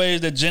different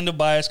ways that gender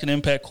bias can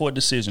impact court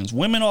decisions.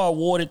 Women are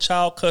awarded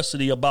child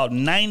custody about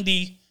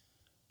 90%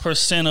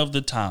 of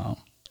the time.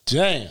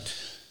 Damn.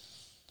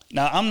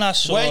 Now, I'm not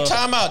sure. Wait,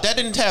 time out. That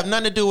didn't have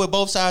nothing to do with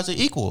both sides are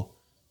equal.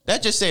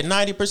 That just said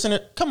 90%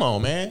 of. Come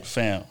on, man.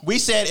 Fam. We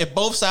said if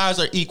both sides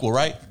are equal,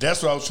 right?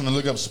 That's what I was trying to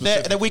look up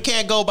specifically. That we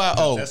can't go by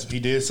He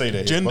did say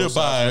that. gender Both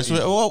sides bias.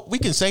 are equal. Well, we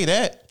can say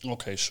that.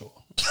 Okay, sure.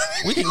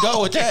 We can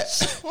go with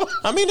that.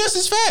 I mean, this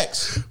is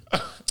facts.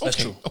 That's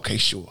true. Okay,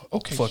 sure.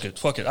 Okay. Fuck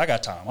it. I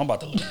got time. I'm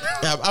about to look.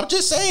 I'm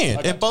just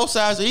saying, if both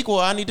sides are equal,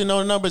 I need to know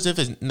the numbers. If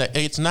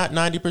it's not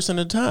 90% of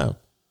the time.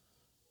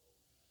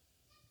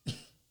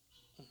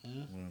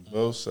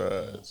 Both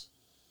sides.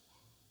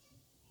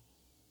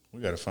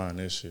 We got to find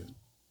this shit.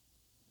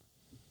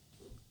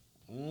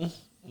 I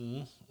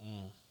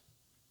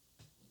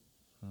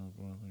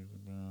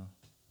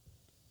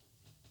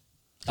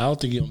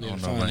don't think you'll be able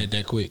to find it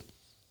that quick.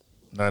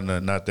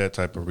 Not that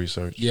type of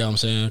research. Yeah, I'm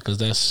saying because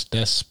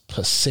that's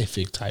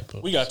specific type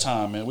of. We got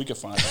time, man. We can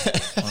find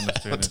it.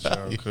 Understanding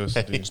child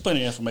custody. There's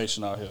plenty of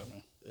information out here,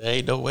 man.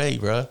 Ain't no way,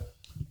 bro.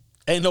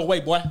 Ain't no way,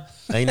 boy.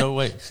 Ain't no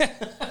way.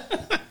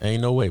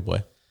 Ain't no way,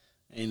 boy.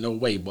 Ain't no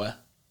way, boy.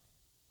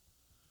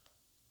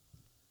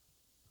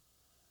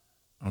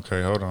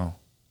 Okay, hold on.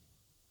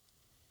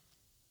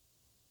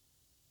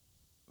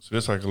 So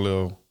it's like a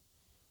little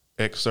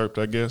excerpt,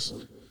 I guess.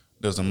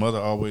 Does the mother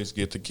always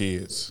get the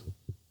kids?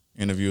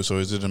 Interview. So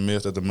is it a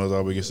myth that the mother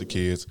always gets the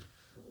kids?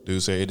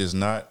 Dude say it is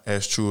not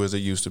as true as it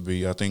used to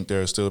be. I think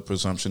there is still a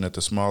presumption that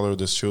the smaller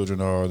the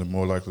children are, the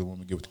more likely the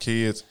woman get with the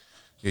kids.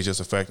 It's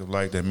just a fact of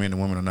life that men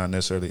and women are not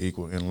necessarily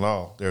equal. In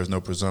law, there is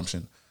no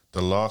presumption.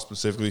 The law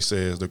specifically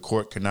says the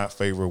court cannot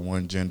favor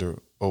one gender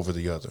over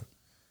the other.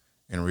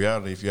 In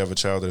reality, if you have a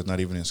child that is not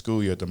even in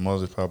school yet, the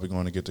mother is probably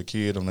going to get the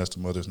kid unless the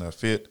mother is not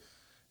fit.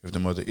 If the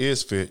mother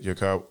is fit, your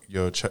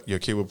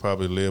kid will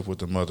probably live with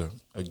the mother,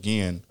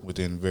 again,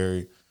 within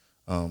very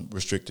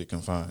restricted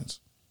confines.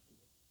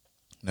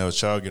 Now, as a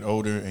child get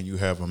older and you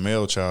have a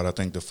male child, I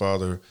think the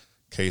father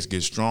case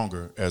gets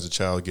stronger as the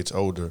child gets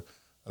older.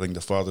 I think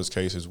the father's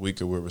case is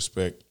weaker with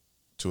respect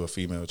to a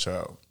female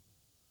child.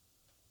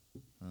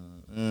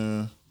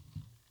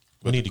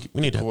 We need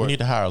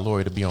to hire a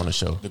lawyer to be on the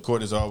show. The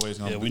court is always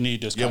going to. Yeah, we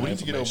need this. Yeah, kind we of need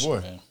to get our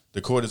information, boy. man.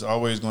 The court is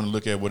always going to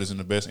look at what is in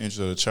the best interest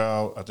of the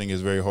child. I think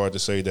it's very hard to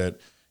say that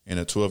in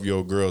a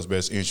 12-year-old girl's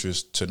best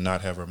interest to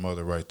not have her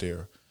mother right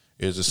there.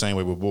 It's the same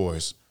way with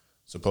boys.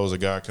 Suppose a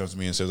guy comes to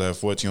me and says, I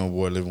have a 14-year-old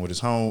boy living with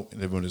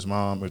his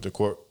mom. If the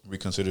court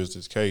reconsiders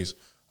this case,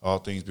 all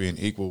things being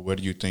equal, where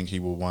do you think he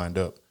will wind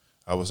up?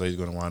 I would say he's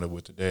going to wind up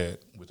with the dad,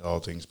 with all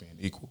things being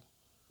equal.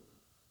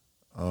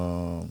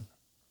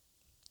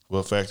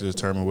 What factors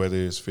determine whether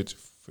it's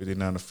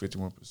 59 to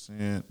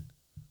 51%?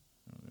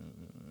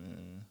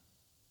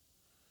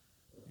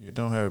 You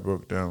don't have it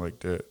broken down like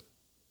that.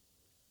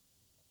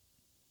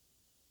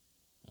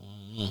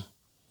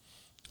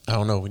 I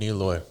don't know. We need a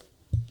lawyer.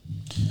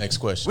 Next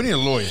question. We need a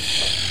lawyer.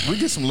 We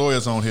get some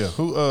lawyers on here.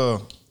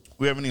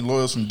 We have any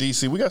lawyers from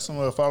DC? We got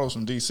some followers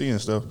from DC and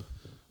stuff.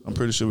 I'm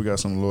pretty sure we got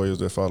some lawyers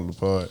that follow the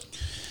pod.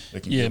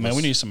 Yeah, man,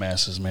 we need some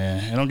answers,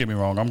 man. And don't get me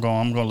wrong, I'm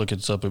gonna look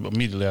this up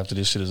immediately after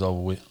this shit is over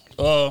with.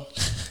 Look,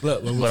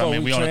 but I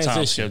mean, we on a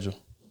time schedule.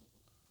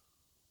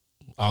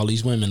 All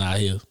these women out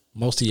here,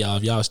 most of y'all,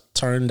 if y'all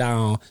turn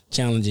down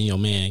challenging your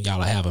man, y'all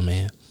will have a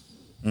man.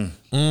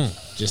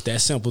 Just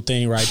that simple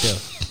thing right there.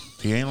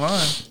 He ain't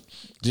lying.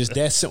 Just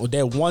that simple,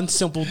 that one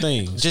simple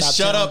thing. Just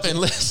shut up and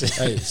listen.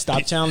 Hey,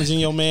 stop challenging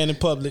your man in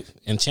public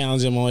and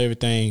challenge him on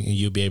everything, and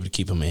you'll be able to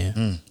keep a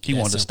man. He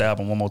wanted to stab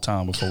him one more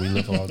time before we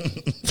left off.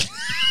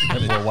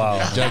 That boy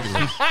wild.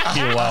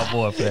 He a wild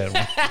boy for that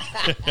one.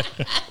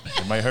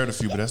 It might hurt a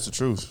few, but that's the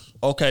truth.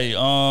 Okay,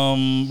 yeah,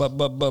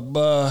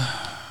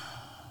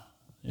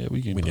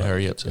 we need to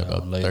hurry up.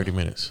 About 30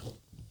 minutes.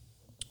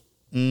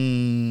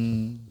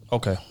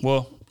 Okay,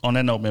 well, on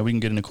that note, man, we can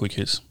get into quick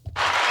hits.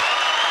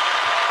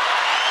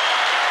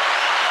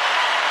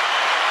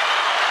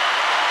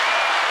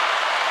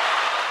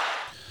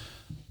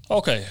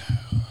 Okay,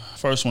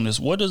 first one is,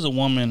 what does a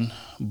woman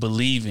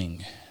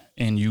believing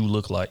in you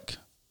look like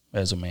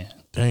as a man?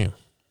 Damn.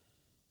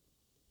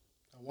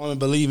 A woman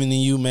believing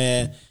in you,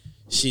 man,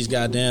 she's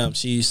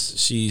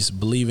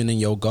believing in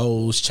your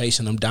goals,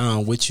 chasing them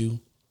down with you,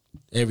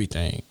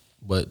 everything.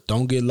 But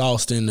don't get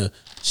lost in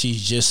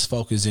she's just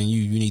focusing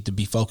you. You need to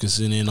be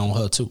focusing in on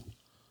her too.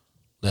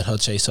 Let her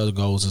chase her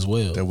goals as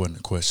well. That wasn't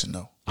a question,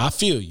 though. I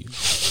feel you.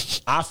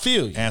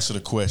 Answer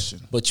the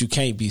question. But you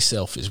can't be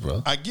selfish,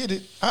 bro. I get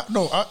it.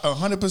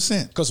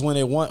 100%. Because when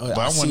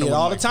I see it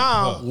all the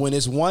time. When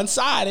it's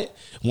one-sided,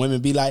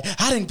 women be like,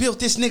 I done built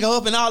this nigga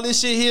up and all this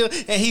shit here,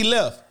 and he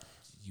left.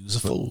 Use a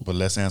fool. But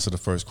let's answer the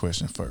first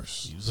question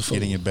first. Use a fool.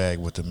 Get in your bag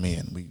with the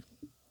men.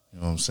 You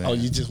know what I'm saying? Oh,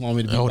 you just want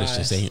me to be this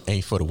just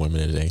ain't for the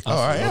women today. All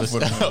right,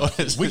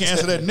 we can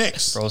answer that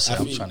next. Bro,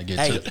 I'm trying to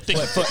get to the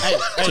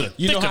thick.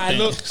 You know how it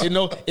looks? You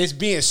know, it's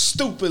being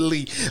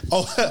stupidly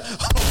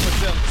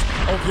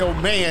overzealous of your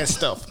man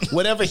stuff.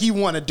 Whatever he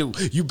want to do,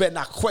 you better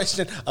not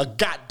question a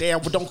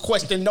goddamn. But don't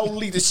question no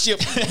leadership.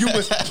 You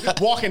was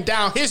walking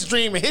down his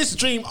dream and his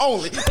dream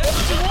only. That's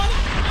what you wanted?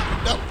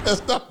 No,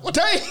 that's not what.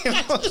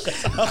 Damn.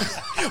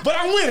 But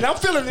I'm winning. I'm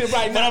feeling it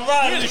right now. I'm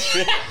riding with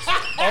you.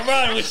 I'm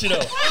riding with you though.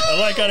 I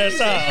like how that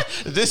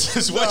sounds. This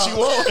is what you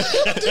want.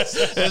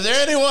 Is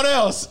there anyone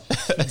else?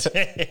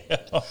 Damn.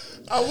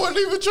 I wasn't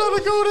even trying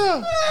to go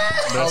there.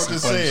 I was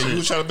just saying, you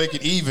were trying to make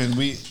it even.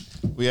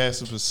 We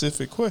asked a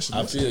specific question.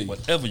 I feel you.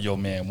 Whatever your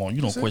man want,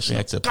 you don't question.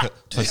 That's a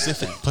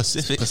Pacific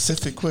question.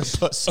 Pacific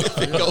question.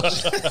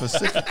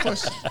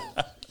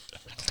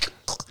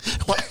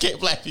 Why can't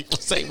black people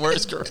say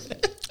words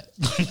correct?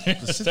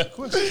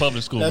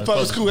 Public school. That's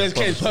public school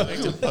education.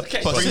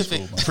 Okay.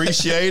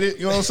 Appreciate it.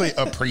 You know what I'm saying?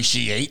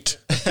 Appreciate.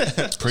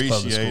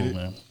 Appreciate it,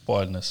 man.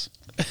 Pardon us.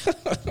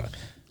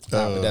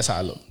 That's how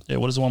I look. Yeah,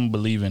 what does a woman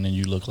believe in and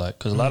you look like?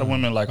 Because a lot of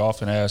women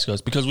often ask us,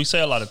 because we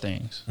say a lot of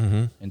things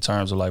in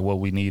terms of what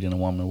we need in a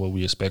woman, what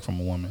we expect from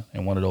a woman,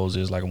 and one of those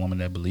is a woman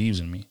that believes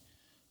in me.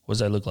 What does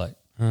that look like?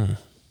 I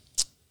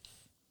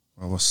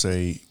would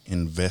say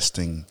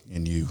investing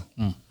in you,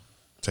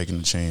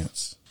 taking a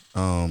chance.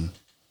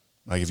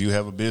 If you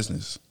have a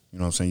business, you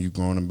know what I'm saying, you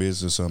growing a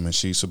business or something, and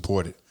she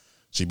support it.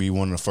 She be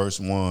one of the first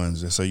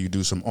ones. Let's say you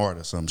do some art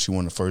or something. She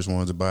one of the first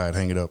ones to buy it,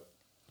 hang it up.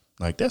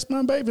 That's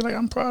my baby.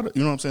 I'm proud of,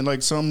 you know what I'm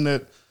saying? Something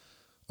that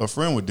a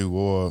friend would do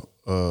or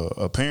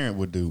a parent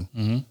would do.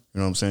 You know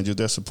what I'm saying? Just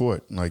that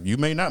support. You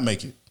may not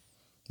make it,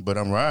 but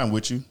I'm riding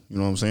with you. You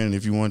know what I'm saying?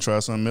 If you want to try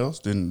something else,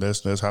 then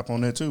let's hop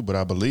on that too. But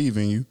I believe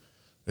in you.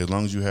 As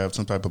long as you have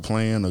some type of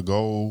plan, a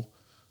goal,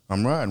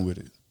 I'm riding with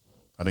it.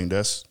 I think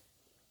it's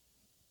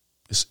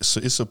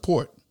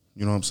support.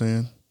 You know what I'm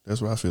saying?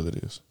 That's what I feel it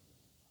is.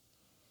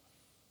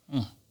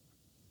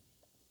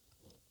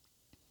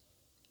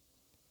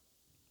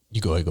 You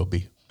go ahead, go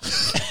B.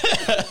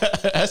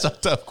 That's a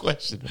tough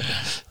question.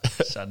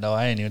 I know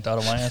I ain't even thought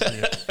of my answer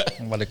yet.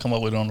 I'm about to come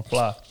up with it on the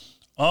fly.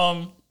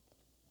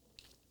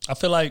 I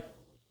feel like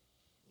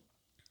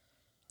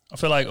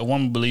a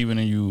woman believing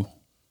in you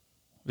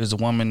is a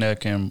woman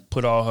that can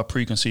put all her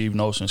preconceived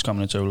notions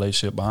coming into a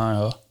relationship behind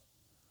her.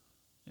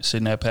 Sit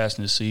in that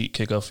passenger seat,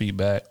 kick her feet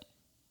back,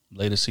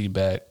 lay the seat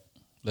back,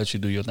 let you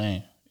do your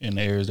thing in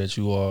the areas that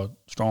you are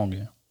strong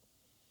in.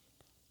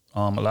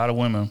 A lot of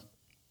women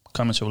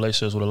come into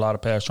relationships with a lot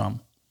of past trauma,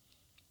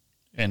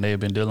 and they've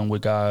been dealing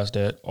with guys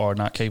that are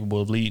not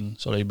capable of leading,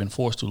 so they've been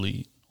forced to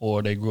lead,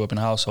 or they grew up in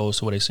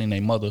households where they seen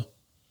their mother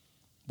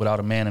without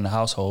a man in the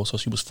household, so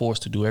she was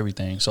forced to do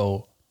everything.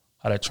 So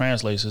how that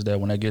translates is that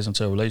when that gets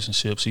into a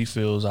relationship, she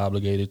feels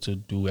obligated to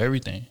do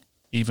everything.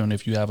 Even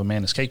if you have a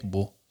man that's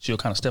capable, she'll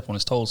kind of step on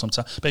his toes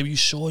sometimes. Baby, you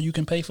sure you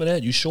can pay for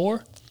that? You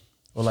sure?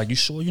 Or you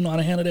sure you know how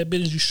to handle that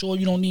business? You sure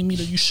you don't need me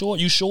to? You sure?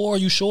 You sure?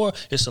 You sure?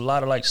 It's a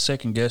lot of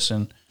second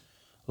guessing,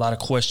 a lot of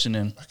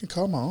questioning. I can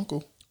call my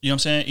uncle. You know what I'm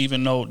saying?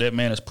 Even though that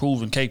man is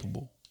proven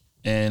capable.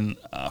 And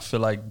I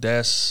feel like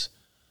that's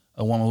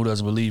a woman who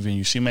doesn't believe in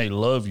you. She may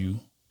love you,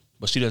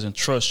 but she doesn't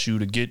trust you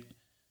to get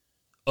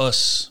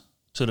us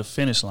to the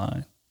finish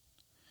line.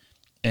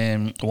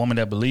 And a woman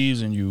that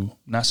believes in you,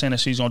 not saying that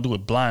she's gonna do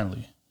it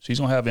blindly. She's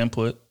gonna have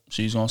input.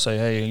 She's gonna say,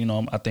 hey, you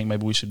know, I think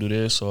maybe we should do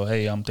this, or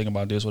hey, I'm thinking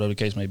about this, whatever the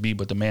case may be.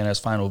 But the man has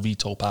final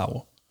veto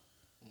power.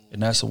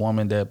 And that's a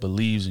woman that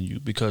believes in you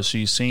because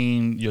she's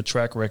seen your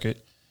track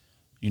record.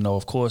 You know,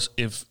 of course,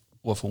 if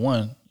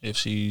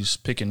she's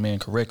picking men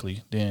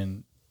correctly,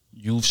 then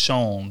you've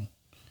shown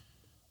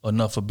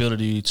enough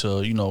ability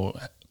to, you know,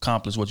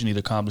 accomplish what you need to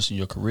accomplish in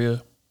your career.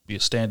 Be a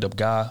stand-up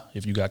guy.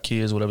 If you got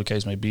kids, whatever the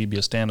case may be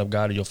a stand-up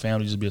guy to your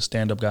family, just be a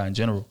stand-up guy in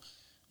general.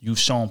 You've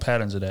shown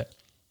patterns of that.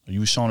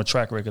 You've shown a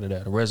track record of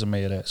that, a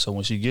resume of that. So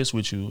when she gets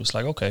with you, it's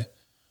like, okay,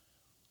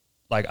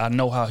 like I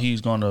know how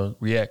he's going to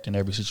react in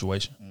every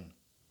situation.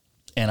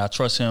 And I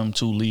trust him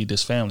to lead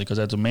this family because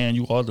as a man,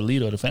 you are the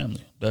leader of the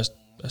family. That's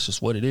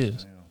just what it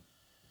is.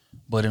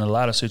 But in a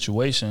lot of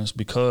situations,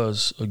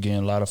 because,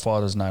 again, a lot of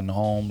fathers not in the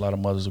home, a lot of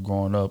mothers are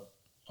growing up,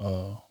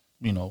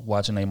 you know,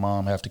 watching their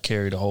mom have to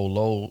carry the whole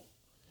load,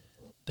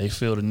 they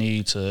feel the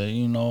need to,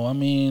 you know, I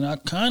mean, I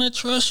kind of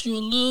trust you a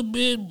little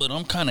bit, but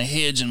I'm kind of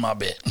hedging my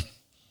bet.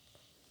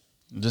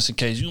 Just in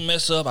case you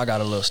mess up, I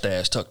got a little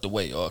stash tucked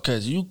away. Or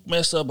because you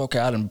mess up, okay,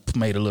 I done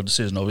made a little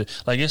decision over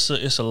it. Like it's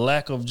a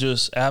lack of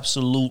just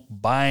absolute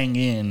buying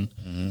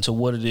in to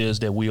what it is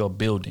that we are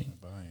building.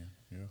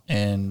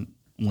 And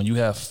when you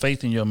have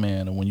faith in your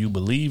man and when you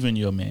believe in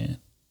your man,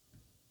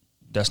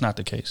 that's not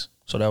the case.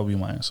 So that would be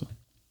my answer.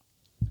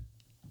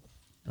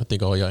 I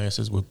think all your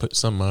answers would put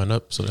some mine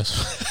up. So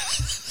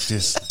that's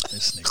this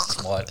nigga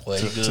smart.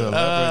 Way good.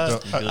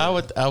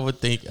 I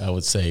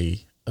would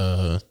say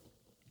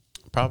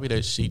probably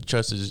that she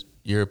trusts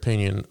your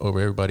opinion over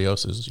everybody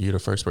else's. You're the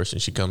first person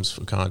she comes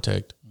in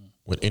contact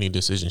with any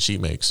decision she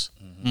makes.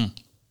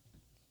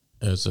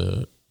 As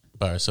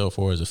by herself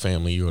or as a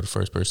family, you're the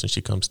first person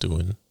she comes to.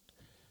 And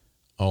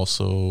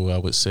also, I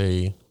would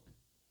say,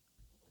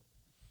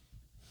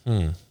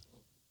 I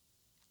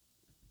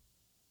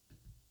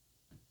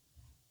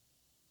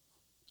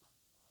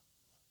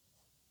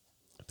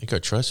think her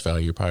trust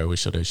value probably would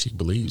show that she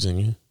believes in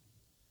you.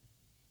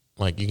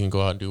 Like you can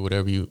go out and do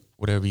whatever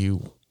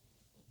you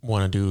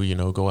want to do, you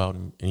know, go out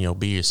and you know,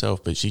 be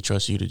yourself, but she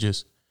trusts you to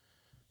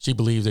she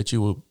believes that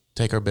you will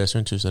take her best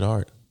interest at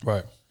heart.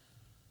 Right.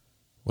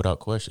 Without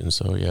question.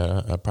 So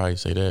yeah, I'd probably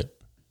say that.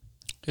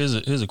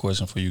 Here's a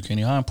question for you,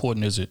 Kenny. How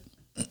important is it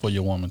for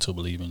your woman to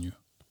believe in you?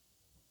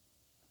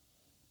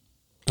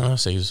 I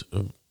say it's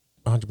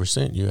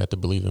 100%. You have to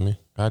believe in me.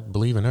 I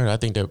believe in her. I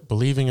think that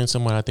believing in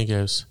someone, I think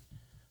has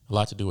a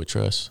lot to do with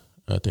trust.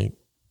 I think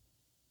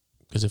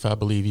because if I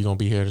believe you're gonna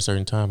be here at a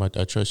certain time, I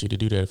trust you to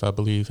do that. If I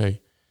believe,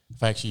 hey,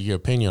 if I ask you your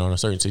opinion on a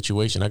certain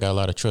situation, I got a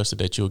lot of trust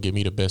that you'll give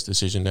me the best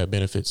decision that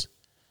benefits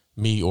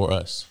me or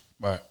us.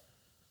 Right.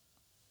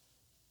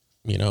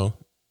 You know,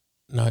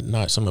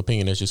 not some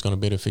opinion that's just going to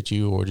benefit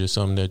you or just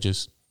something that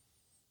just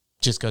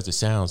because it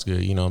sounds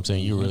good. You know what I'm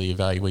saying? You really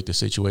evaluate the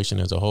situation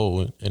as a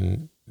whole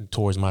and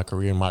towards my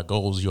career and my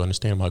goals. You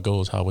understand my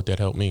goals. How would that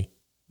help me?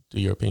 To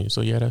your opinion.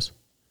 So yeah,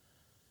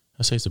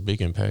 I say it's a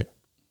big impact.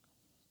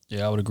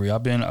 Yeah, I would agree.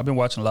 I've been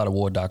watching a lot of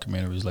war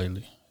documentaries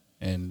lately.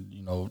 And,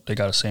 you know, they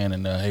got a saying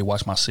in there, hey,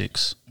 watch my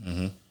six.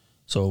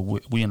 So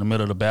we in the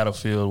middle of the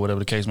battlefield, whatever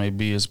the case may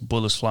be, it's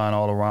bullets flying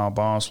all around,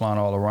 bombs flying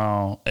all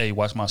around. Hey,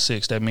 watch my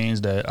six. That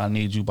means that I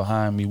need you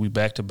behind me. We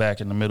back to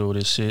back in the middle of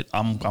this shit.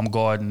 I'm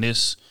guarding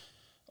this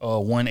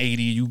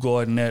 180, you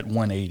guarding that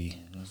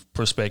 180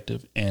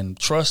 perspective. And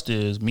trust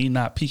is me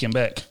not peeking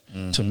back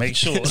to make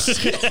sure.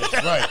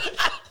 Right.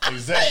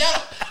 Exactly.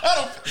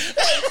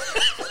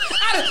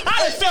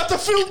 I felt a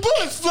few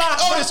bullets fly.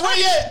 Otis, where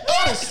you at?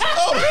 Otis.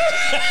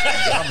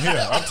 I'm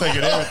here. I'm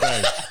taking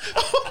everything.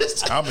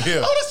 I'm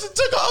here. Otis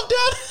took off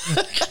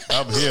down.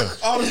 I'm here.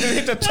 Otis done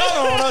hit the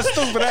tunnel on us,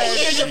 stupid ass.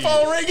 Here's your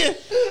phone ringing.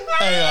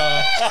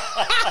 Hey,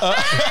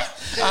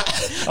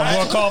 I'm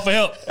going to call for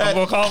help. I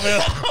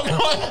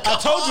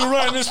told you to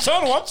run this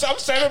tunnel. I'm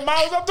 7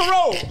 miles up the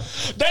road.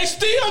 They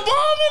still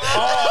bombing?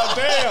 Oh,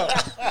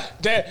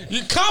 damn.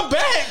 You come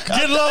back.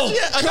 Get low.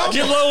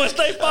 Get low and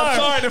stay fired. I'm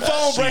sorry, the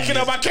phone breaking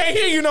up. I can't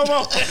hear you no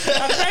more.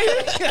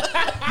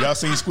 Y'all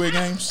seen Squid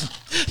Games?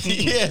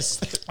 Yes.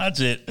 That's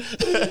it.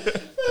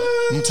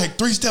 I'm gonna take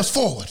 3 steps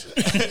forward.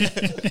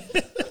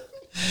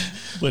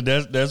 But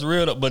that's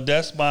real. But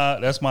that's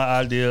my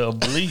idea of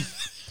belief.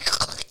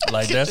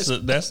 Like that's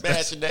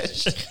imagine that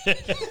shit.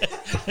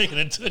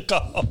 It took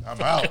off. I'm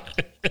out.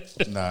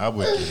 Nah, I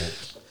wouldn't do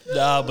that.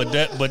 Nah, but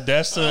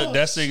that's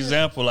the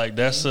example. Like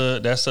that's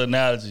an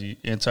analogy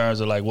in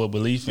terms of like what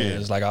belief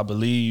is. Like I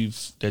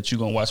believe that you're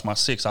gonna watch my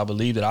six. I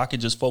believe that I can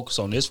just focus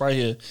on this right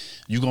here.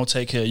 You're gonna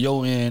take care of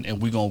your end,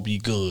 and we're gonna be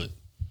good.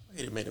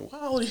 Wait a minute. Why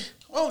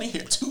only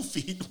hear 2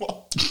 feet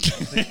walk?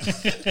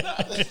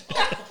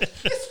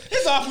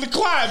 It's awfully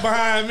quiet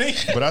behind me.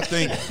 But I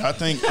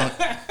think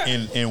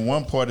in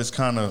one part it's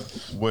kind of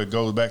what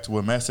goes back to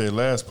what Matt said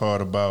last part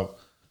about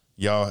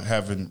y'all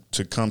having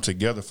to come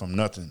together from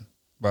nothing.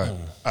 Right.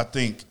 I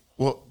think,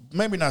 well,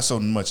 maybe not so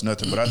much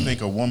nothing, but I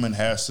think a woman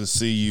has to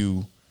see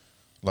you,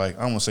 like,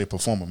 I don't want to say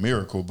perform a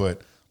miracle,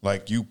 but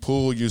Like you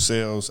pull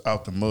yourselves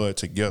out the mud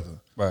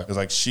together. Right. It's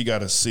like she got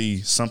to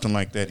see something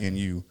like that in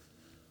you,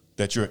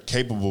 that you're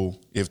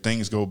capable. If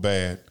things go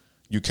bad,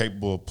 you're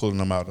capable of pulling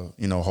them out of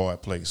a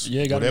hard place.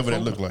 Yeah, whatever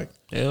that look like.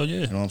 Hell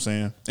yeah. You know what I'm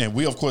saying? And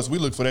we, of course, we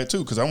look for that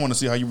too, because I want to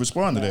see how you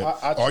respond to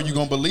that. Are you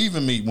gonna believe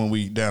in me when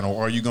we down,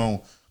 or are you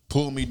gonna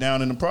pull me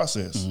down in the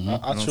process?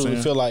 Mm-hmm. I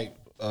truly feel like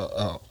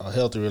a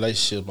healthy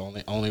relationship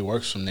only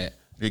works from that.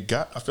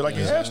 I feel like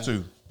it has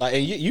to. Like,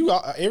 and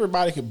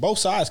everybody both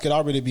sides could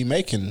already be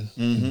making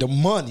the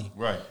money,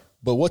 right?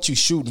 But what you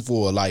shooting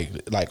for? Like,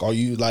 are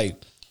you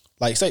like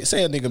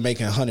say a nigga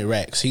making 100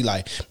 racks? He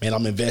like, man,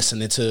 I'm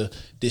investing into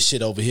this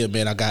shit over here,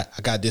 man. I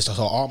got this, so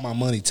all my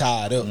money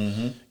tied up.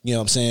 You know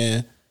what I'm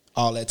saying?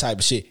 All that type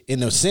of shit.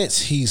 In a sense,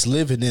 he's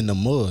living in the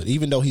mud.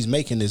 Even though he's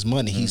making this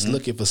money, he's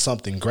looking for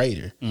something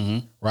greater,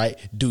 right?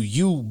 Do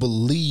you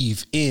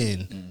believe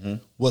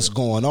in what's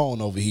going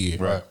on over here?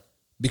 Right.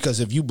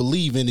 Because if you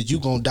believe in it, you're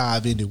going to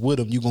dive in it with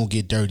him. You're going to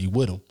get dirty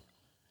with him.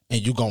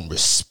 And you're going to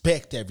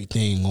respect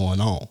everything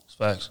going on.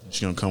 Facts. She's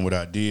going to come with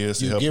ideas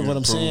to You help get you what I'm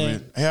improve saying?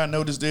 it. Hey, I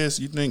noticed this.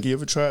 You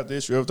ever tried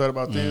this? You ever thought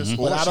about this?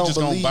 Or But she's just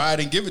going to buy it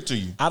and give it to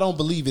you. I don't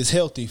believe it's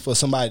healthy for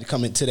somebody to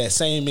come into that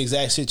same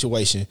exact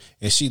situation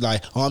and she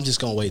like, oh, I'm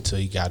just going to wait till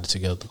he got it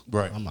together.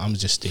 Right. I'm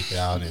just stick it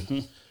out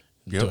and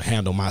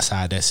handle my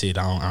side. That's it.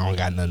 I don't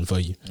got nothing for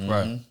you.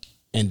 Right.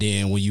 And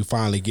then when you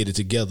finally get it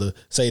together,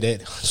 say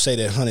that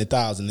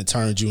 100,000 and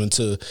turns you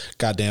into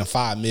goddamn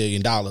 $5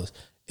 million,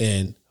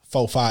 and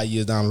 4-5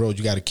 years down the road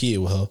you got a kid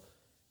with her,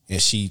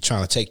 and she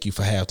trying to take you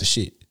for half the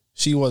shit.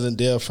 She wasn't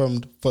there for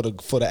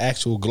the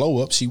actual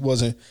glow up. She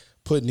wasn't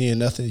putting in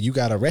nothing. You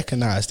got to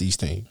recognize these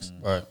things.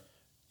 Right.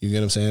 You get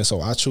what I'm saying? So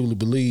I truly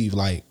believe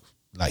like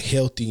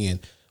healthy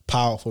and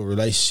powerful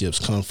relationships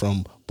come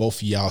from both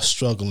of y'all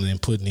struggling and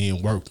putting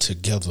in work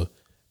together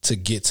to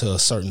get to a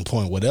certain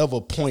point, whatever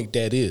point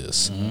that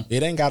is.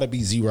 It ain't got to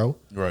be zero.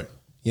 Right.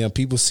 You know,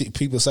 people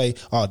say,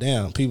 oh,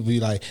 damn. People be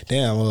like,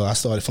 damn, I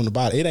started from the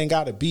bottom. It ain't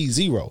got to be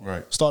zero.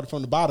 Right. Started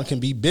from the bottom can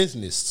be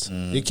business.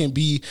 It can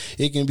be,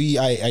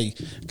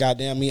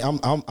 goddamn me,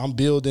 I'm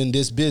building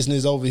this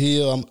business over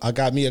here. I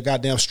got me a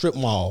goddamn strip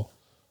mall.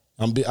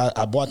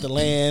 I bought the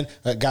land.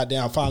 I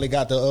finally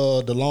got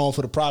the loan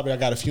for the property. I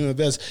got a few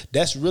investors.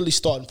 That's really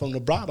starting from the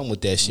bottom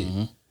with that shit.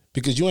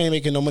 Because you ain't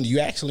making no money. You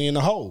actually in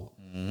the hole.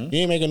 You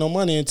ain't making no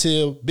money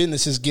until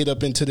businesses get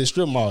up into the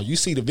strip mall. You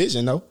see the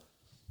vision, though.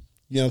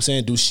 You know what I'm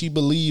saying? Do she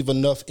believe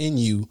enough in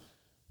you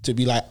to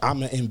be like, I'm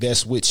going to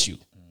invest with you?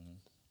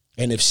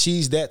 And if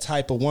she's that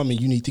type of woman,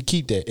 you need to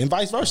keep that. And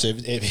vice versa.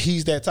 If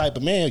he's that type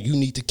of man, you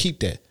need to keep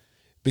that.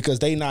 Because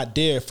they not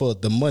there for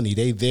the money.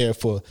 They there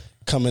for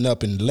coming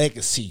up in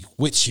legacy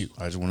with you.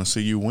 I just want to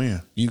see you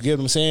win. You get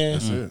what I'm saying?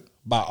 That's it.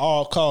 By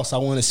all costs, I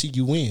want to see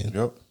you win.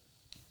 Yep.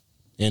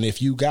 And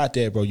if you got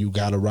that, bro, you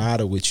got a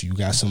rider with you. You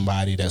got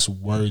somebody that's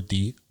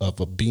worthy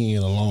of being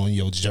along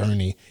your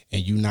journey,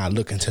 and you not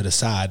looking to the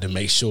side to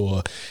make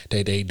sure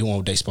that they doing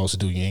what they supposed to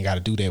do. You ain't got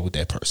to do that with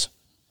that person.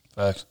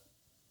 Facts.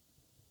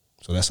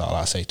 So that's all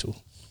I say too.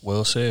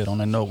 Well said. On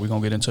that note, we're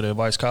going to get into the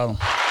advice column.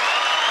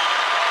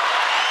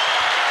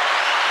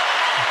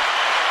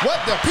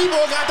 What the people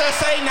got to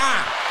say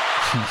now?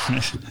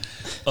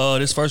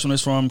 This first one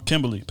is from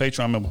Kimberly,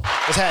 Patreon member.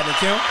 What's happening,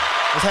 Kim?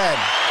 What's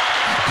happening?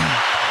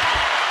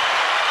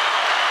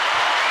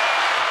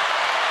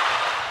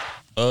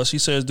 She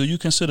says, do you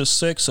consider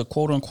sex a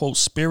quote-unquote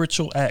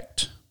spiritual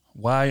act?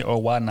 Why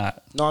or why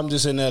not? No, I'm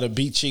just in there to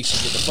beat cheeks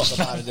and get the fuck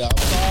up out of there. I'm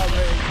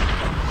sorry.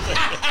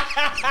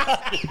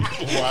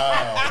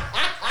 Wow.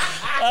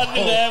 I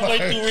knew halfway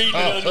through reading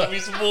there was going to be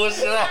some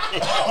bullshit.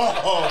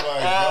 Oh, my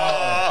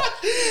God.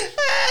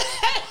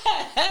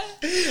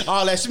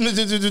 All that shit.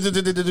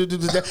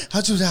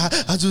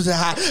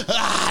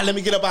 Let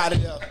me get up out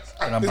of there.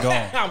 And I'm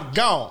gone. I'm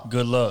gone.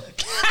 Good luck.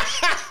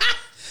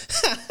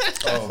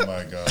 Oh,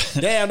 my God.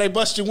 Damn, they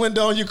bust your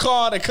window on your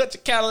car. They cut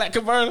your Cadillac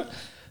converter.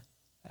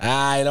 All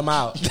right, I'm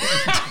out.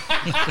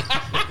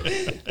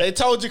 They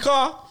towed your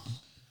car.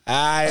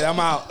 All right, I'm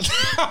out.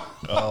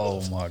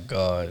 Oh, my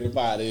God. Get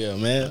out of here,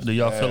 man. Do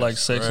y'all feel like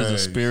sex is a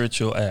crazy.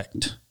 spiritual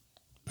act?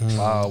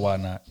 Why or why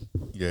not?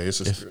 Yeah, it's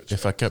a spiritual.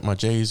 If I kept my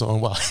J's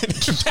on, why?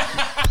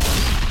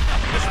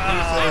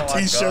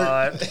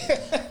 T-shirt.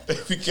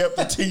 If you kept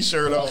the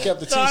T-shirt on. Kept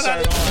the T-shirt on. I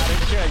didn't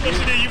care. What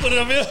you did? You put it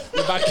up here?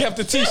 If I kept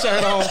the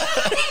T-shirt on,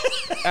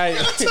 hey,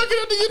 Tuck it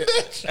under your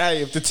neck.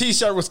 hey, if the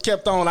T-shirt was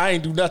kept on, I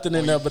ain't do nothing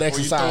in there but Or you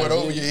exercise. throw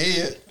it over your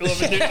head.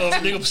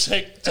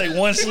 Nigga take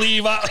one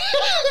sleeve out.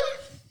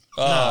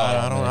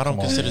 I don't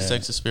consider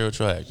sex a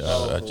spiritual act.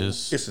 I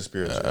just It's a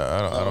spiritual act.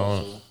 I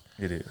don't.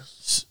 It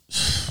is.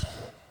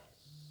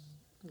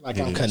 Like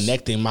I'm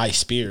connecting my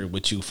spirit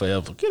with you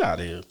forever. Get out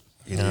of here.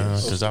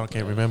 Because I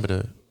can't remember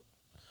the.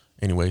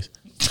 Anyways.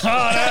 If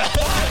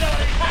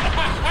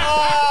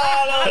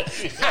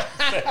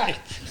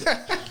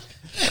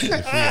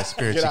we are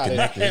spiritually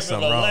connected, there's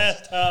something wrong.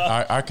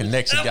 Our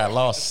connection got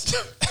lost.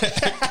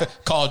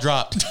 Call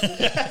dropped.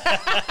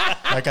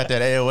 I got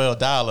that AOL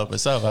dial up or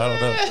something. I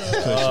don't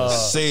know.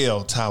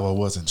 Cell tower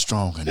wasn't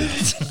strong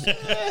enough.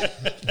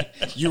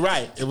 You're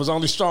right. It was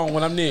only strong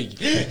when I'm near you.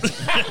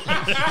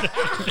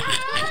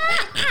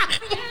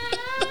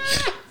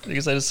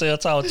 Nigga say the cell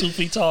tower 2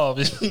 feet tall.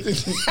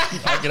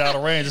 I get out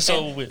of range. It's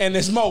over with. And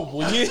it's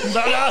mobile. Yeah.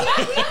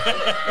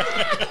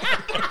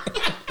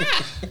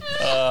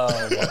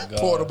 Oh my God.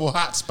 Portable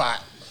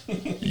hotspot.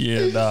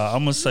 Yeah, nah.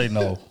 I'm gonna say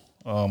no.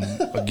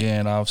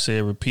 Again, I've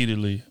said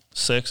repeatedly,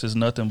 sex is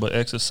nothing but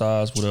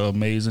exercise with an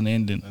amazing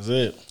ending. That's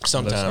it.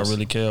 Sometimes Unless I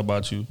really care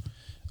about you.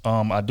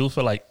 I do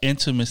feel like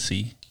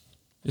intimacy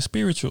is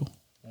spiritual.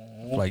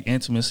 Like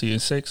intimacy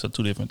and sex are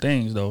two different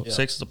things, though. Yeah.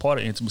 Sex is a part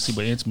of intimacy,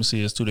 but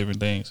intimacy is two different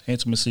things.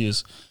 Intimacy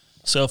is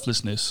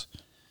selflessness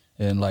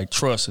and like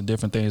trust and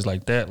different things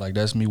like that. Like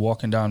that's me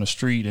walking down the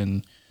street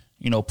and,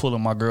 you know,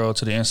 pulling my girl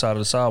to the inside of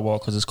the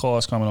sidewalk because there's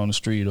cars coming on the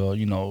street, or,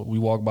 you know, we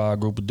walk by a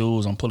group of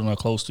dudes, I'm pulling her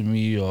close to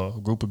me, or a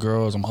group of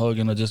girls, I'm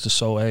hugging her just to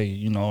show, hey,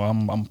 you know,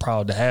 I'm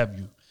proud to have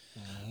you.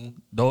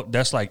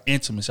 That's like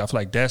intimacy. I feel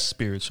like that's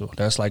spiritual.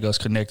 That's like us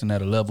connecting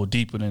at a level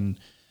deeper than,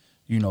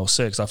 you know,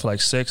 sex. I feel like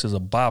sex is a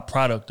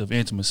byproduct of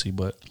intimacy,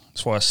 but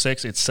as far as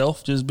sex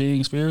itself just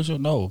being spiritual,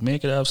 no. Men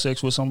could have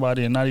sex with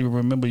somebody and not even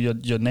remember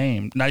your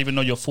name, not even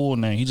know your full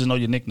name. He just know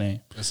your nickname.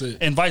 That's it.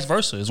 And vice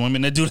versa. There's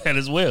women that do that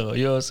as well.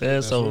 You know what I'm saying?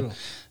 That's so, real.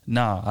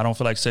 Nah, I don't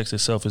feel like sex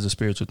itself is a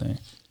spiritual thing.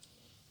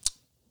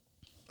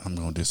 I'm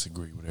going to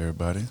disagree with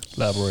everybody.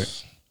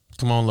 Elaborate.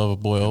 Come on, lover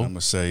boy. I'm going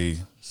to say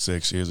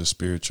sex is a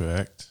spiritual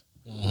act.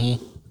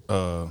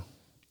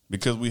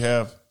 Because we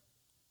have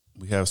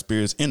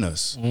spirits in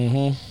us. You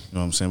know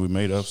what I'm saying? We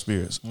made up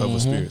spirits of a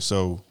spirit.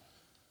 So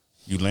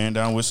you laying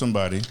down with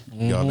somebody,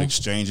 y'all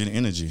exchanging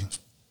energy,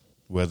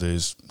 whether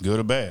it's good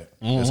or bad.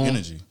 It's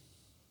energy.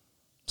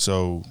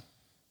 So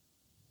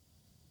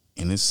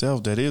in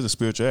itself, that is a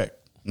spiritual act.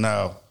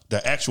 Now,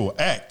 the actual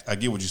act, I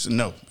get what you said.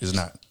 No, it's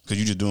not, because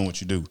you're just doing what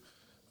you do.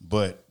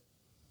 But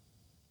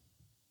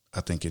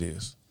I think it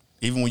is.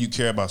 Even when you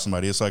care about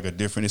somebody, it's like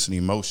it's an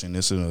emotion,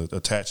 it's an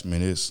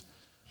attachment, it's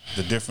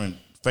the different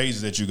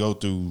phases that you go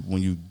through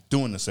when you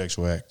doing the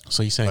sexual act.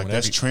 So you're saying like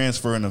that's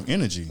transferring of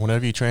energy.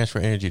 Whenever you transfer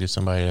energy to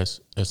somebody,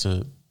 that's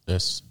a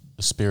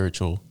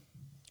spiritual.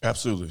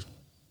 Absolutely.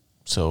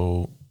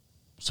 So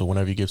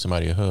whenever you give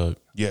somebody a hug,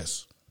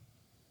 yes.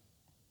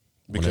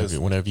 Because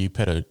whenever you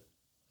pet a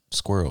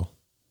squirrel,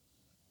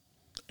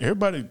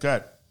 everybody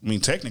got. I mean,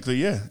 technically,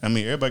 yeah. I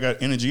mean, everybody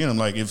got energy in them.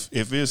 Like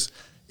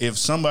if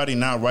somebody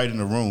not right in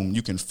the room,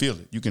 you can feel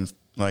it. You can,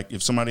 like,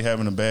 if somebody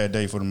having a bad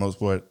day for the most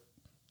part,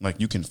 like,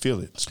 you can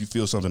feel it. You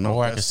feel something.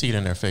 Or I can see it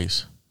in their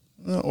face.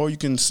 Or you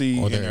can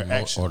see in their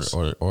actions.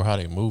 Or how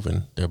they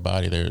moving, their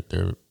body, their.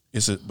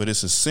 But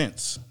it's a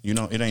sense. You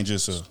know, it ain't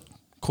just a.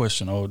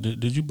 Question. Oh,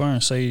 did you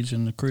burn sage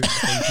in the crib?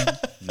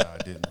 No, I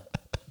didn't.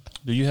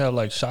 Do you have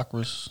like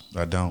chakras?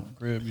 I don't.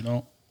 Crib, you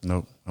don't?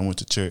 Nope. I went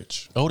to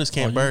church. Otis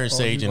can't burn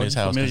sage in his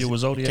house. Familiar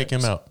with zodiacs? Kick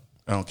him out.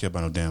 I don't care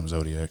about no damn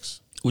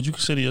zodiacs. Would you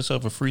consider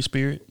yourself a free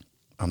spirit?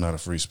 I'm not a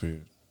free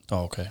spirit.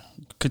 Oh, okay.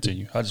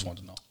 Continue. I just want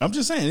to know. I'm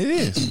just saying it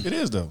is. It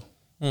is though.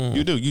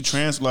 You do. You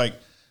like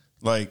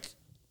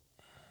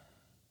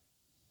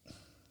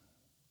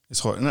it's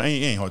hard. No, it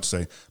ain't hard to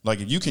say. Like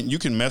if you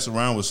can mess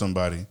around with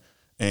somebody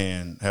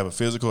and have a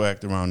physical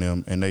act around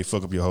them and they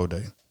fuck up your whole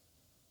day.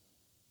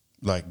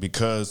 Like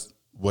because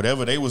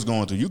whatever they was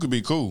going through, you could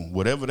be cool.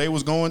 Whatever they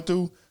was going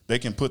through, they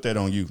can put that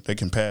on you. They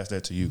can pass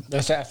that to you.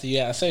 That's after you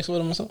had sex with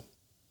them or something?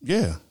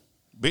 Yeah.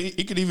 But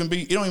it could even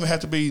be, it don't even have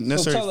to be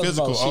necessarily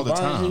physical all the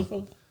time.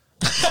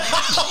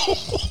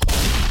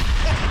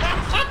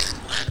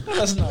 Let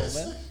us know,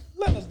 man.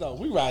 Let us know.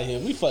 We right here.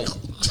 We fucking.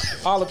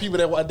 All the people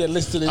that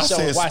listen to this show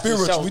and watch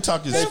this show. We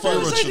talking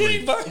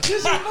spiritually.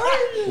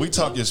 We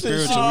talking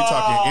spiritual. We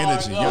talking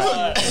energy.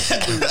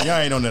 Y'all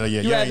ain't on that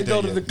yet. You had to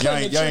go to the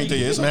clinic. Y'all ain't there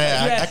yet.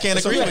 Man, I can't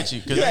agree with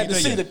you. You had to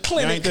see the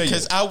clinic.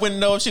 Because I wouldn't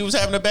know if she was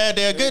having a bad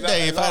day or a good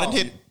day if I didn't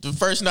hit the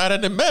first night I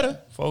didn't met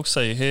her. Folks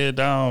say head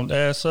down,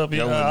 ass up.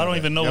 I don't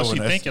even know what she's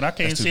thinking. I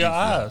can't see her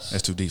eyes.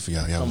 That's too deep for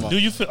y'all. Do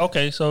you feel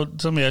okay? So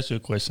let me ask you a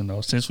question though.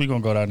 Since we're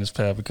gonna go down this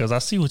path, because I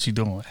see what you're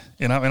doing,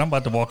 and I'm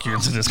about to walk you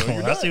into this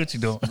corner. I see what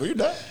you're doing. No, you're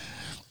not.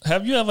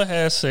 Have you ever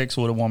had sex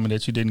with a woman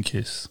that you didn't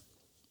kiss?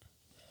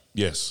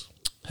 Yes.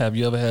 Have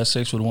you ever had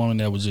sex with a woman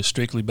that was just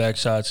strictly back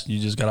shots and you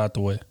just got out the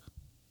way?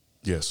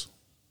 Yes.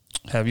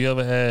 Have you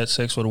ever had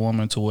sex with a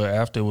woman to where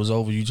after it was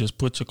over, you just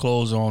put your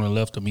clothes on and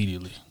left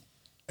immediately?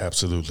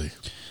 Absolutely.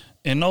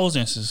 In those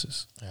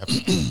instances,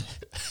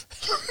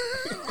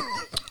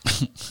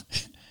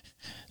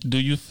 do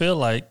you feel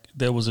like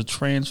there was a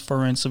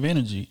transference of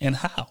energy, and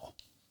how?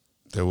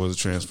 There was a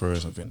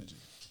transference of energy.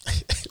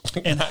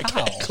 And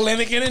how?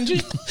 Clinic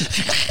energy?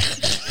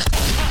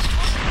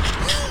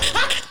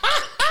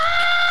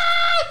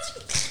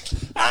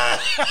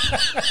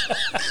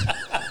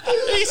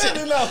 He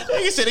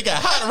said it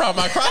got hot around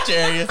my crotch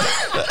area.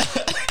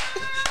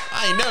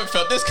 I ain't never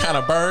felt this kind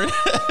of burn.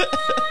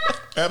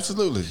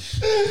 Absolutely.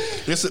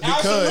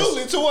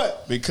 Absolutely to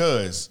what?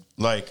 Because,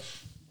 like,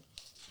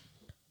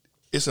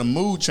 it's a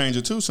mood changer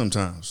too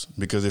sometimes.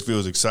 Because it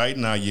feels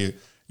exciting. Now your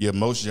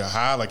emotions are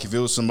high. Like if it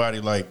was somebody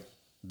like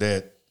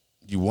that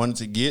you wanted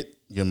to get,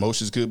 your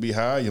emotions could be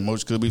high, your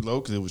emotions could be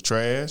low because it was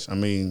trash. I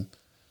mean,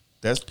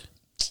 That's.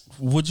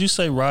 Would you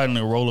say riding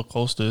a roller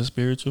coaster is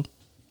spiritual?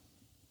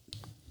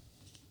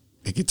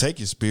 It can take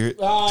your spirit.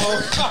 I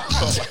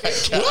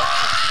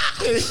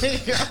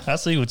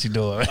see what you're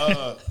doing.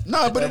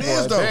 No, but it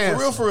is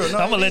though. For real. No,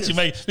 I'm gonna let you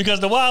make because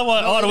the why I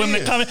want all the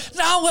women to comment.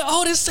 No, what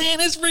Otis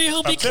saying is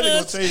real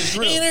because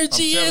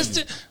energy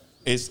is.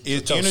 It's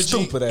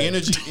energy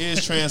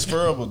is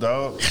transferable,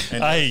 dog.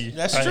 And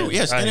that's true.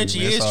 Yes,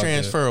 energy is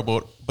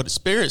transferable, but the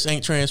spirits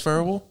ain't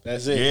transferable.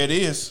 That's it. Yeah, it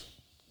is.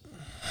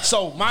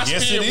 So my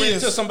spirit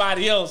went to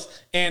somebody else,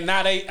 and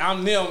now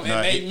I'm them,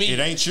 and they me. It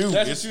ain't you.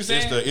 That's what you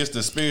saying? It's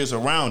the spirits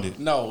around it.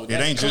 No, it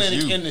ain't just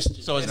you.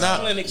 Industry. So it's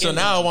not. So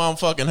now while I'm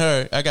fucking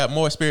her, I got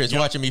more spirits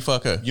watching me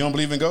fuck her. You don't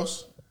believe in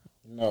ghosts?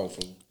 No.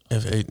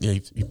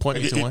 If you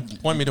point me to one.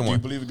 Point me to one. Do you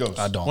believe in ghosts?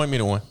 I don't. Point me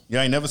to one. You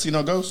ain't never seen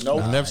no ghosts?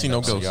 Nope. I've never seen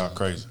no ghosts. Y'all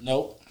crazy.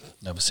 Nope.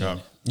 Never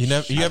seen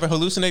it. You ever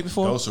hallucinate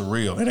before? Ghosts are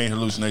real. It ain't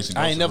hallucination.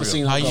 I ain't never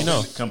seen. How you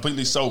know?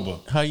 Completely sober.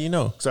 How you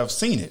know? Because I've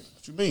seen it.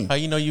 What you mean? How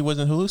you know you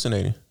wasn't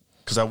hallucinating?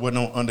 Because I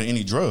wasn't under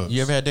any drugs.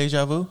 You ever had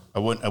deja vu? I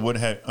wasn't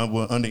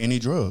under any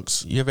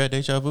drugs. You ever had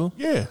deja vu?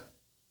 Yeah.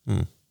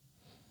 But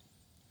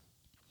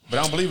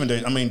I don't believe in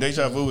deja. I mean,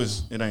 deja vu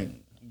it ain't.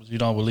 You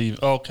don't believe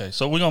it. Okay,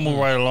 so we're gonna move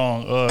right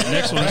along.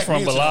 Next one is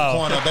from Bilal,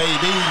 corner,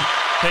 baby.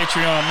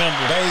 Patreon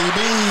member.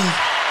 Baby.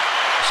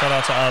 Shout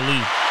out to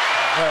Ali.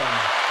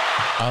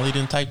 Ali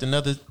done typed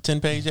another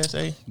 10-page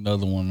essay.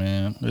 Another one,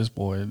 man. This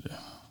boy.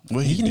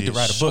 What you need to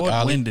write a book,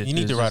 Ali. You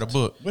need to write a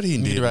book. What he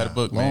need to write a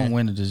book, man.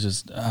 Long-winded is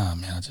just,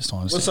 man, I just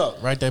don't understand. What's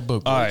up? Write that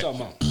book. All right.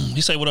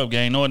 You say, what up,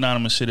 gang? No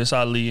anonymous shit. It's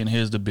Ali, and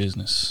here's the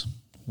business.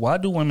 Why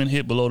do women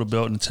hit below the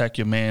belt and attack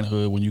your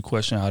manhood when you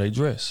question how they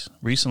dress?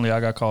 Recently,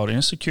 I got called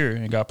insecure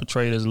and got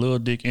portrayed as little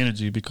dick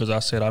energy because I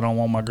said I don't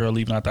want my girl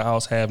leaving out the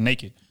house half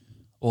naked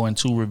or in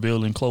too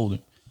revealing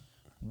clothing.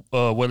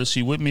 Whether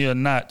she with me or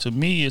not, to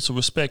me, it's a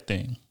respect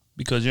thing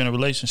because you're in a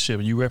relationship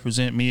and you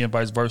represent me and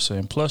vice versa.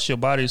 And plus, your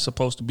body is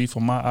supposed to be for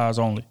my eyes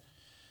only.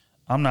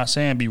 I'm not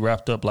saying be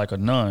wrapped up like a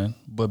nun,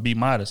 but be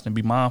modest and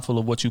be mindful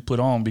of what you put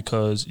on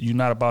because you're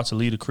not about to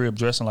leave the crib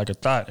dressing like a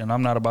thot, and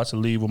I'm not about to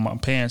leave with my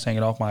pants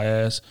hanging off my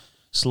ass,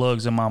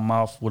 slugs in my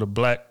mouth with a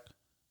black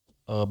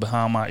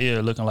behind my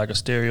ear looking like a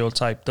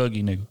stereotype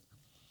thuggy nigga.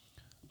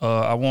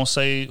 I won't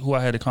say who I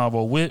had a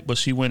convo with, but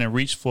she went and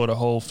reached for the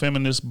whole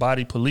feminist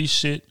body police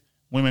shit.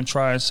 Women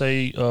try and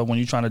say when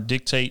you're trying to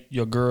dictate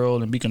your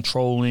girl and be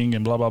controlling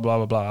and blah, blah, blah,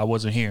 blah, blah. I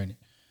wasn't hearing it.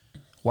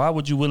 Why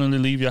would you willingly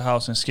leave your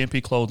house in skimpy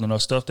clothing or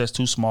stuff that's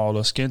too small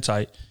or skin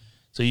tight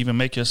to even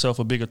make yourself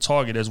a bigger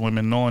target as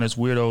women, knowing there's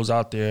weirdos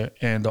out there?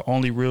 And the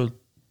only real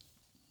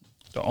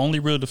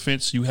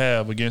defense you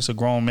have against a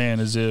grown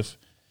man is if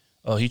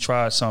he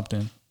tried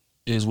something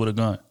is with a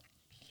gun.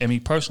 And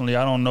me personally,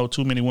 I don't know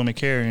too many women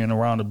carrying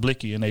around a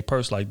blicky in their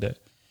purse like that.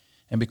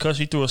 And because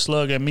she threw a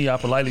slug at me, I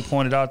politely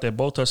pointed out that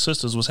both her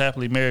sisters was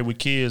happily married with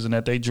kids and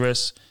that they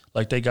dress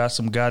like they got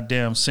some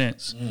goddamn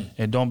sense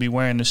and don't be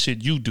wearing the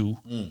shit you do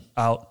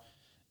out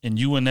and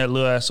you in that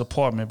little ass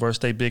apartment versus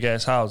they big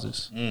ass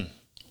houses.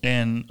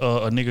 And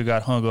a nigga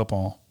got hung up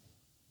on.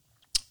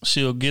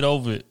 She'll get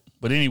over it.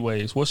 But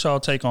anyways, what's y'all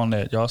take on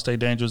that? Y'all stay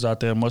dangerous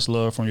out there. Much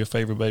love from your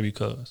favorite baby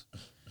cuz.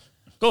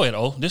 Go ahead,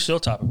 O. This your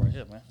topic right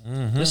here,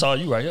 man. This all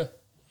you right here.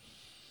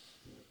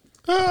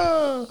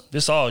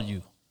 This all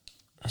you.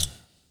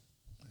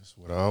 That's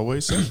what I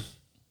always say.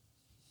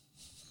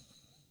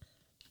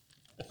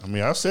 I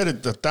mean, I've said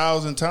it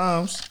 1,000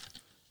 times.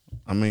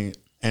 I mean,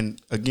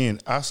 and again,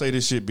 I say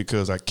this shit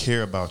because I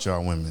care about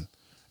y'all women.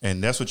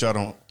 And that's what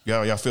y'all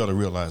fail to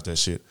realize that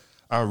shit.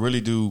 I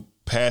really do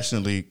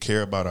passionately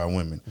care about our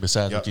women.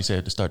 Besides what you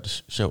said to start the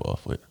show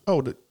off with.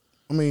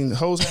 I mean,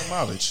 hoes have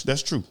mileage.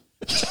 That's true.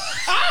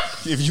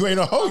 If you ain't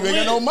a hoe, you ain't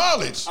got no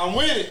mileage. I'm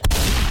with it.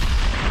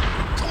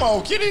 Come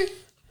on, kitty.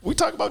 We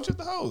talk about just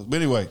the hoes. But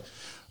anyway,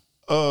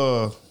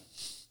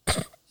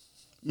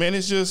 man,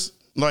 it's just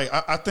like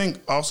I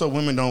think also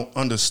women don't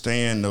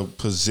understand the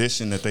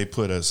position that they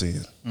put us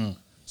in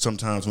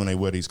sometimes when they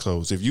wear these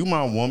clothes. If you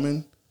my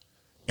woman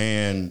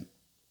and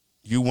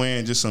you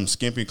wearing just some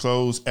skimpy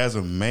clothes as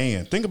a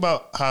man, think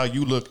about how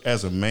you look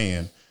as a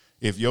man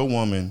if your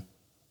woman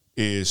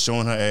is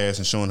showing her ass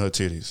and showing her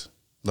titties.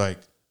 Like,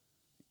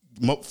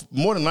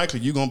 more than likely,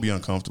 you're going to be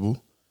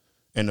uncomfortable.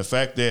 And the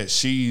fact that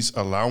she's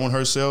allowing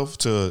herself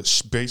to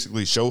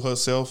basically show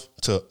herself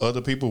to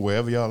other people,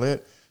 wherever y'all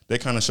at, they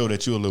kind of show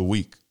that you're a little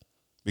weak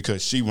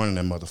because she running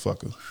that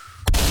motherfucker.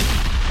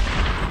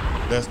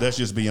 That's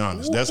just be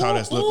honest. That's how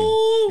that's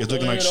looking. It's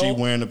looking like she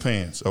wearing the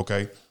pants,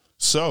 okay?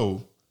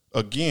 So,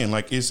 again,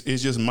 like it's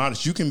just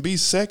modest. You can be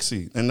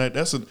sexy. And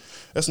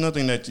that's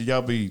nothing that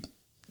y'all be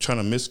trying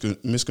to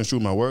misconstrue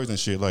my words and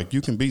shit. Like,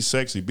 you can be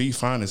sexy, be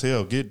fine as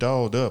hell, get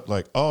dolled up,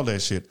 like all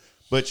that shit.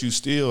 But you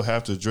still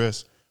have to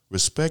dress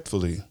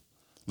respectfully.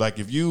 Like,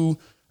 if you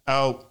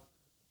out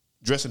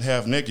dressing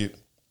half naked,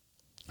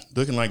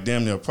 looking like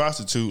damn near a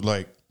prostitute,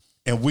 like,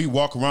 and we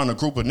walk around a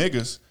group of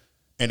niggas,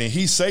 and then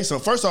he say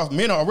something. First off,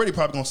 men are already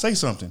probably gonna say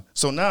something.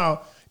 So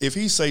now, if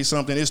he say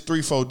something, it's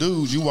 3-4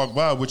 dudes. You walk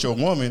by with your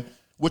woman.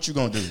 What you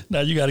gonna do?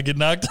 Now you got to get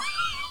knocked.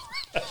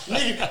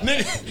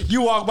 nigga,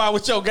 you walk by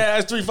with your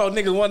guys, 3-4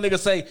 niggas, one nigga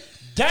say,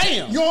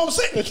 damn. You know what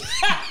I'm saying?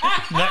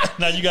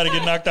 now you got to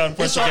get knocked out in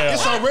front of your guy.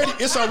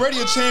 It's already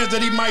a chance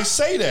that he might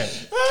say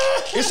that.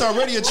 It's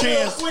already a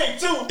chance.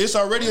 It's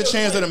already a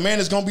chance that a man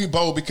is gonna be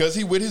bold because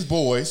he with his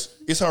boys.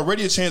 It's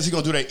already a chance he's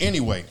gonna do that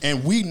anyway,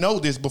 and we know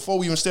this before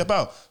we even step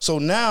out. So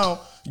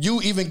now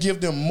you even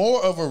give them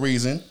more of a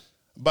reason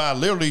by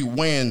literally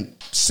wearing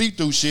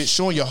see-through shit,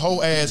 showing your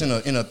whole ass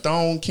in a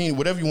thong, king,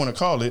 whatever you want to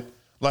call it.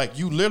 Like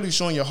you literally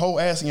showing your whole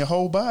ass and your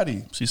whole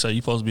body. She said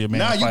you supposed to be a man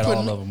now to fight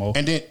all of them.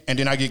 And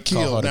then I get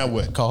killed. Now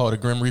what? Call her the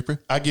Grim Reaper.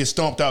 I get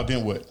stomped out.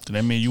 Then what?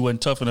 That mean you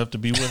wasn't tough enough to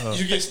be with her.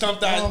 You get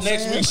stomped out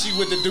next week. She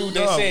with the dude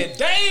that said,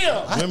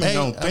 "Damn." Women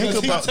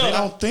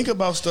don't think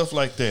about stuff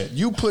like that.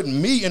 You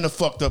putting me in a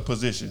fucked up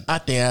position. I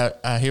think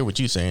I hear what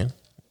you're saying.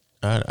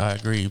 I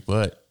agree,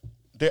 but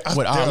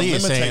what Ali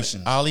is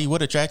saying, Ali,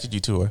 what attracted you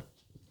to her?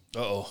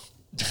 Uh-oh.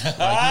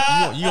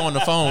 Like you on the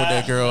phone with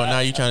that girl, and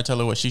now you trying to tell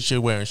her what she should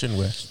wear and shouldn't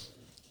wear.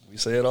 We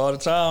say it all the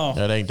time.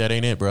 That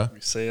ain't it, bro. We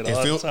say it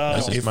all the time.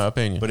 That's just my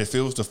opinion. But if it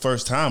was the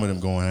first time of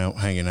them going out,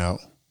 hanging out,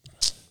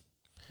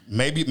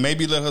 maybe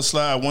let her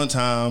slide one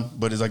time.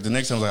 But it's like the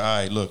next time, like, all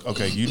right, look,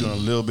 okay, you doing a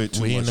little bit too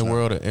much. We in the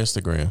world of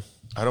Instagram.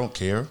 I don't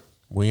care.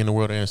 We in the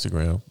world of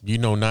Instagram. You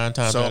know, 9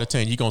 times out of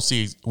 10, you gonna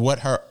see what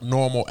her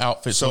normal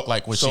outfits look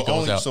like when she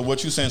goes out. So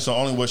what you saying? So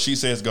only what she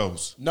says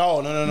goes.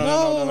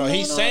 No.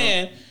 He's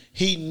saying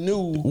he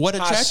knew what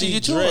attracted you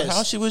to her,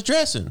 how she was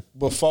dressing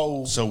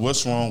before. So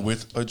what's wrong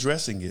with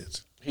addressing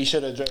it? He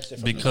should have addressed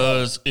it.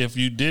 Because if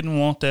you didn't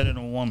want that in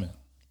a woman,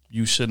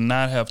 you should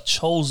not have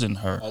chosen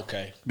her.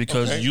 Okay.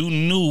 Because you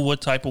knew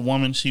what type of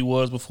woman she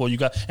was before you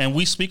got. And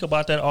we speak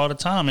about that all the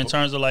time in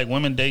terms of like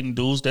women dating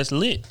dudes that's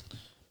lit.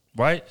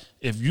 Right?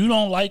 If you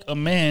don't like a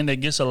man that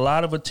gets a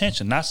lot of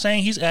attention, not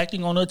saying he's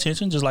acting on the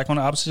attention, just like on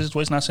the opposite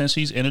situation, not saying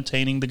she's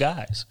entertaining the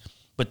guys.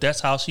 But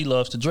that's how she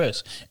loves to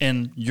dress.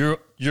 And you're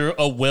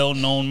a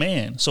well-known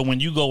man. So when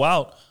you go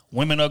out,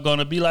 women are going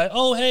to be like,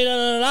 oh, hey, da,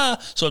 da,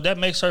 da. So if that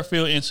makes her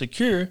feel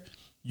insecure,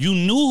 you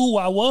knew who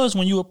I was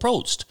when you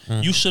approached.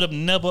 Mm-hmm. You should have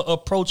never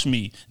approached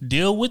me.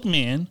 Deal with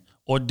men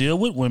or deal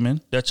with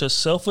women that your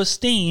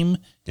self-esteem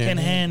can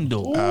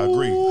handle. I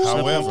agree.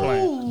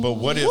 However, but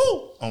what if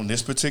on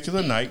this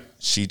particular night,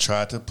 she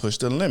tried to push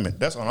the limit?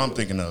 That's what I'm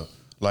thinking of.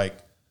 Like,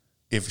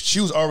 if she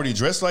was already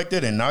dressed like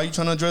that and now you're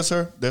trying to address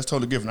her, that's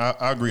totally different.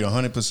 I agree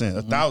 100%,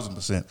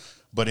 1,000%.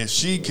 But if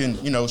she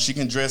can, she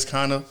can dress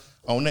kind of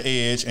on the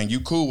edge and you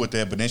cool with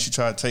that, but then she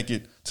tried to take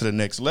it to the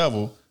next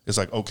level, it's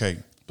like, okay.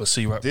 But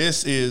see, right,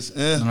 this is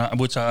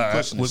which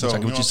I get what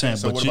you're saying.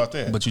 So what about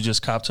that? But you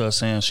just copped to her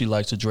saying she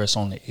likes to dress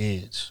on the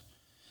edge.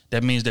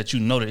 That means that you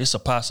know that it's a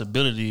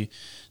possibility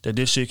that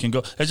this shit can go.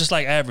 It's just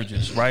like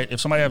averages, right? If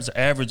somebody has an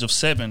average of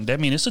 7, that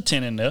means it's a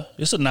 10 in there,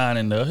 it's a 9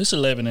 in there, it's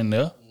 11 in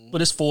there.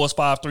 But it's 4s,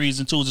 5s, 3s,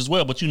 and 2s as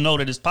well. But you know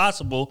that it's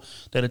possible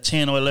that a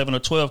 10 or 11 or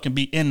 12 can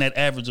be in that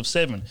average of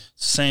 7. It's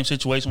the same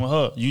situation with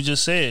her. You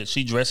just said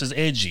she dresses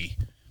edgy.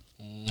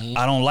 Mm-hmm.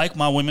 I don't like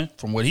my women,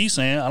 from what he's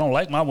saying, I don't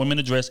like my women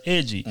to dress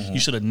edgy. Mm-hmm. You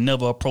should have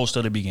never approached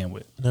her to begin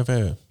with. Never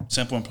have.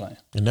 Simple and plain.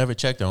 And never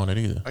checked on it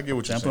either. I get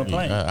what you're saying. Simple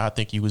and plain. I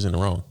think he was in the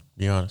wrong.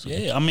 Be honest.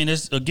 Yeah, I mean,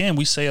 it's again,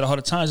 we say it all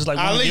the time. It's like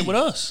women get with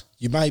us.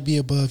 You might be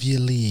above your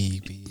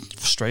league, B.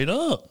 Straight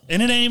up,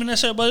 and it ain't even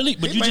necessarily above the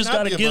league. But you just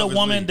got to get a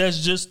woman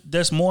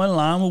that's more in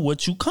line with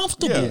what you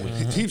comfortable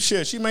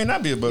with. She may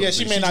not be above. Yeah,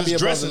 she may not be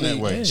dressing that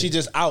way. Yeah. She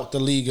just out the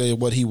league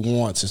of what he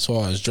wants as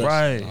far as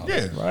dressing.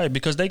 Right, right.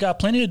 Because they got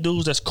plenty of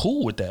dudes that's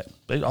cool with that.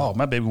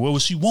 My baby, what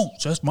was she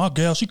wants? That's my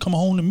gal. She come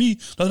home to me.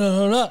 Da, da,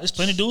 da, da. There's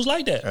plenty of dudes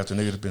like that. After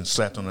niggas been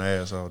slapped on the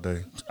ass all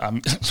day.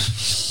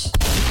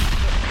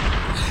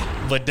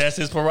 But that's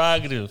his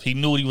prerogative. He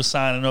knew what he was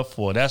signing up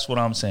for. That's what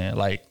I'm saying.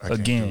 Like,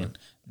 again,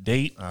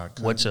 date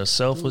what your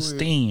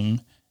self-esteem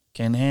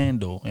can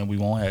handle, and we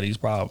won't have these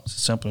problems.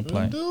 Simple and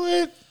plain. Do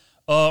it.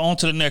 On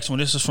to the next one.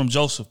 This is from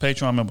Joseph,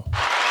 Patreon member.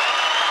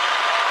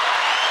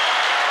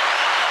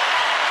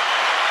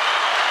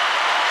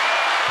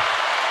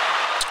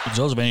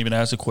 Joseph ain't even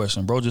asked a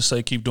question. Bro, just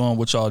say keep doing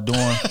what y'all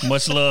doing.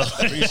 Much love.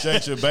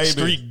 Appreciate you, baby.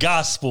 Street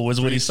gospel is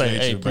what he say.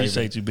 Hey,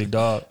 appreciate you, big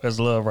dog. That's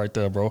love right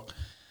there, bro.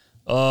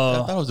 I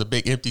thought it was a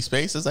big empty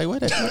space. It's like,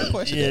 what that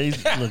question? Yeah,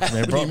 look,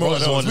 man, bro. We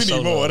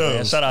need more of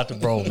those. Shout out to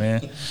bro,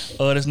 man.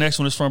 This next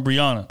one is from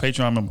Brianna,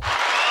 Patreon member.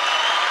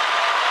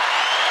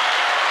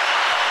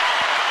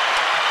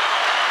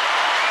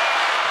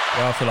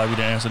 I feel like we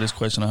didn't answer this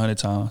question 100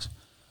 times.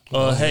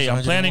 Hey,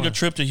 I'm planning a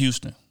trip to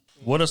Houston.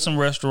 What are some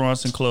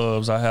restaurants and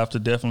clubs I have to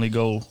definitely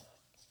go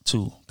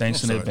to?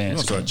 Thanks in advance.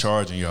 I'm start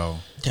charging y'all.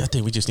 Yeah, I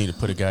think we just need to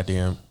put a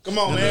goddamn. Come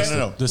on, man.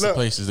 No. List of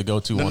places to go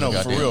to. No,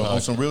 for real.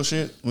 On some real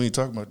shit. We ain't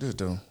talking about this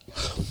though.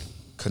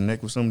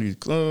 Connect with some of these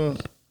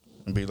clubs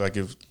and be like,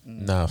 if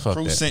fuck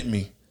crew that. sent me.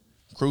 You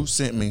know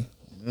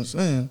what I'm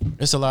saying?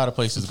 It's a lot of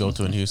places to go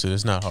to in Houston.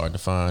 It's not hard to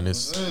find.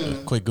 It's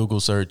a quick Google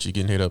search. You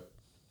can hit up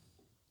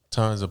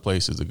tons of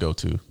places to go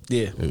to.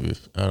 Yeah.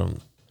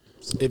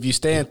 If you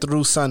stand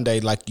through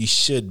Sunday like you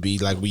should be,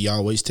 like we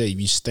always tell you,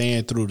 if you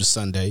stand through the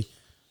Sunday,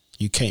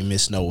 you can't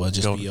miss nowhere.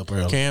 Just be up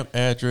early. Camp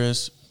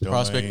address,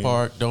 Prospect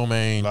Park,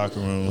 Domain,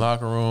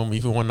 Locker room.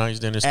 Even one night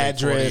dinner, State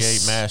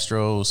Address. 48,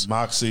 Mastros,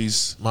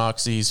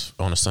 Moxie's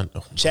on a Sunday.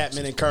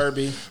 Chapman and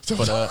Kirby.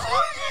 But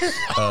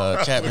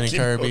Chapman and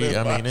Kirby.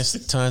 I mean,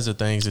 there's tons of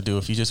things to do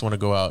if you just want to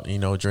go out,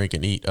 drink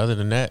and eat. Other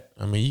than that,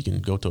 I mean, you can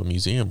go to a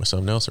museum or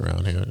something else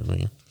around here. I mean,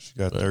 you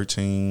got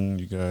 13.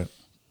 You got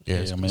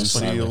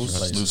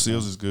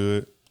Lucille's is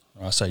good.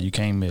 I say you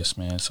can't miss,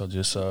 man. So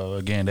just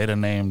again, they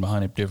done named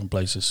 100 different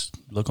places.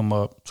 Look them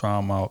up, try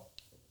them out.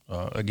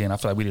 Again, I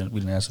feel like we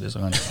didn't answer this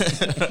 100.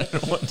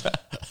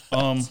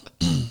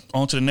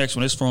 On to the next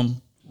one. It's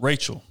from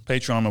Rachel,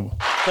 Patreon member.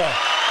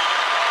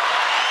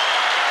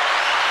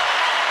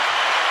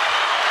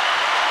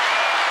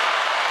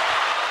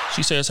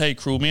 She says, "Hey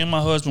crew, me and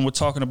my husband were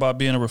talking about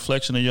being a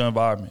reflection of your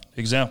environment.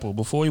 Example,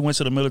 before he went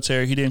to the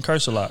military, he didn't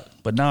curse a lot,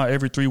 but now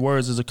every 3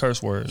 words is a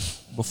curse word.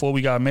 Before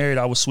we got married,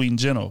 I was sweet and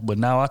gentle, but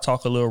now I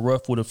talk a little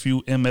rough with a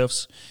few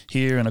MFs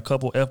here and a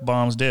couple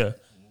F-bombs there,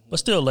 but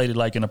still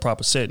ladylike in a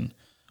proper setting.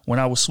 When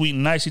I was sweet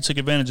and nice, he took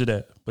advantage of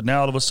that, but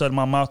now all of a sudden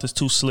my mouth is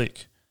too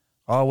slick.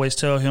 I always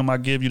tell him I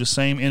give you the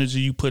same energy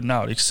you putting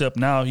out, except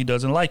now he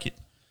doesn't like it.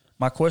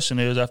 My question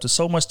is, after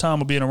so much time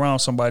of being around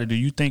somebody, do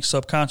you think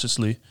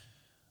subconsciously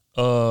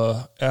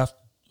alter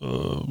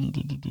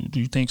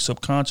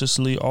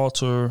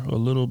a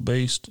little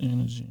based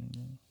energy?"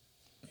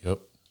 Yep.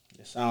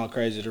 It sounds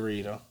crazy to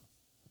read, though.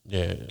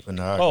 Yeah. But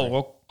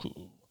no,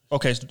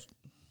 okay.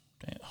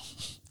 Damn.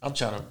 I'm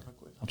trying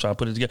to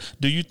put it together.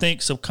 Do you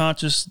think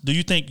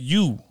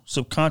you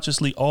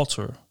subconsciously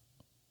alter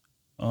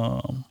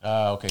a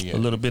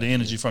little bit of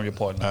energy from your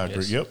partner? I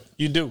agree. Yep.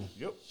 You do.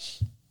 Yep.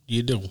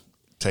 You do.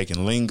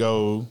 Taking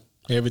lingo,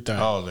 everything,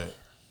 all that,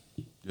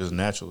 just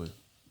naturally.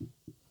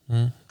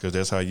 Because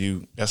that's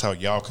how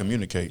y'all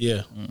communicate.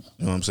 Yeah. You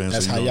know what I'm saying?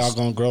 That's how y'all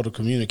gonna grow to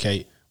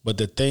communicate. But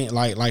the thing,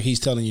 like he's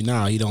telling you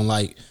now, he don't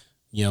like,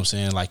 you know what I'm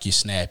saying, like your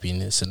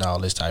snappiness and all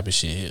this type of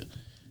shit.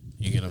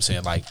 You get what I'm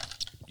saying? Like,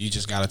 you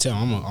just gotta tell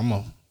him, I'm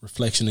a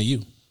reflection of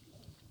you.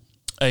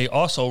 Hey,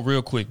 also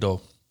real quick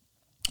though,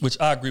 which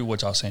I agree with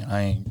what y'all saying.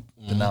 I ain't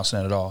denouncing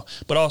that at all.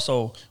 But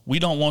also, we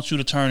don't want you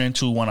to turn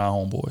into one of our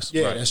homeboys.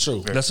 Yeah, right. That's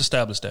true. Let's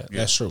establish that. Yeah.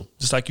 That's true.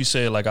 Just like you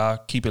said, like I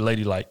keep it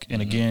ladylike.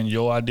 And again,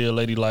 your idea of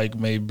ladylike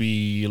may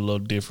be a little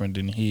different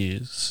than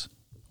his.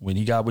 When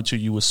he got with you,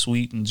 you was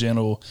sweet and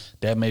gentle.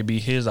 That may be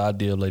his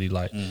idea of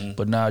ladylike.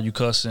 But now you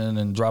cussing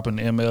and dropping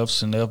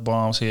MFs and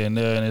F-bombs here and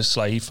there, and it's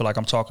like he feel like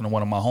I'm talking to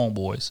one of my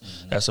homeboys.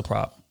 That's a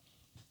problem.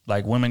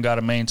 Like, women got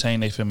to maintain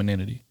their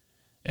femininity.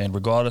 And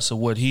regardless of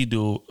what he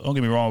do, don't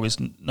get me wrong, there's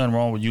nothing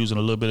wrong with using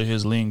a little bit of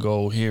his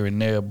lingo here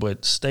and there,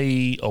 but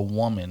stay a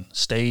woman.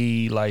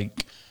 Stay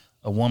like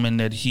a woman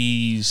that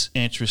he's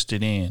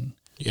interested in.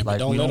 Yeah, like,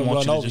 don't we let don't him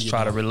want you run to over just you,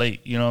 try to though.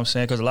 relate. You know what I'm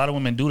saying? Because a lot of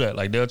women do that.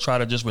 Like, they'll try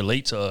to just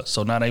relate to us.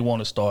 So now they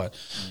want to start,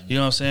 you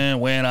know what I'm saying,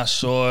 wearing our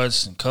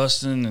shorts and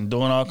cussing and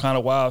doing all kind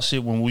of wild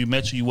shit. When we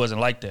met you, you wasn't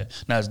like that.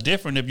 Now, it's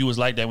different if you was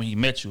like that when he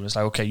met you. It's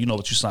like, okay, you know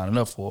what you signing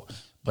up for.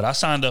 But I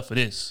signed up for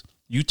this.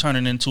 You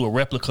turning into a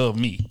replica of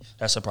me.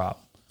 That's a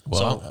problem.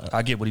 Well, so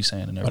I get what he's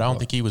saying in there. But I don't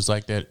think he was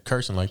like that,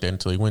 cursing like that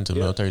until he went to the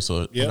military.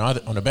 So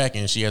on the back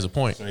end, she has a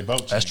point. So they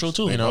both That's true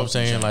too. You know what I'm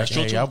saying? Like,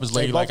 hey, I was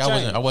lady, like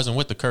I wasn't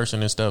with the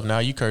cursing and stuff. Now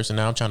you cursing.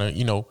 Now I'm trying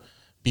to,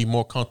 be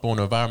more comfortable in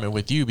the environment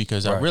with you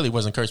because I really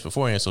wasn't cursed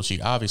beforehand. So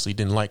she obviously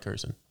didn't like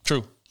cursing.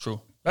 True.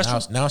 That's now,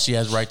 true. Now she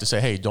has right to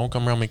say, hey, don't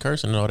come around me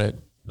cursing and all that.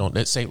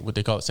 Don't say what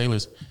they call it,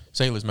 sailor's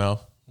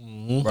mouth.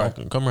 Right.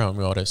 Don't come around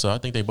me all that. So I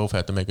think they both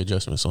have to make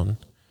adjustments on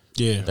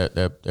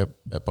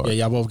that part. Yeah,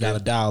 y'all both got to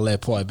dial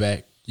that part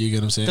back. You get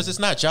what I'm saying? Because it's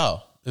not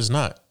y'all. It's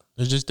not.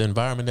 It's just the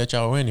environment that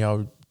y'all were in.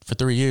 Y'all for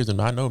 3 years,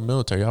 and I know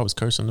military. I was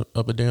cursing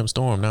up a damn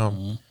storm. Now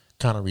I'm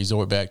kind of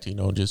resort back to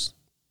just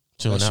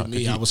chilling out.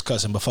 Me, I was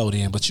cussing before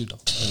then, but you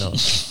got to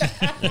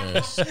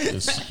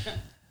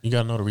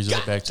know to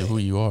resort back to who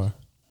you are.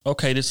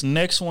 Okay, this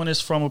next one is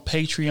from a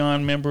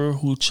Patreon member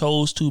who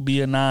chose to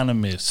be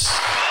anonymous.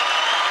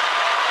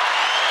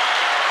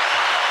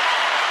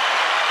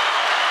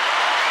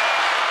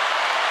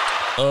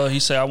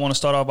 He said, I want to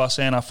start off by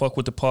saying I fuck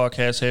with the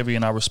podcast heavy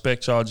and I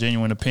respect y'all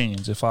genuine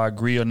opinions, if I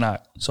agree or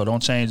not. So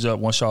don't change up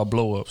once y'all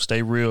blow up.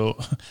 Stay real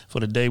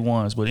for the day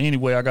ones. But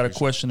anyway, I got a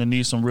question that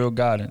needs some real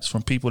guidance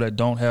from people that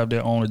don't have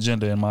their own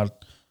agenda in my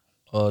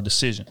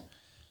decision.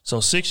 So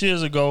 6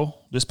 years ago,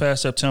 this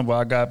past September,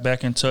 I got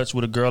back in touch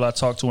with a girl I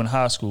talked to in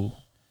high school.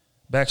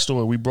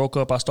 Backstory, we broke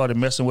up. I started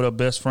messing with her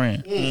best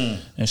friend.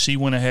 And she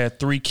went and had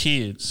 3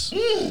 kids.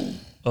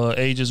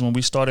 Ages when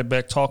we started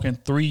back talking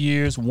 3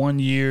 years, 1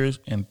 year,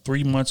 and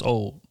 3 months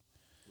old.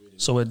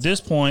 So at this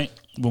point,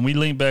 when we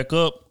link back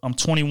up, I'm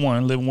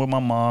 21, living with my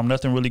mom,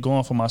 nothing really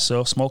going for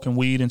myself, smoking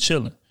weed and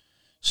chilling.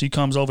 She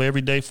comes over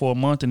every day for a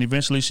month, and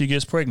eventually she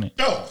gets pregnant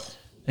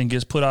and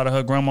gets put out of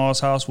her grandma's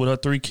house with her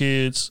 3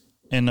 kids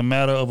in the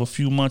matter of a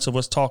few months of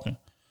us talking.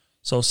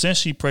 So since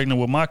she pregnant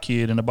with my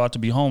kid and about to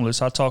be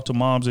homeless, I talk to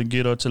moms and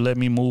get her to let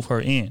me move her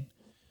in.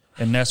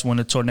 And that's when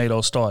the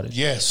tornado started.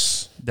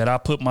 Yes. That I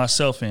put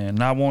myself in,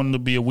 not wanting to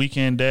be a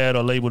weekend dad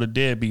or labeled a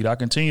deadbeat. I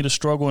continue to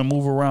struggle and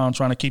move around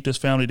trying to keep this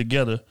family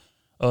together.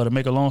 To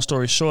make a long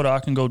story shorter, I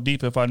can go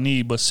deep if I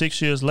need, but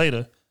 6 years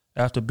later,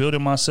 After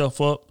building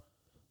myself up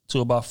to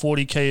about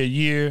 $40K a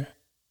year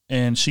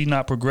and she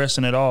not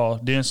progressing at all,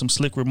 then some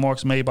slick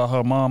remarks made by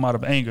her mom out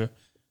of anger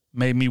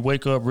made me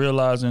wake up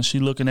realizing she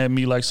looking at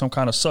me like some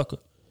kind of sucker.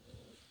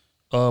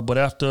 But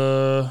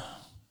after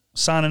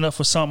signing up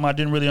for something I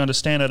didn't really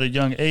understand at a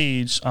young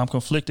age, I'm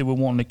conflicted with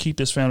wanting to keep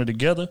this family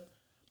together,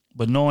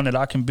 but knowing that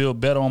I can build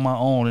better on my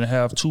own and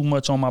have too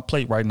much on my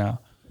plate right now.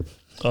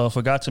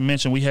 Forgot to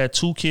mention we had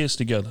 2 kids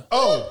together.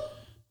 Oh.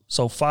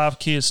 So 5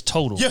 kids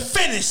total. You're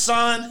finished,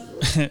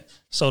 son.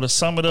 So to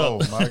sum it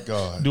up, Oh my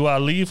God. do I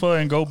leave her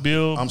and go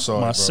build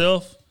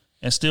myself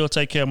and still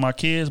take care of my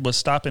kids, but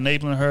stop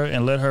enabling her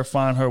and let her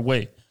find her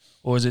way?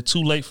 Or is it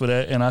too late for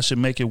that and I should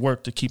make it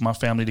work to keep my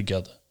family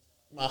together?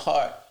 My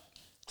heart.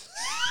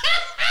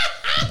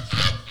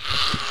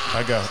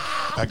 I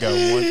got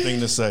one thing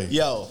to say.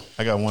 Yo.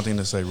 I got one thing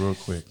to say real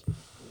quick.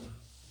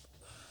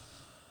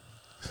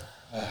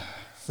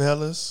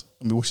 Fellas,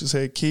 what you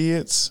say,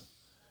 kids?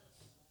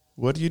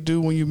 What do you do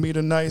when you meet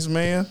a nice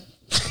man?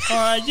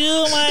 Are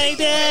you my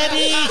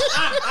daddy?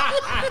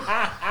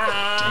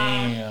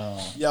 Damn.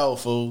 Yo,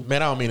 fool.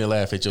 Man, I don't mean to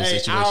laugh at your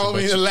situation. I don't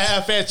mean but to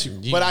laugh at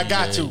you, but I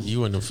got to. And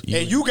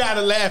you got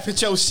to laugh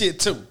at your shit,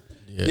 too.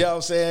 Yeah. You know what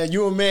I'm saying?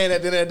 You a man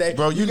at the end of the day.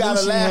 Bro, you got to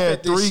knew she laugh had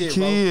at this 3 shit,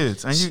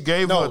 kids, bro. and you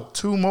gave her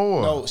 2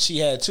 more. No, she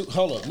had 2.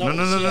 Hold up.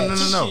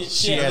 No.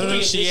 She had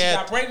 3. She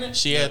got pregnant?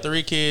 She had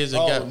 3 kids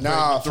and got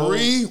nah,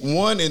 pregnant. 3,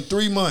 1 in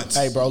 3 months.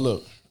 Hey, bro,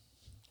 look.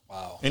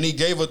 Wow. And he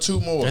gave her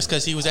 2 more. That's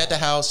because he was at the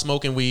house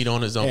smoking weed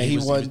on his own. And he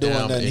wasn't doing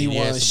nothing. He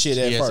wasn't shit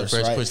at first,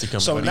 right?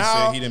 So But now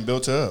he said he didn't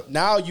build her up.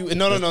 Now you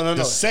no.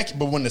 The second,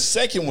 but when the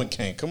second one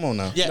came, come on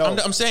now. Yeah, No.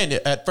 I'm saying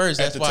that at first.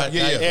 That's why.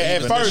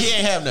 At first, he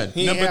ain't have nothing.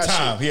 He ain't Number have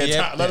time. shit. He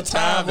had a lot of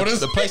time. What is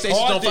The PlayStation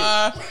on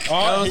 5.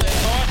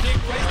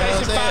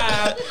 PlayStation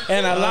 5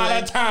 and a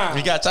lot of time.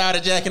 He got tired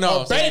of jacking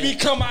off. Baby,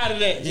 come out of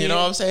that. You know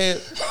what I'm saying?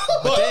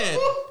 But then.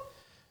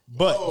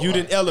 But you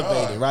didn't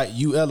elevate it, right?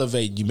 You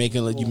elevate. You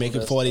making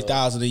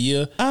 $40,000 a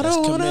year. I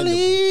don't want to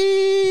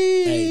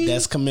leave. Hey,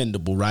 that's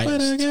commendable, right?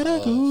 But I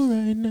gotta go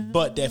right now.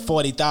 But that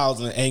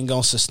 $40,000 ain't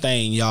gonna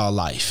sustain y'all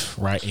life,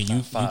 right? And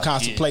you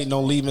contemplating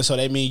on leaving, so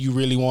that means you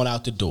really want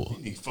out the door.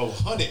 You need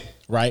 400,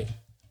 right?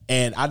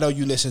 And I know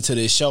you listen to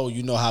this show.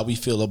 You know how we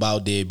feel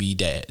about deadbeat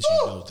dads.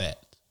 You know that,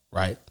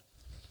 right?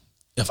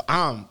 If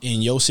I'm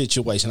in your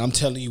situation, I'm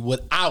telling you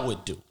what I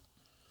would do.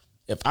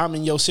 If I'm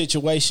in your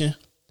situation,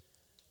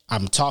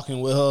 I'm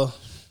talking with her.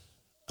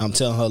 I'm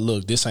telling her,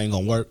 look, this ain't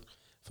gonna work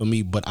for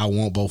me, but I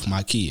want both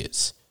my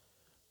kids,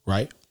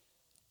 right?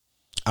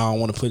 I don't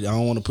want to put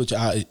you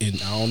out,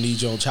 and I don't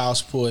need you on child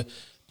support,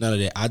 none of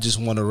that. I just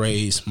want to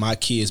raise my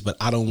kids, but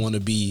I don't want to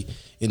be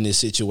in this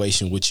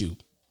situation with you.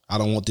 I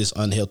don't want this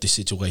unhealthy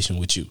situation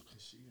with you.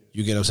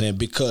 You get what I'm saying?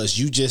 Because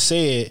you just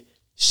said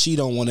she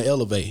don't want to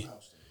elevate,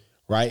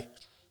 right?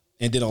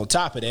 And then on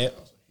top of that,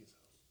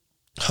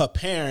 her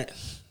parent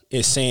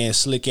is saying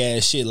slick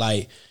ass shit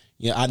like,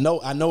 yeah, I know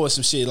it's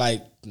some shit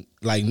like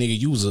nigga,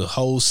 you was a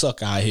whole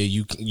sucker out here.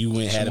 You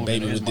went and had a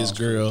baby with this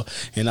girl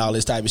and all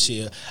this type of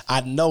shit.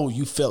 I know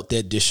you felt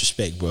that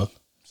disrespect, bro.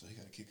 So you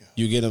gotta kick out.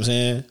 You get what I'm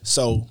saying?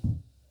 So,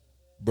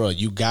 bro,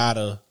 you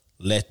gotta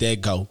let that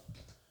go.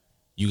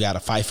 You gotta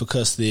fight for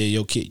custody of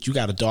your kid. You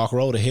got a dark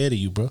road ahead of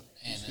you, bro.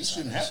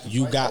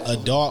 You got a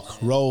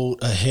dark road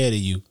ahead of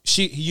you.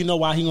 You know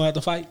why he gonna have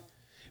to fight?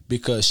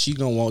 Because she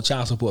gonna want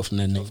child support from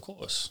that nigga. Of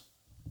course.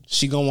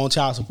 She gonna want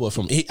child support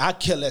from him. I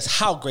care less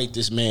how great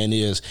this man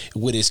is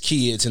with his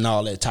kids and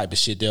all that type of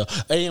shit there.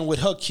 And with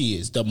her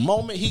kids. The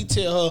moment he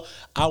tell her,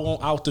 I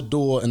want out the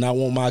door and I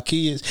want my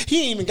kids,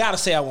 he ain't even gotta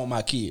say I want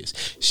my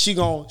kids. She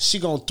gonna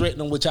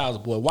threaten him with child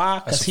support. Why?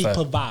 Because he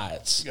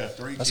provides. She got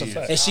 3 That's kids. a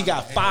fact. And she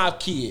got 5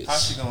 kids.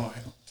 How's she gonna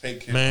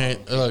take care Man,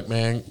 of them? look,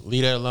 man,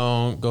 leave that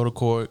alone. Go to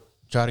court.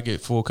 Try to get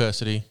full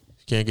custody.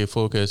 If you can't get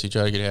full custody,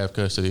 try to get half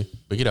custody.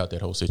 But get out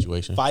that whole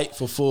situation. Fight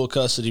for full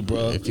custody,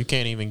 bro. If you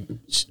can't even,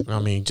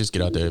 just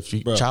get out there. If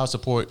you, child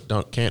support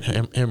can't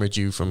hemorrhage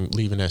you from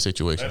leaving that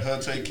situation. Let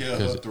her take care of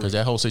her 3. Because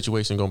that whole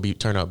situation gonna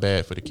turn out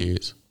bad for the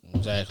kids.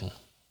 Exactly,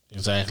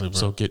 bro.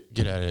 So get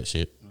out of that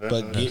shit.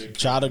 But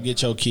try to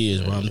get your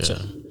kids, bro. I'm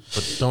telling you.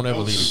 But don't ever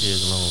leave the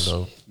kids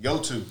alone, though. Go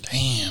to.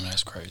 Damn,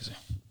 that's crazy.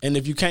 And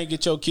if you can't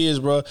get your kids,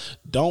 bro,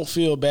 don't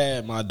feel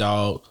bad, my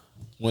dog,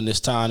 when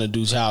it's time to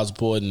do child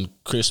support and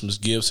Christmas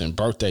gifts and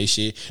birthday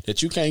shit,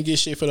 that you can't get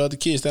shit for the other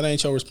kids. That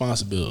ain't your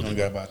responsibility. You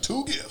got about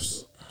 2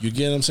 gifts. You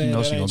get what I'm saying? You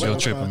know That she ain't gonna your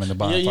guilt trip him in the respons-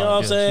 bottom. Yeah, you know what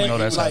I'm saying? You know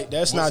that's like,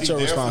 that's not your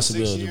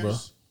responsibility, bro.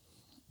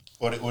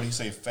 Or did he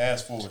say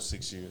fast forward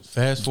 6 years?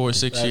 Fast forward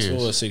 6 Fast years.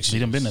 forward 6 He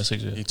years. done been there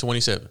 6 years. He's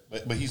 27.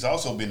 But he's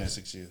also been there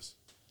 6 years.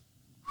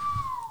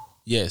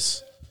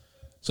 Yes.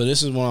 So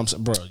this is what I'm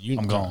saying, bro.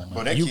 I'm gone.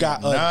 Bro, that You kid got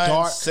a 9,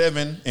 dark-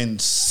 7, and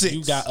 6.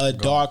 You got a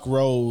dark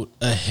road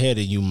ahead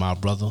of you, my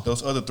brother.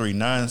 Those other 3,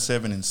 9,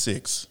 7, and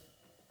 6.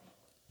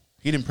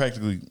 He didn't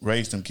practically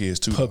raise them kids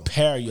too. though.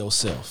 Prepare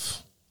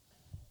yourself.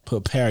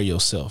 Prepare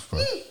yourself,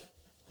 bro.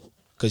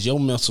 Because your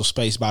mental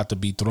space about to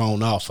be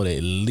thrown off for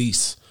at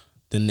least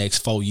the next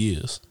 4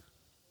 years.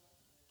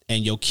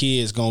 And your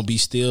kids going to be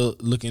still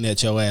looking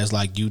at your ass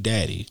like you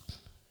daddy.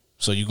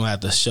 So you're gonna have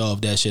to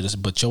shove that shit.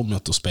 But your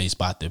mental space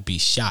about to be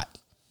shot.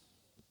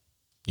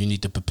 You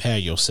need to prepare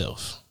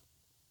yourself.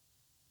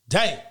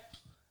 Damn.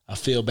 I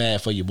feel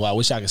bad for you, boy. I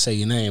wish I could say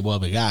your name, boy,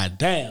 but god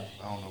damn.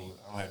 I don't know.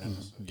 I don't have nothing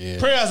to say. Yeah.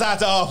 Prayers out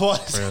to all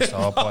parties. Prayers to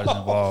all parties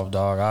involved,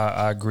 dog.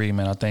 I agree,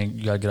 man. I think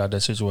you got to get out of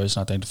that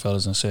situation. I think the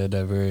fellas done said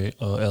that very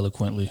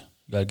eloquently.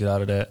 You got to get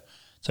out of that.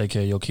 Take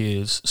care of your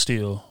kids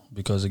still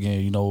because,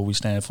 again, you know what we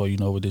stand for. You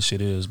know what this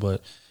shit is.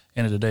 But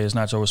end of the day, it's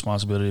not your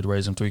responsibility to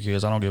raise them 3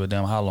 kids. I don't give a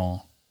damn how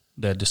long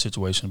that the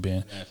situation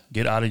been. Yeah.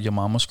 Get out of your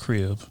mama's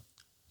crib,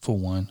 for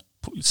one.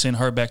 Send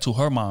her back to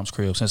her mom's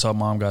crib since her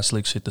mom got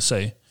slick shit to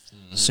say.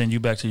 Send you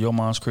back to your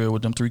mom's crib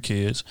with them 3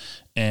 kids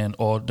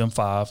or them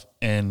 5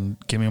 and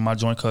give me my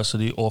joint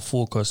custody or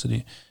full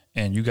custody.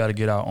 And you got to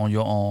get out on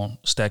your own,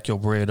 stack your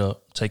bread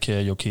up, take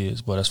care of your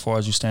kids. But as far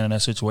as you stand in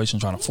that situation,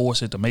 trying to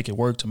force it to make it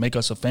work, to make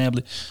us a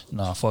family,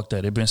 nah, fuck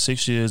that. It's been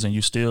 6 years and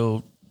you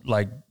still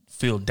like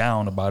feel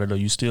down about it or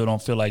you still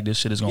don't feel like this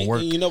shit is going to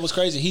work. You know what's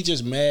crazy? He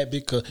just mad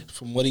because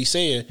from what he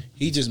said,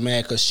 he just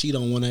mad because she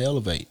don't want to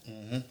elevate.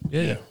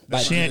 Yeah.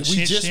 Like, she ain't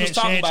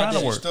trying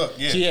to work.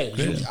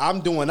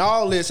 I'm doing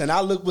all this and I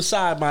look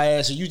beside my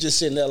ass and you just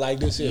sitting there like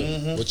this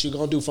here. What you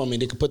gonna do for me?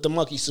 Nigga, put the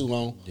monkey suit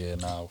on. Yeah,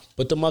 no.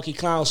 Put the monkey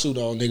clown suit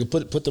on, nigga.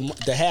 Put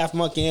the half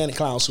monkey and the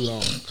clown suit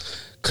on.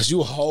 Cause you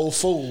a whole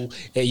fool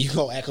and you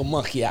gonna act a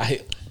monkey out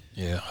here.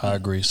 Yeah, I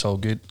agree. So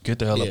get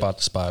the hell up out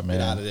the spot, man.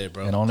 Get out of there,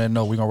 bro. And on that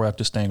note, we're going to wrap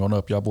this thing on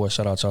up. Y'all boys,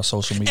 shout out y'all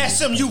social media.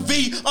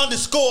 SMUV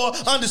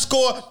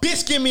 __.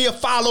 Bitch, give me a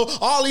follow.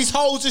 All these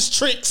hoes is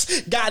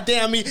tricks.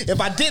 Goddamn me. If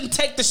I didn't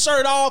take the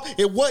shirt off,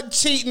 it wasn't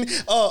cheating.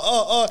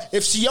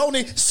 If she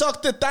only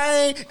sucked the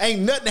thing,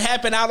 ain't nothing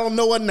happen. I don't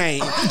know her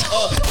name.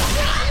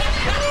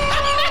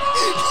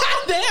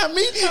 Goddamn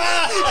me.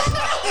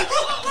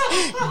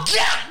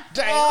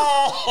 Goddamn.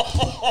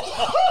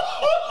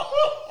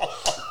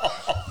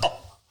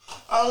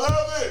 I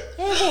love it.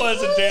 That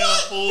boy's a damn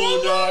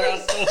fool, dog.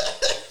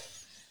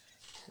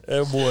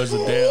 That boy's a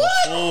damn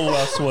fool,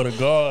 I swear to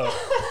God.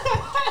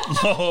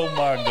 Oh,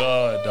 my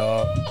God,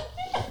 dog.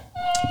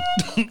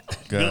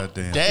 God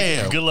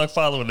damn. Good luck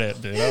following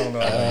that, dude. I don't know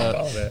how to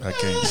follow that. I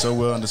can't.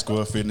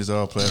 _fitness,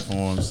 all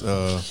platforms.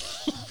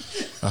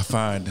 I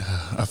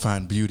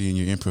find beauty in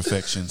your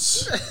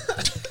imperfections.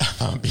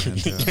 Find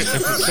beauty in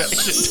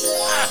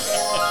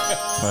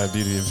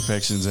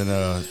imperfections, and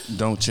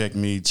don't check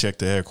me, check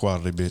the air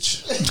quality,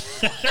 bitch.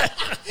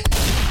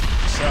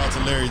 Shout out to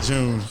Larry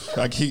June.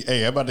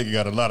 Hey, I'm about to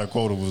got a lot of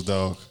quotables,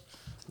 dog.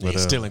 But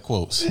still in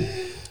quotes.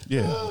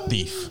 Yeah,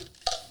 thief.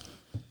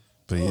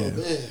 But yeah.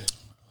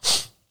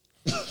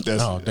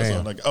 That's all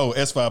like,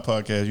 S5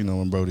 podcast, you know,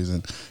 when Brody's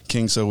in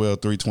King Sowell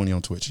 320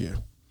 on Twitch, yeah.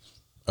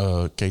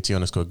 KT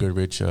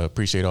 _Goodrich.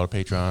 Appreciate all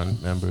the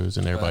Patreon members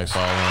and everybody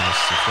following us,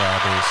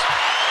 subscribers.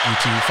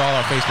 YouTube, follow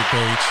our Facebook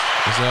page.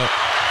 It's up.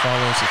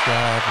 Follow,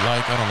 subscribe,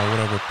 like, I don't know,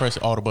 whatever. Press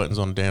all the buttons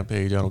on the damn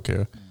page. I don't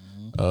care.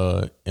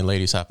 And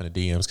ladies, hop in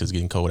the DMs because it's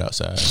getting cold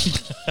outside.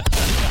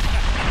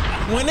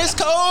 When it's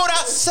cold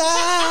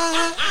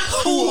outside,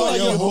 who are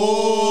you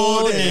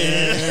holding?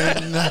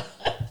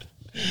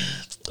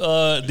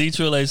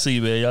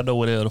 D-Trill-AC, man. Y'all know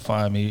where the hell to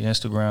find me.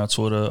 Instagram,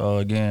 Twitter.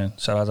 Again,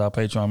 shout out to our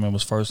Patreon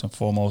members first and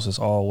foremost, as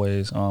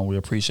always. We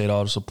appreciate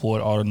all the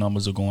support. All the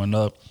numbers are going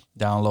up.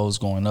 Downloads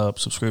going up.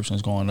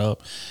 Subscriptions going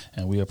up.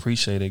 And we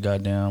appreciate it.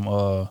 Goddamn.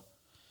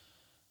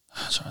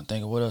 I'm trying to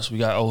think of what else. We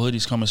got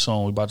hoodies coming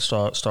soon. We about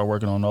to start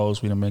working on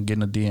those. We done been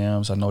getting the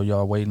DMs. I know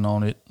y'all waiting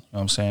on it. You know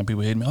what I'm saying?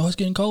 People hitting me, it's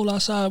getting cold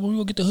outside. When we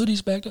gonna get the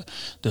hoodies back?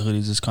 The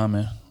hoodies is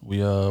coming.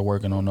 We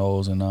working on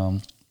those. And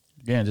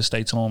again, just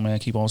stay tuned, man.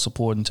 Keep on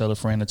supporting. Tell a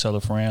friend to tell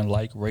a friend.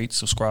 Like, rate,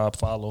 subscribe,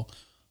 follow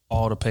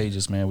all the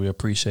pages, man. We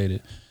appreciate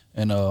it.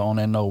 And on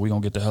that note, we're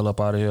going to get the hell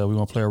up out of here. We're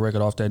going to play a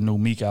record off that new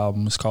Meek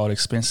album. It's called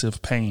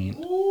Expensive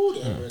Pain. Ooh,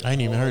 I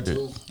ain't even heard it.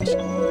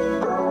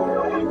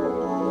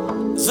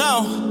 So,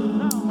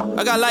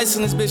 I got lights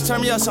in this bitch.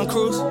 Turn me up some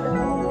Cruz.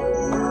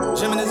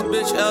 Jim in this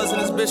bitch, L's in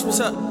this bitch.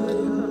 What's up?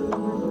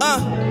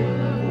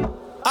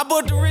 I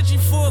bought the Richie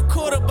for a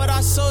quarter, but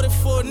I sold it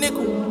for a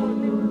nickel.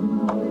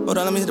 Hold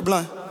on, let me hit the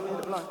blunt.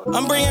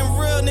 I'm bringing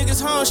real niggas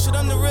home, shit,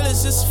 I'm the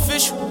realest, it's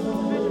official.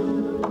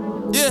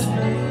 Yeah,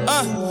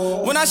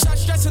 when I shot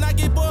stress and I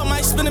get bored,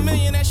 might spend $1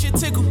 million, that shit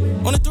tickle.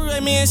 On the 3-way,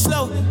 me and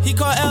Slow, he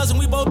called L's and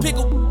we both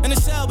pickle. In the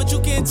cell, but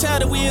you can't tell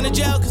that we in the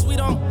jail, cause we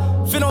don't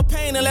feel no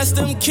pain unless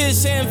them kids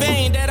say in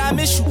vain that I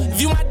miss you. If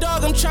you my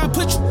dog, I'm trying to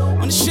put you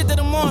on the shit that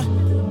I'm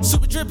on.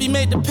 Super drippy,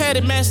 made the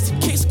padded master,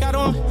 kicks got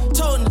on.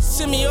 Told him to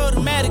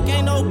semi-automatic,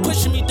 ain't no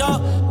pushing me,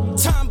 dog.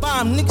 Time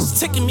bomb, niggas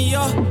ticking me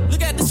off.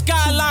 Look at the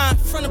skyline,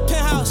 front of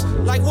penthouse,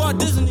 like Walt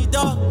Disney,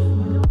 dog.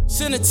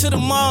 Send it to the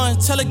mall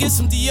and tell her get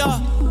some DR.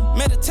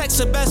 Made a text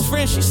her best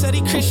friend, she said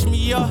he Christian me,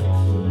 y'all.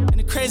 And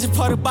the crazy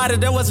part about it,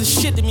 there wasn't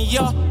shit to me,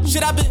 y'all.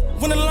 Shit, I've been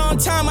winning a long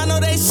time, I know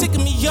they sick of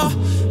me, y'all.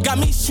 Got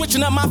me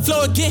switching up my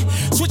flow again,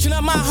 switching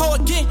up my hoe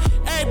again.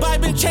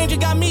 Everybody been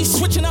changing, got me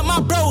switching up my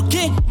bro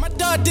again. My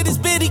dog did his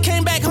bid, he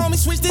came back home, he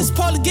switched this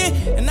pole again.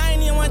 And I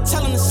ain't even want to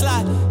tell him to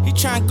slide, he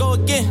trying to go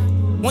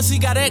again. Once he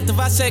got active,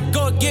 I said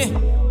go again.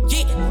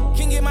 Yeah,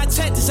 can't get my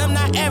tactics, I'm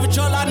not average,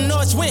 all I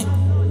know is win.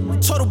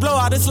 total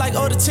blowout, it's like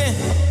 0 to 10.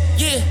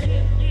 Yeah.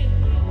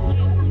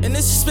 And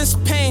this is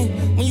expensive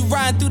pain when you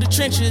ride through the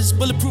trenches,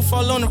 bulletproof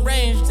all on the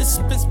range. This is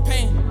expensive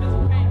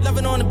pain.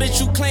 Loving on the bitch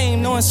you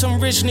claim, knowing some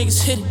rich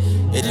niggas hit it.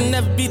 It'll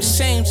never be the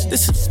same.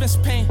 This is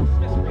expensive pain.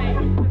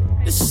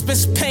 This is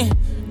expensive pain.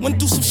 Went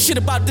through some shit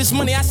about this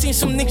money. I seen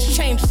some niggas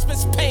change.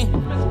 Expensive pain.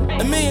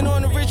 $1 million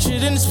on the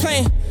Richard in this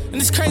plane.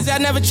 And it's crazy, I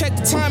never checked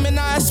the time. And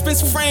now I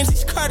expensive frames,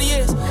 these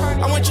Cartiers.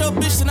 I want your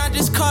bitch and I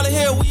just call it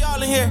here. We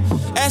all in here.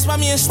 Ask by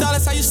me and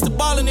Starless, I used to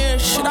ball in there.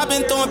 Shit, I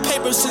been throwing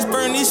papers since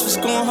Bernice was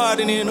going hard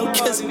in there. No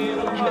kissing.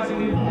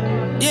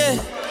 Yeah.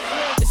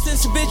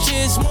 Expensive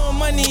bitches, more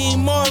money,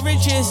 more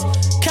riches.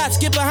 Cops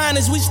get behind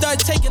us, we start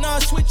taking our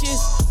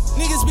switches.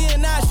 Niggas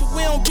being nice,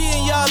 we don't be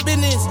in y'all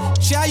business.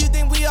 Shit, how you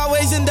think we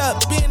always end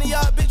up being in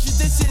y'all bitches?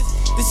 This is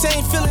the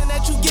same feeling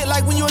that you get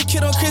like when you a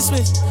kid on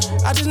Christmas.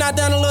 I just knocked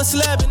down a little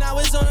celeb and I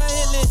was on a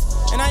hit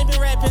list. And I ain't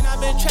been rapping, I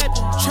been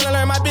trapping, trying to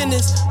learn my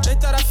business. They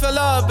thought I fell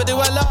off, but they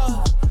well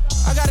off.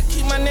 I gotta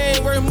keep my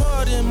name worth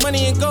more than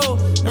money and gold.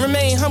 And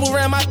remain humble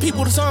around my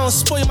people, the songs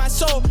spoil my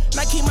soul. And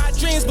I keep my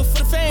dreams, but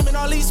for the fame and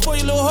all these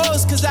spoil little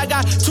hoes. Cause I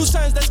got 2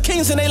 sons that's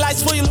kings and they like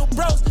spoil little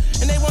bros.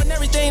 And they want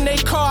everything they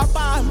call, I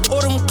buy them,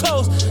 order them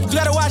clothes. You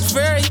gotta watch for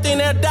everything,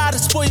 they'll die to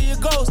spoil your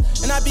goals.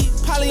 And I be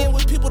polying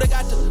with people that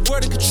got the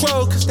word of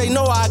control. Cause they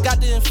know I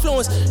got the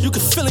influence, you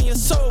can feel in your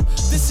soul.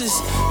 This is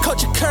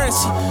culture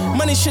currency,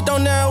 money shit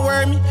don't never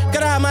worry me.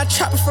 Gotta have my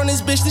chopper from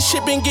this bitch, this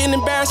shit been getting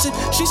embarrassing.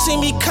 She see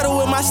me cuddle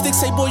with my stick,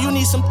 say boy you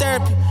need some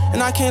therapy.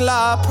 And I can't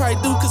lie, I probably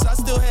do cause I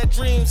still had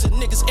dreams and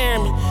niggas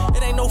airing me.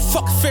 It ain't no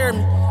fucking fear of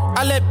me.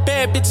 I let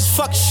bad bitches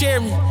fuck share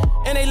me.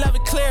 And they love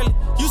it clearly.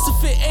 Used to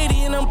fit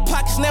 80 in them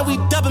pockets, now we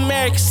double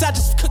married. Cause I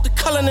just cooked the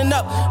culinary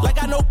up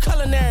like I know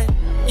culinary.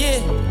 Yeah.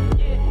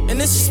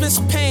 And this is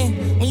expensive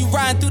pain when you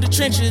riding through the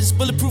trenches,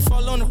 bulletproof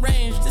all on the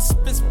range. This is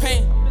expensive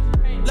pain.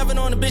 Loving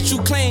on the bitch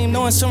you claim,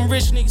 knowing some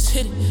rich niggas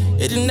hit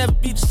it. It'll never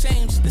be the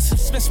same. This is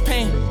expensive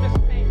pain.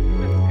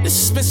 This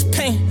is expensive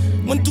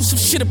pain. Went through some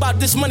shit about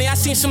this money, I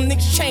seen some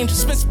niggas change.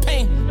 Expensive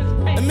pain.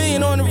 $1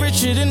 million on the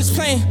Richard in this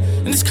plane.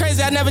 And it's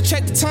crazy, I never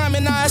checked the time.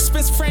 And now I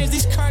expensive frames,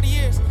 these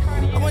Cartiers.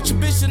 I want your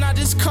bitch and I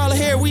just call her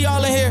here. We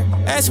all in here.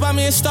 Ask about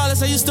me and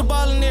Starless, I used to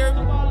ball in there.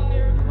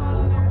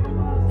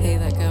 Hey,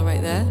 that girl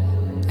right there,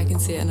 I can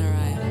see it in her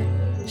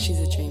eye. She's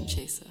a dream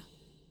chaser.